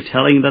compelling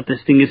storytelling that this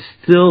thing is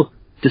still,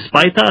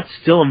 despite that,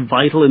 still a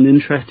vital and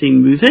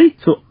interesting movie.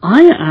 So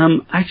I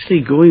am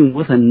actually going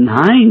with a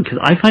 9, because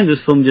I find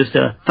this film just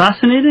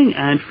fascinating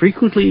and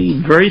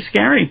frequently very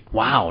scary.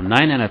 Wow,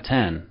 9 out of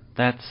 10.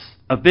 That's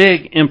a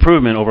big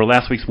improvement over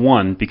last week's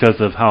 1 because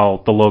of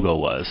how the logo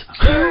was.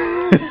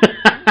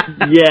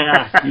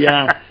 Yeah.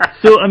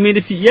 So,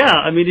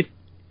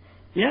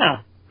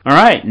 All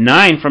right,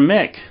 9 from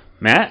Mick.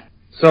 Matt?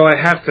 So I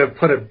have to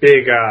put a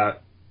big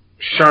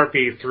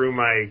Sharpie through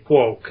my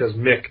quote, because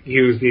Mick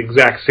used the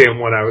exact same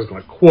one I was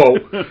going to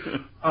quote.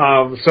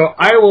 So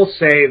I will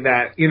say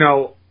that,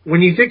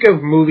 when you think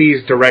of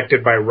movies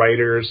directed by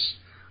writers,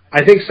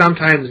 I think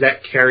sometimes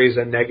that carries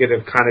a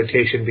negative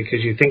connotation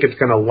because you think it's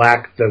going to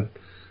lack the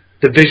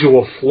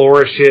visual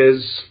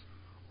flourishes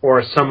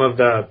or some of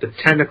the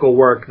technical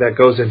work that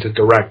goes into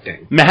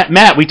directing.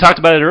 Matt, we talked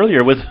about it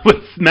earlier with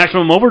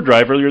Maximum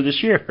Overdrive earlier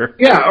this year.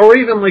 Yeah, or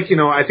even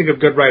I think of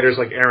good writers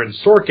like Aaron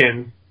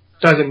Sorkin,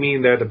 doesn't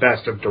mean they're the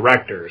best of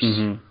directors.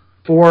 Mm-hmm.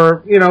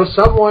 For,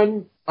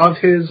 someone of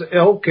his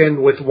ilk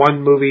and with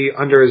one movie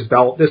under his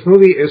belt, this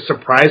movie is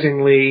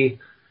surprisingly,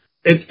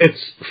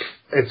 it's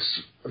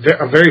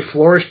a very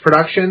flourished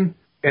production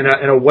in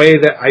a way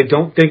that I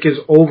don't think is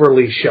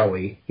overly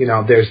showy.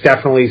 There's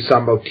definitely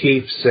some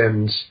motifs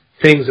and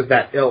things of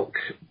that ilk.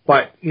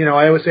 But,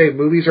 I always say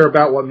movies are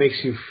about what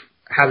makes you,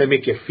 how they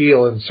make you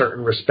feel in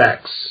certain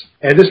respects.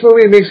 And this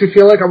movie makes me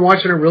feel like I'm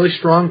watching a really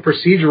strong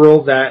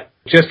procedural that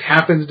just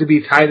happens to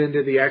be tied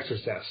into The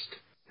Exorcist.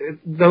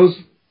 Those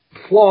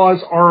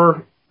flaws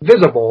are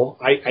visible.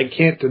 I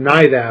can't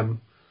deny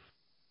them.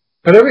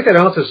 But everything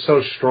else is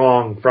so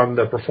strong, from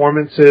the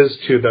performances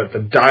to the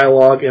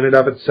dialogue in and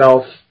of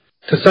itself,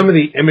 to some of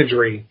the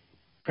imagery.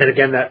 And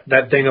again,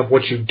 that thing of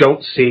what you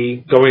don't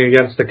see going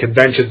against the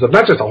conventions of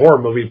not just a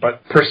horror movie,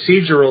 but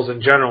procedurals in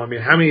general.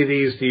 How many of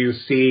these do you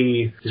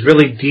see, these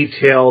really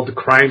detailed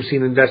crime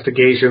scene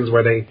investigations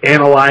where they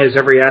analyze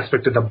every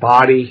aspect of the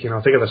body?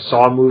 Think of the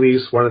Saw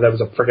movies. One of them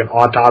is a friggin'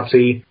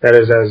 autopsy that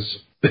is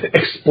as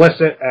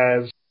explicit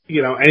as,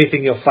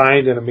 anything you'll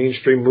find in a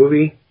mainstream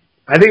movie.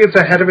 I think it's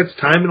ahead of its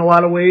time in a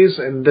lot of ways,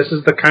 and this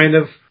is the kind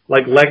of,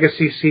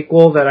 legacy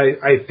sequel that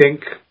I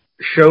think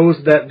shows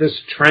that this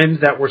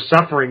trend that we're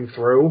suffering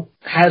through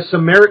has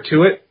some merit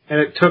to it, and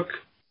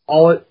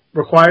all it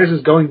requires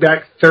is going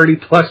back 30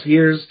 plus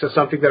years to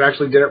something that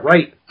actually did it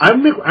right.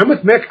 I'm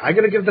with Mick. I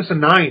gotta give this a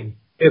 9.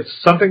 It's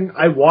something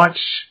I watch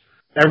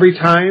every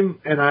time,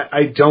 and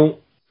I don't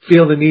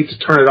feel the need to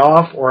turn it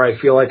off, or I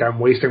feel like I'm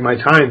wasting my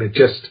time.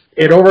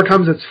 It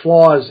overcomes its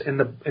flaws in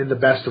the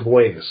best of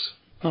ways.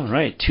 All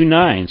right, 2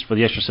 9s for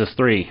The Exorcist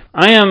III.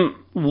 I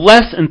am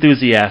less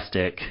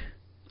enthusiastic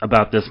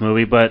about this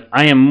movie, but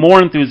I am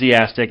more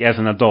enthusiastic as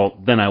an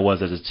adult than I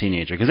was as a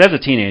teenager. Because as a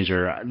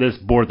teenager, this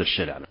bored the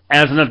shit out of me.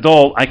 As an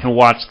adult, I can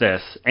watch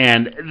this,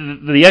 and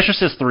The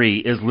Exorcist III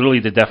is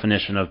literally the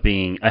definition of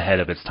being ahead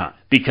of its time.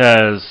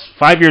 Because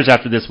 5 years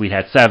after this, we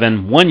had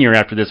Seven. 1 year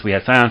after this, we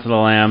had Silence of the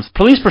Lambs.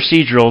 Police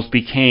procedurals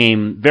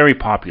became very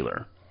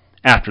popular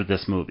after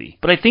this movie.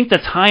 But I think the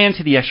tie-in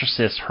to The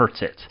Exorcist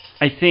hurts it.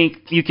 I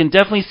think you can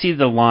definitely see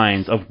the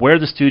lines of where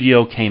the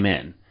studio came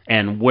in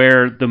and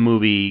where the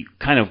movie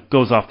kind of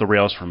goes off the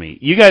rails for me.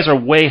 You guys are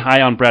way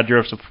high on Brad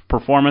Dourif's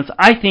performance.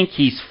 I think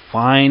he's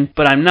fine,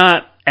 but I'm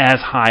not as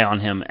high on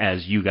him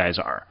as you guys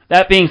are.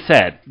 That being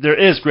said, there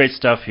is great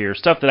stuff here,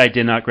 stuff that I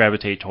did not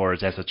gravitate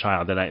towards as a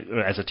child,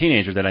 as a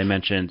teenager that I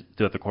mentioned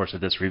throughout the course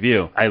of this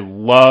review. I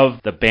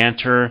love the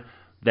banter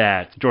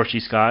that George C.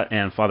 Scott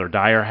and Father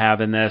Dyer have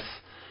in this.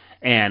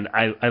 And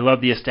I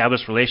love the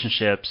established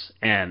relationships.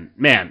 And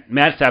man,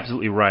 Matt's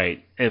absolutely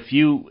right. If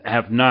you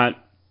have not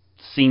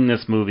seen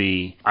this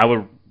movie, I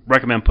would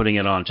recommend putting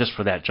it on just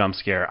for that jump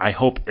scare. I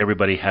hope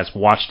everybody has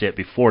watched it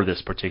before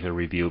this particular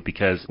review,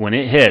 because when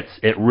it hits,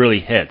 it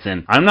really hits.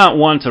 And I'm not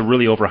one to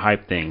really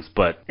overhype things,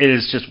 but it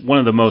is just one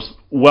of the most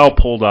well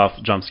pulled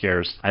off jump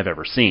scares I've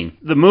ever seen.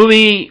 The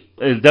movie,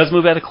 it does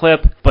move at a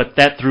clip, but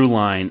that through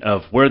line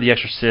of where The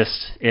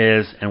Exorcist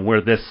is and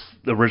where the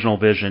original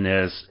vision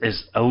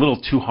is a little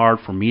too hard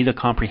for me to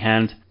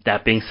comprehend.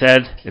 That being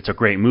said, it's a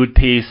great mood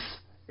piece.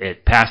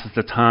 It passes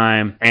the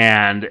time,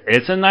 and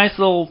it's a nice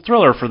little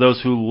thriller for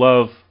those who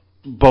love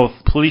both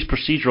police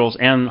procedurals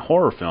and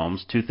horror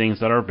films, two things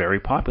that are very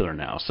popular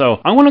now.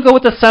 So I'm going to go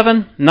with the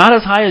 7. Not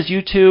as high as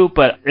you two,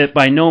 but it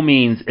by no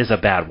means is a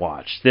bad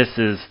watch. This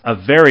is a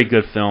very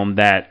good film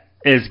that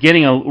is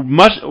getting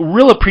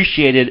real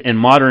appreciated in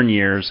modern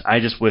years. I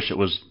just wish it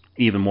was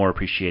even more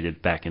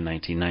appreciated back in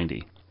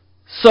 1990.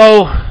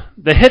 So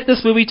the hit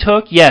this movie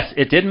took, yes,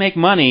 it did make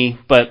money,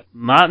 but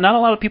not a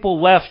lot of people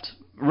left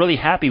really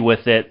happy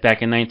with it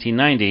back in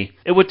 1990.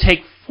 It would take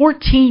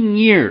 14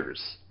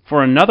 years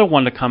for another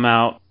one to come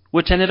out,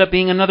 which ended up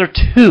being another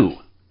 2.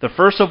 The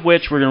first of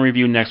which we're going to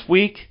review next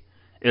week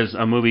is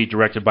a movie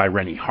directed by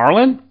Renny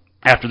Harlin,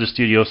 after the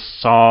studio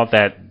saw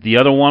that the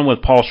other one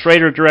with Paul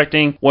Schrader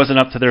directing wasn't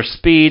up to their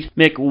speed.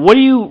 Mick, what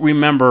do you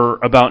remember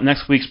about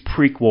next week's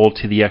prequel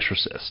to The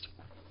Exorcist?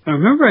 I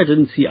remember I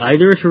didn't see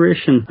either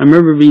iteration. I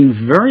remember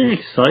being very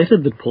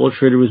excited that Paul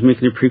Schrader was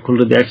making a prequel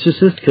to The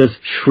Exorcist, because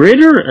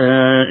Schrader,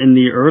 in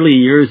the early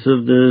years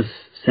of this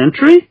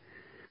century,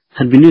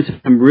 had been doing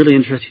some really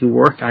interesting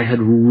work. I had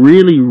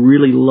really,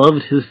 really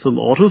loved his film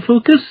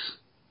Autofocus,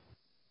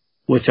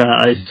 which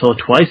I saw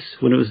twice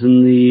when it was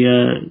in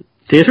the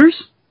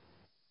theaters.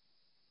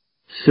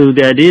 So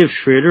the idea of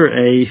Schrader,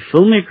 a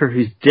filmmaker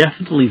who's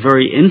definitely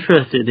very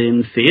interested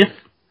in faith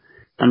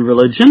and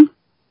religion,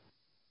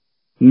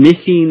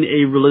 making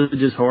a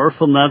religious horror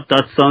film,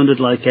 that sounded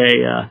like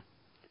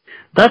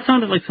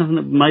something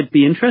that might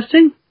be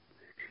interesting.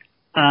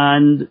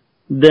 And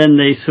then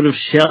they sort of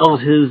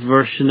shelved his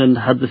version and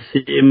had the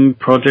same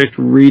project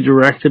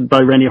redirected by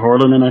Renny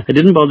Harlin, and I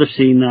didn't bother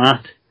seeing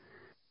that.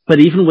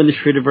 But even when the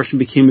Schrader version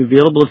became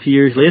available a few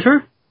years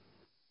later,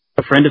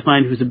 a friend of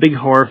mine who's a big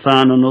horror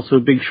fan and also a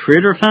big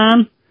Schrader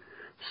fan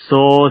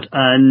saw it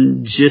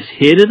and just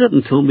hated it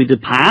and told me to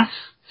pass,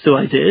 so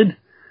I did.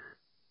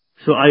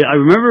 So I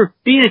remember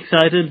being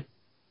excited,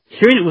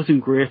 hearing it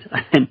wasn't great,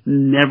 and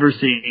never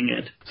seeing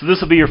it. So this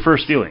will be your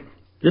first viewing?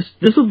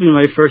 This will be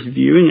my first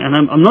viewing,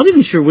 and I'm not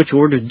even sure which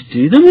order to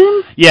do them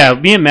in. Yeah,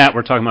 me and Matt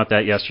were talking about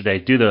that yesterday.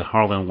 Do the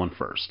Harlan one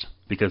first,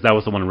 because that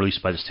was the one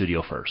released by the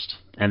studio first,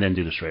 and then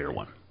do the Schrader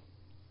one.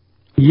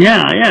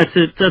 Yeah,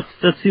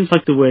 that seems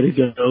like the way to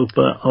go,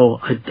 but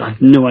I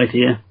have no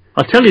idea.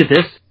 I'll tell you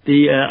this,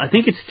 I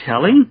think it's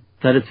telling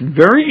that it's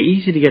very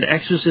easy to get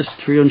Exorcist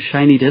III on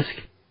shiny disc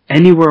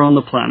anywhere on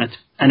the planet.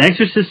 And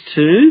Exorcist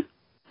II,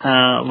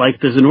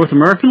 there's a North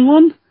American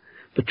one,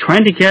 but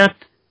trying to get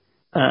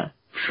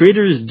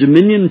Schrader's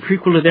Dominion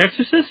prequel to The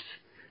Exorcist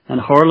and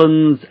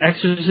Harlan's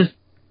Exorcist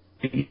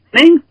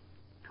thing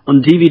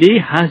on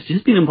DVD has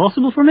just been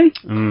impossible for me.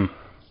 And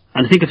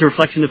I think it's a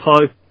reflection of how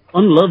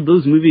unloved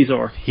those movies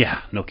are.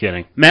 Yeah, no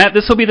kidding. Matt,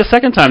 this will be the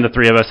second time the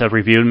three of us have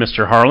reviewed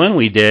Mr. Harlan.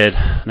 We did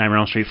Nightmare on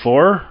Elm Street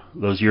 4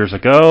 those years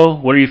ago.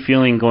 What are you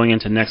feeling going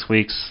into next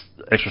week's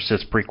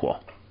Exorcist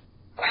prequel?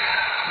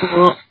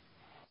 Well,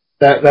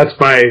 that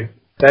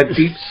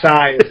deep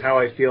sigh is how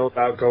I feel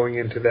about going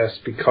into this,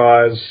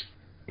 because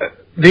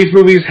these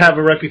movies have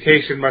a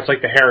reputation much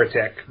like The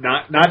Heretic.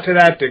 Not to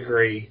that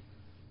degree,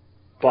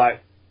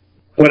 but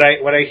when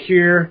I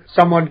hear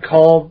someone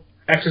call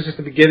Exorcist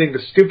the Beginning the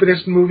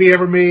stupidest movie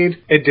ever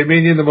made, and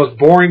Dominion the most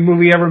boring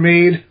movie ever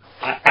made,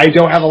 I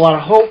don't have a lot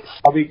of hope.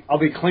 I'll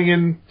be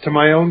clinging to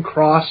my own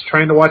cross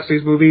trying to watch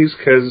these movies,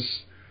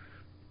 because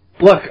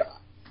look,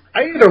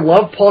 I either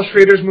love Paul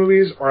Schrader's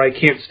movies or I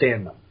can't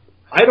stand them.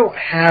 I don't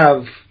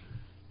have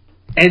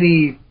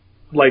any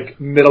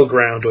middle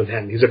ground with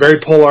him. He's a very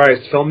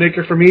polarized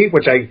filmmaker for me,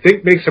 which I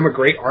think makes him a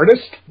great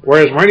artist.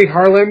 Whereas Renny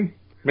Harlin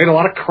made a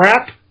lot of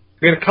crap,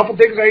 made a couple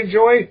things I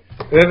enjoy,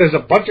 and then there's a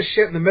bunch of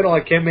shit in the middle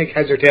I can't make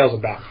heads or tails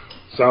about.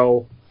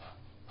 So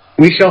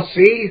We shall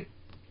see,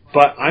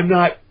 but I'm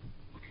not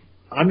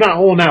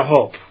holding out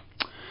hope.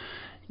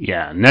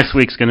 Yeah, next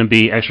week's going to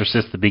be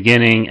Exorcist the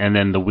beginning, and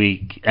then the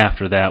week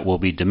after that will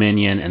be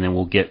Dominion, and then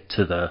we'll get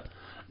to the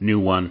new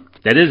one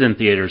that is in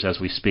theaters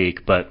as we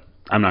speak, but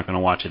I'm not going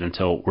to watch it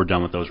until we're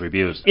done with those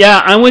reviews. Yeah,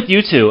 I'm with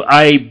you two.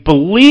 I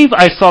believe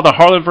I saw the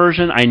Harlin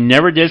version. I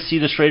never did see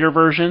the Schrader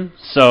version,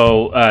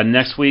 so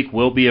next week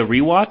will be a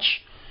rewatch,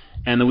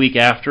 and the week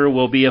after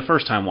will be a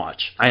first-time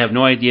watch. I have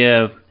no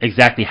idea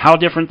exactly how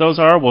different those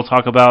are. We'll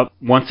talk about,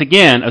 once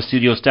again, a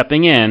studio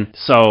stepping in,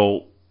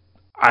 so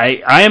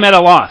I am at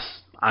a loss.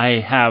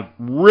 I have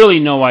really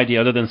no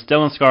idea other than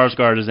Stellan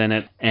Skarsgård is in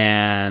it,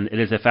 and it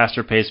is a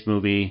faster-paced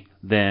movie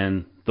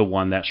than the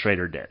one that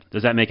Schrader did.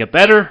 Does that make it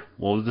better?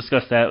 We'll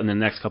discuss that in the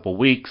next couple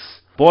weeks.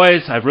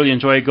 Boys, I've really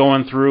enjoyed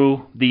going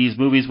through these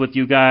movies with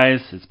you guys.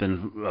 It's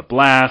been a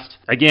blast.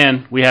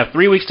 Again, we have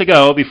 3 weeks to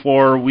go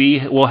before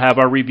we will have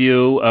our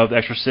review of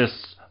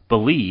Exorcist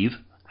Believe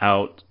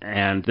out,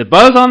 and the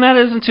buzz on that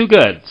isn't too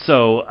good.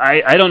 So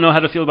I don't know how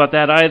to feel about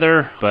that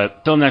either,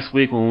 but till next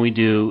week when we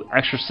do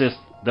Exorcist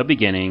the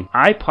beginning,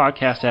 I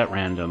podcast at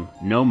random,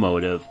 no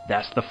motive,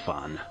 that's the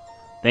fun.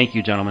 Thank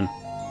you, gentlemen.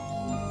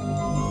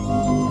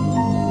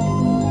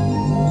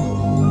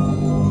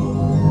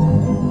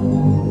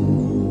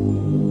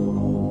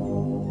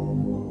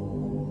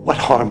 What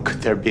harm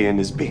could there be in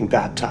his being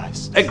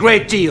baptized? A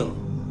great deal.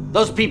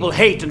 Those people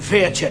hate and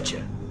fear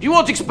Checha. You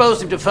won't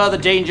expose him to further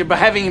danger by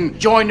having him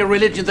join a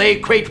religion they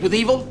equate with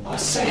evil? Oh,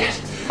 say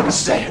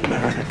it,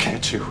 Mariner,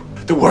 can't you?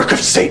 The work of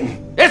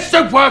Satan. It's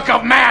the work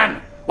of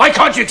man! Why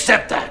can't you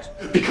accept that?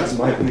 Because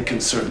my only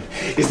concern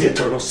is the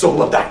eternal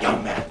soul of that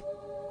young man.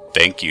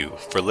 Thank you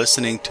for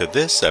listening to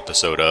this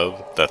episode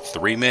of the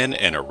 3 Men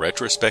and a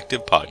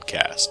Retrospective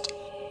podcast.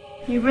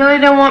 You really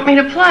don't want me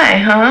to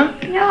play, huh?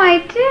 No,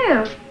 I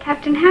do.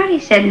 Captain Howdy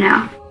said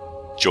no.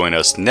 Join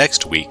us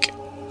next week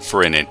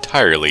for an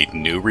entirely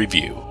new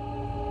review.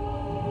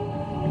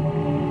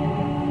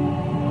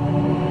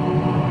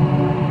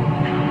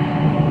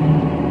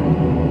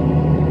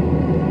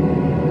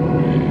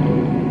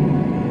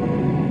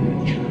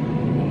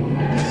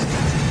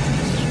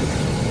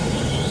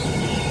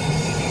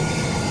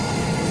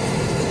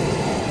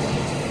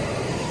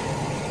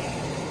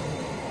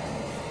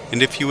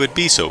 And if you would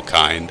be so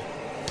kind,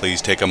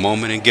 please take a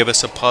moment and give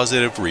us a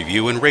positive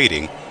review and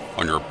rating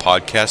on your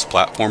podcast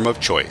platform of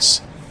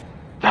choice.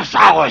 The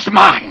soul is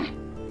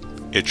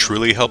mine! It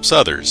truly helps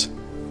others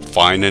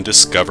find and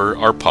discover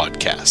our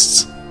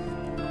podcasts.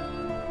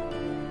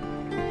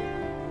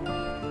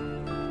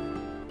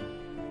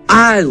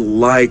 I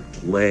like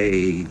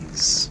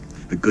plays.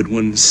 The good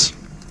ones,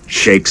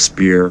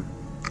 Shakespeare.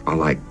 I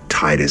like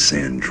Titus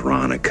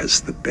Andronicus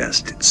the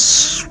best. It's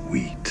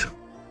sweet.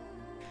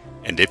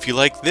 And if you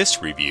like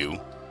this review,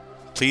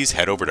 please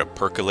head over to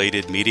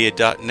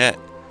percolatedmedia.net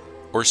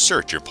or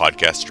search your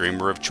podcast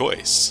streamer of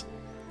choice,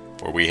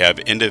 where we have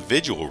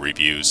individual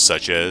reviews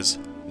such as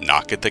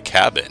Knock at the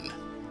Cabin,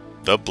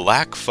 The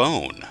Black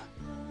Phone,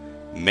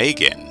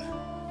 Megan,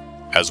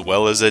 as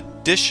well as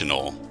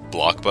additional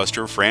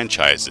blockbuster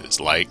franchises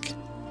like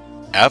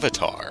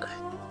Avatar,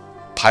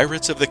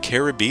 Pirates of the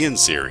Caribbean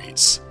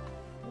series,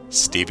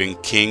 Stephen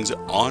King's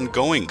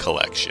ongoing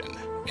collection,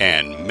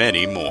 and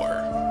many more.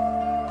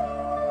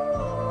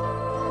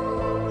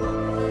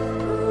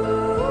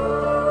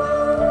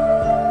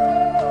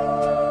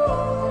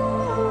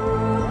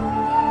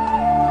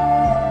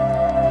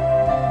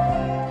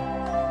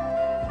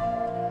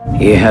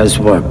 He has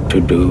work to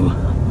do,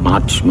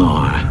 much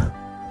more.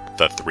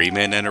 The 3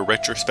 Men and a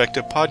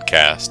Retrospective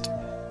podcast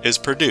is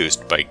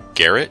produced by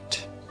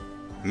Garrett,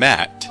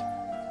 Matt,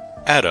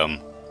 Adam,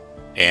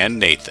 and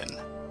Nathan.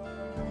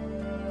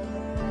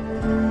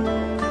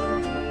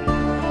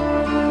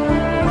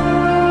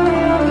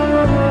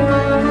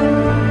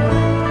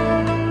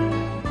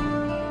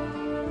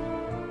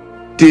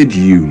 Did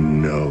you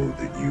know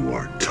that you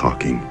are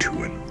talking to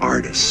an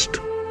artist?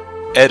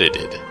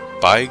 Edited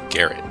by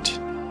Garrett.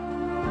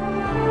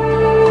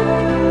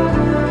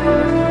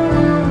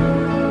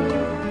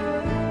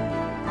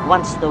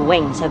 Once the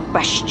wings have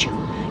brushed you,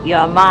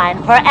 you're mine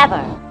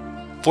forever.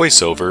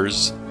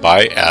 Voiceovers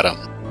by Adam.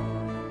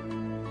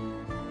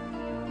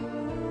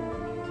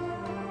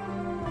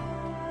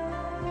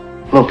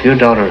 Look, your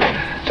daughter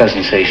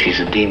doesn't say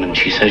she's a demon.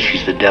 She says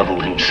she's the devil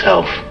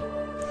himself.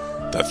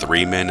 The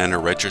 3 Men and a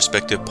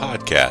Retrospective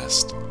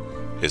podcast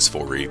is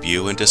for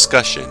review and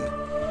discussion,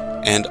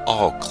 and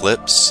all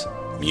clips,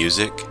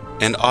 music,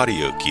 and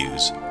audio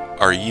cues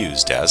are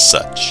used as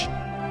such.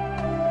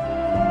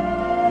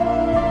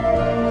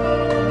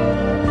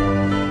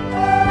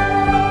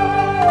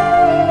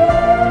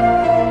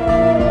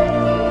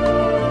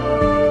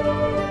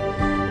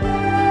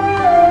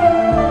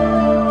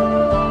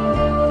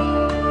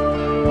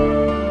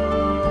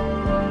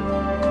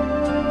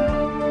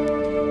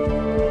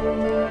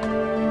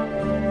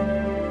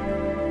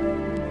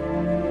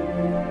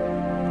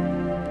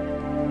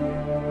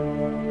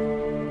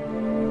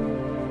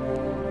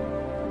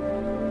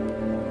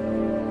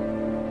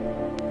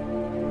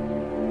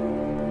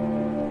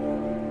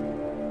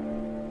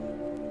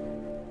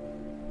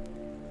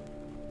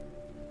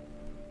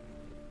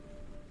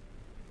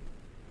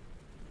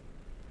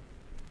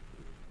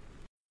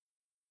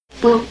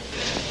 Well,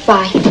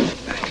 bye.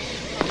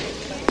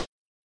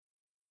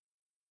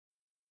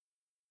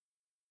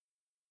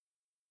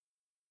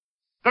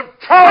 The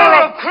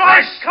power of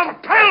Christ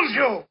compels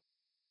you!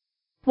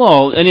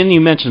 Well, and then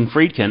you mentioned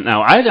Friedkin.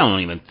 Now, I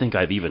don't even think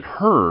I've even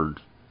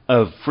heard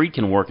of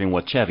Friedkin working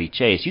with Chevy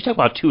Chase. You talk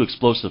about two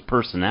explosive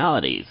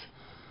personalities.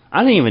 I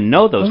didn't even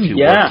know those two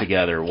worked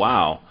together.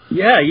 Wow.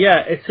 Yeah.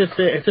 It's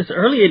this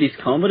early 80s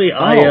comedy.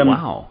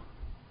 Wow.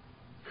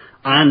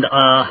 And,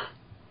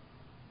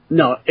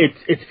 no, it's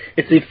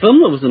a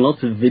film that was in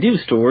lots of video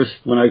stores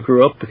when I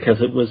grew up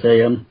because it was I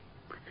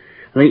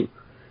think,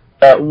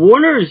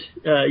 Warner's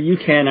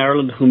UK and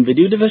Ireland home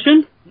video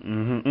division.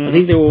 I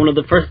think they were one of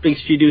the first big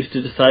studios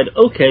to decide,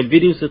 okay,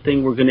 video's the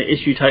thing, we're going to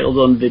issue titles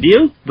on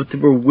video, but they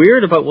were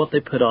weird about what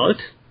they put out.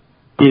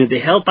 You know, they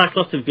held back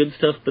lots of good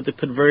stuff, but they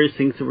put various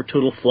things that were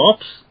total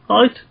flops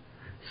out.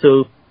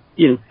 So,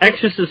 you know,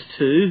 Exorcist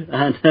II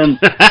and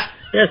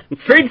yes,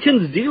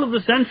 Friedkin's Deal of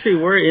the Century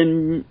were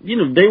in, you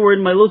know, they were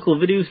in my local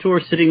video store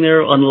sitting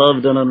there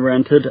unloved and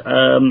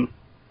unrented.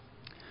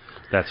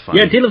 That's funny.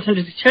 Yeah, Deal of the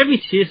Century, Chevy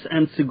Chase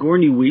and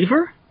Sigourney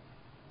Weaver.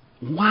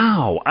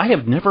 Wow, I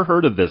have never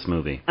heard of this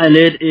movie. And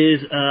it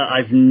is,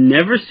 I've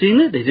never seen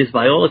it. It is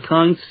by all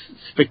accounts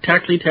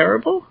spectacularly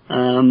terrible.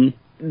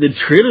 The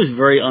trailer is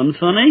very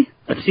unfunny.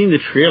 I've seen the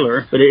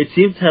trailer, but it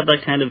seems to have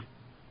that kind of,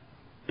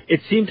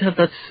 it seemed to have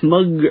that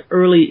smug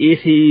early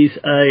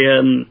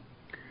 80s,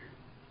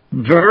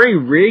 very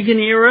Reagan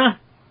era,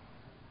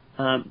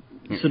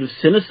 sort of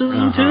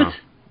cynicism to it.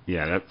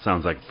 Yeah, that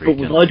sounds like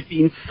Friedkin. But without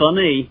being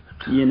funny,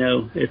 you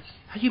know, it's...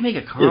 How do you make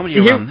a comedy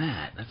around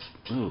that? That's,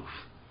 oof.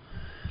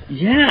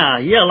 Yeah,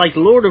 like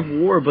Lord of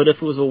War, but if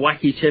it was a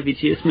wacky Chevy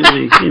Chase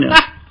movie, you know.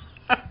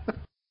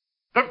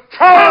 The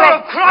power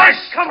of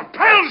Christ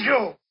compels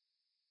you!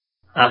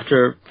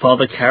 After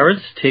Father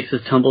Garrett takes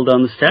his tumble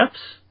down the steps,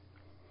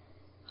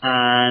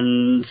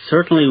 and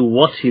certainly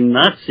watching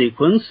that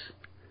sequence,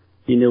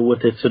 you know,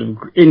 with it sort of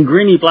in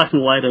grainy black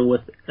and white and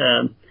with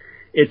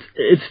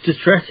its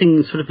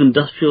distressing sort of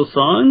industrial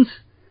sounds,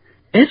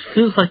 it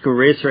feels like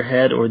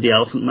Eraserhead or The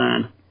Elephant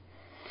Man.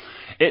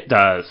 It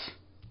does.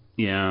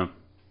 Yeah.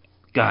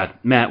 God,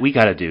 Matt, we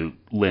got to do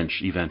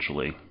Lynch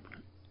eventually.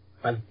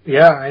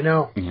 Yeah, I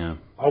know. Yeah.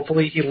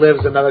 Hopefully he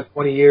lives another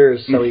 20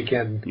 years so he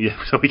can... Yeah,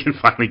 so we can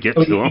finally get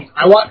to him.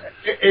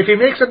 If he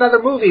makes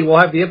another movie, we'll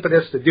have the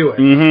impetus to do it.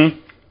 Mm-hmm.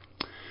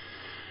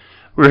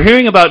 We're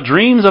hearing about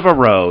Dreams of a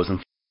Rose.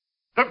 And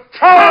the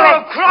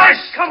power of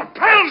Christ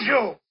compels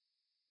you!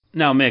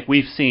 Now, Mick,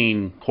 we've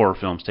seen horror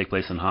films take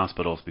place in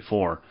hospitals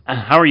before.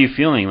 How are you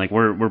feeling? Like,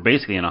 we're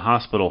basically in a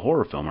hospital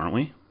horror film, aren't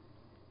we?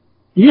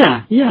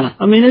 Yeah.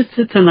 I mean, it's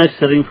a nice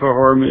setting for a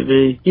horror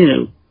movie. You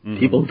know,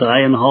 people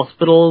die in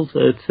hospitals.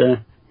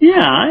 It's,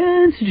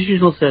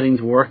 institutional settings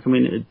work. I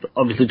mean, it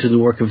obviously doesn't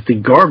work if it's a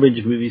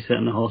garbage movie set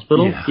in a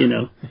hospital, you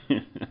know.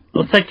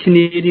 What's that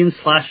Canadian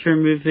slasher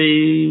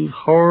movie,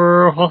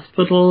 Horror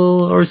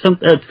Hospital or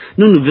something?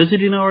 No,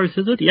 Visiting Hours,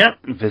 is it? Yeah.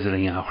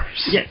 Visiting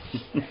Hours. Yeah.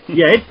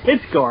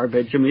 It's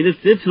garbage. I mean,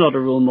 it's not a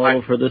role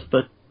model for this,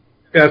 but...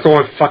 Yeah, that's the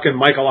one with fucking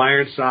Michael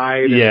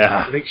Ironside.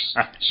 Yeah. I think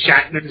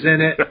Shatner's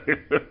in it.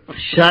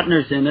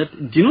 Shatner's in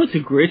it. Do you know it's a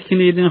great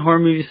Canadian horror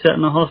movie set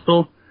in a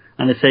hospital?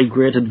 And I say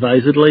great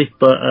advisedly,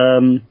 but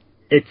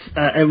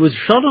it was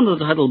shot under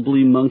the title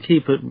Blue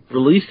Monkey, but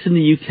released in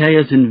the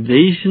UK as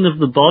Invasion of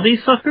the Body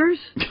Suckers.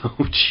 Oh,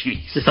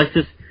 jeez. It's like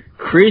this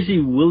crazy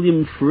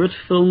William Friedkin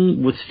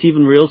film with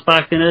Stephen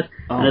Railsback in it,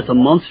 and it's a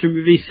monster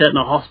movie set in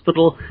a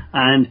hospital,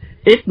 and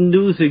it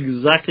knows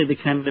exactly the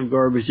kind of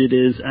garbage it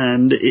is,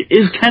 and it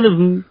is kind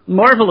of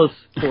marvelous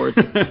for it.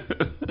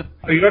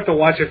 You have to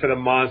watch it for the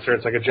monster.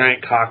 It's like a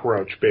giant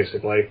cockroach,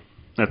 basically.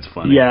 That's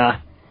funny.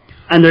 Yeah.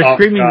 And they're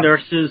screaming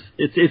nurses.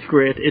 It's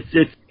great.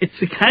 It's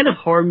the kind of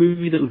horror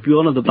movie that would be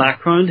on in the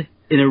background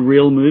in a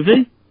real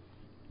movie.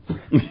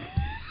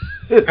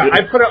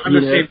 I put it on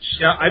the same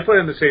shelf. I put it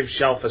on the same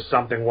shelf as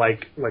something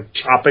like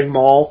Chopping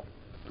Mall.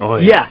 Oh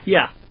yeah.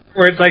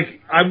 Where it's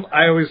like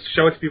I always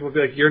show it to people and be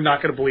like, you're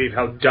not going to believe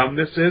how dumb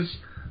this is,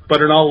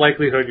 but in all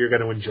likelihood you're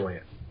going to enjoy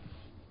it.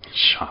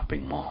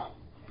 Shopping Mall.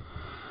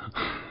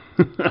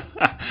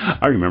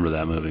 I remember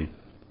that movie.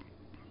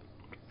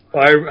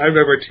 Well, I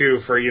remember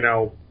too for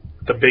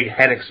the big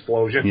head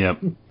explosion.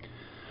 Yep.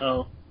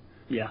 Oh,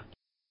 yeah.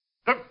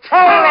 The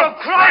power of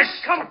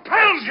Christ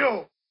compels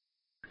you!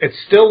 It's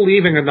still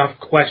leaving enough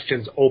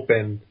questions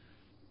open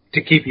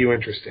to keep you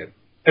interested.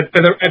 And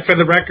for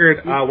the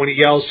record, when he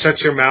yells, "Shut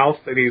your mouth,"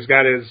 and he's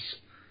got his,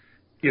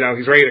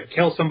 he's ready to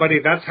kill somebody,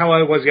 that's how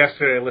I was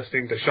yesterday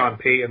listening to Sean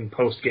Payton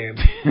post-game.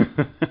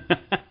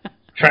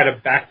 Try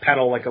to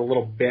backpedal like a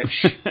little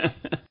bitch.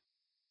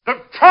 The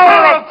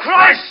power of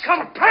Christ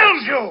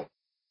compels you!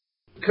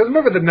 Because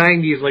remember the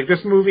 90s, like,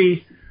 this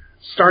movie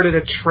started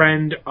a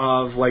trend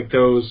of, like,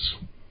 those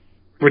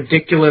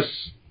ridiculous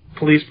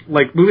police,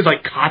 like, movies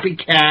like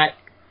Copycat,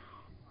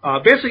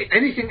 basically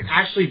anything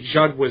Ashley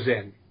Judd was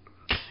in.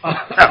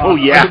 Oh,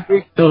 yeah.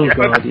 Are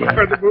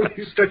the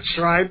movies that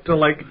tried to,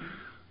 like,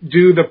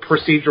 do the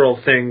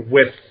procedural thing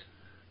with,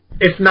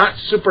 if not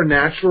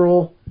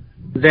supernatural,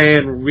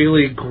 then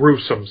really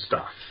gruesome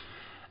stuff.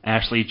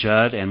 Ashley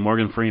Judd and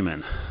Morgan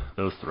Freeman.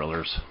 Those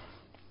thrillers.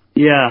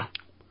 Yeah.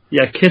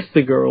 Yeah, Kiss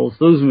the Girls.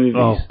 Those movies.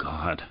 Oh,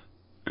 God.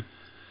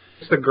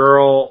 Kiss the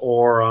Girl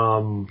or...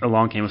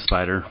 Along Came a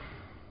Spider.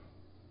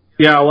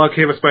 Yeah, Along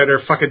Came a Spider.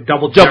 Fucking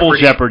Double Jeopardy. Double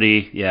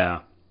Jeopardy,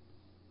 yeah.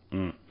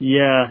 Mm.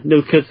 Yeah,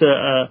 no, because...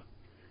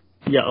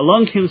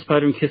 Along Came a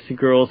Spider and Kiss the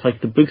Girls,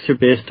 like the books are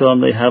based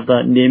on, they have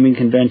that naming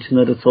convention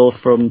that it's all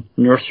from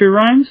nursery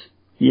rhymes.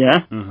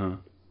 Yeah. Mm-hmm.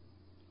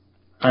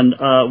 And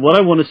what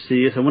I want to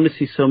see is I want to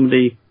see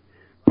somebody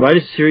write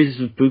a series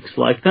of books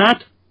like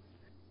that,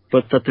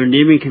 but that their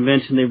naming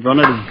convention, they run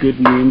out of good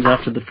names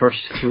after the first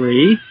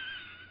 3.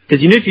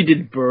 Because, if you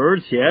did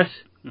Birds, yes.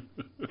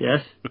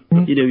 Yes.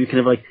 You can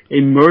have, like,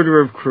 A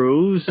Murder of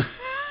Crows.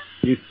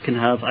 You can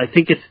have, I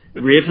think it's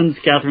Ravens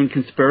Gathering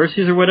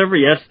Conspiracies or whatever.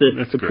 Yes,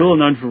 the plural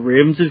noun for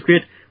ravens is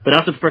great, but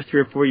after the first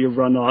 3 or 4, you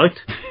run out.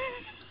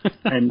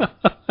 And,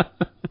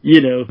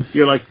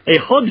 you're like, a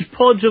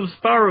hodgepodge of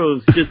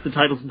sparrows. Just the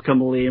titles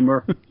become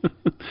lamer.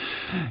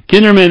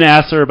 Kinderman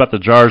asks her about the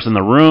jars in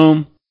the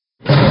room.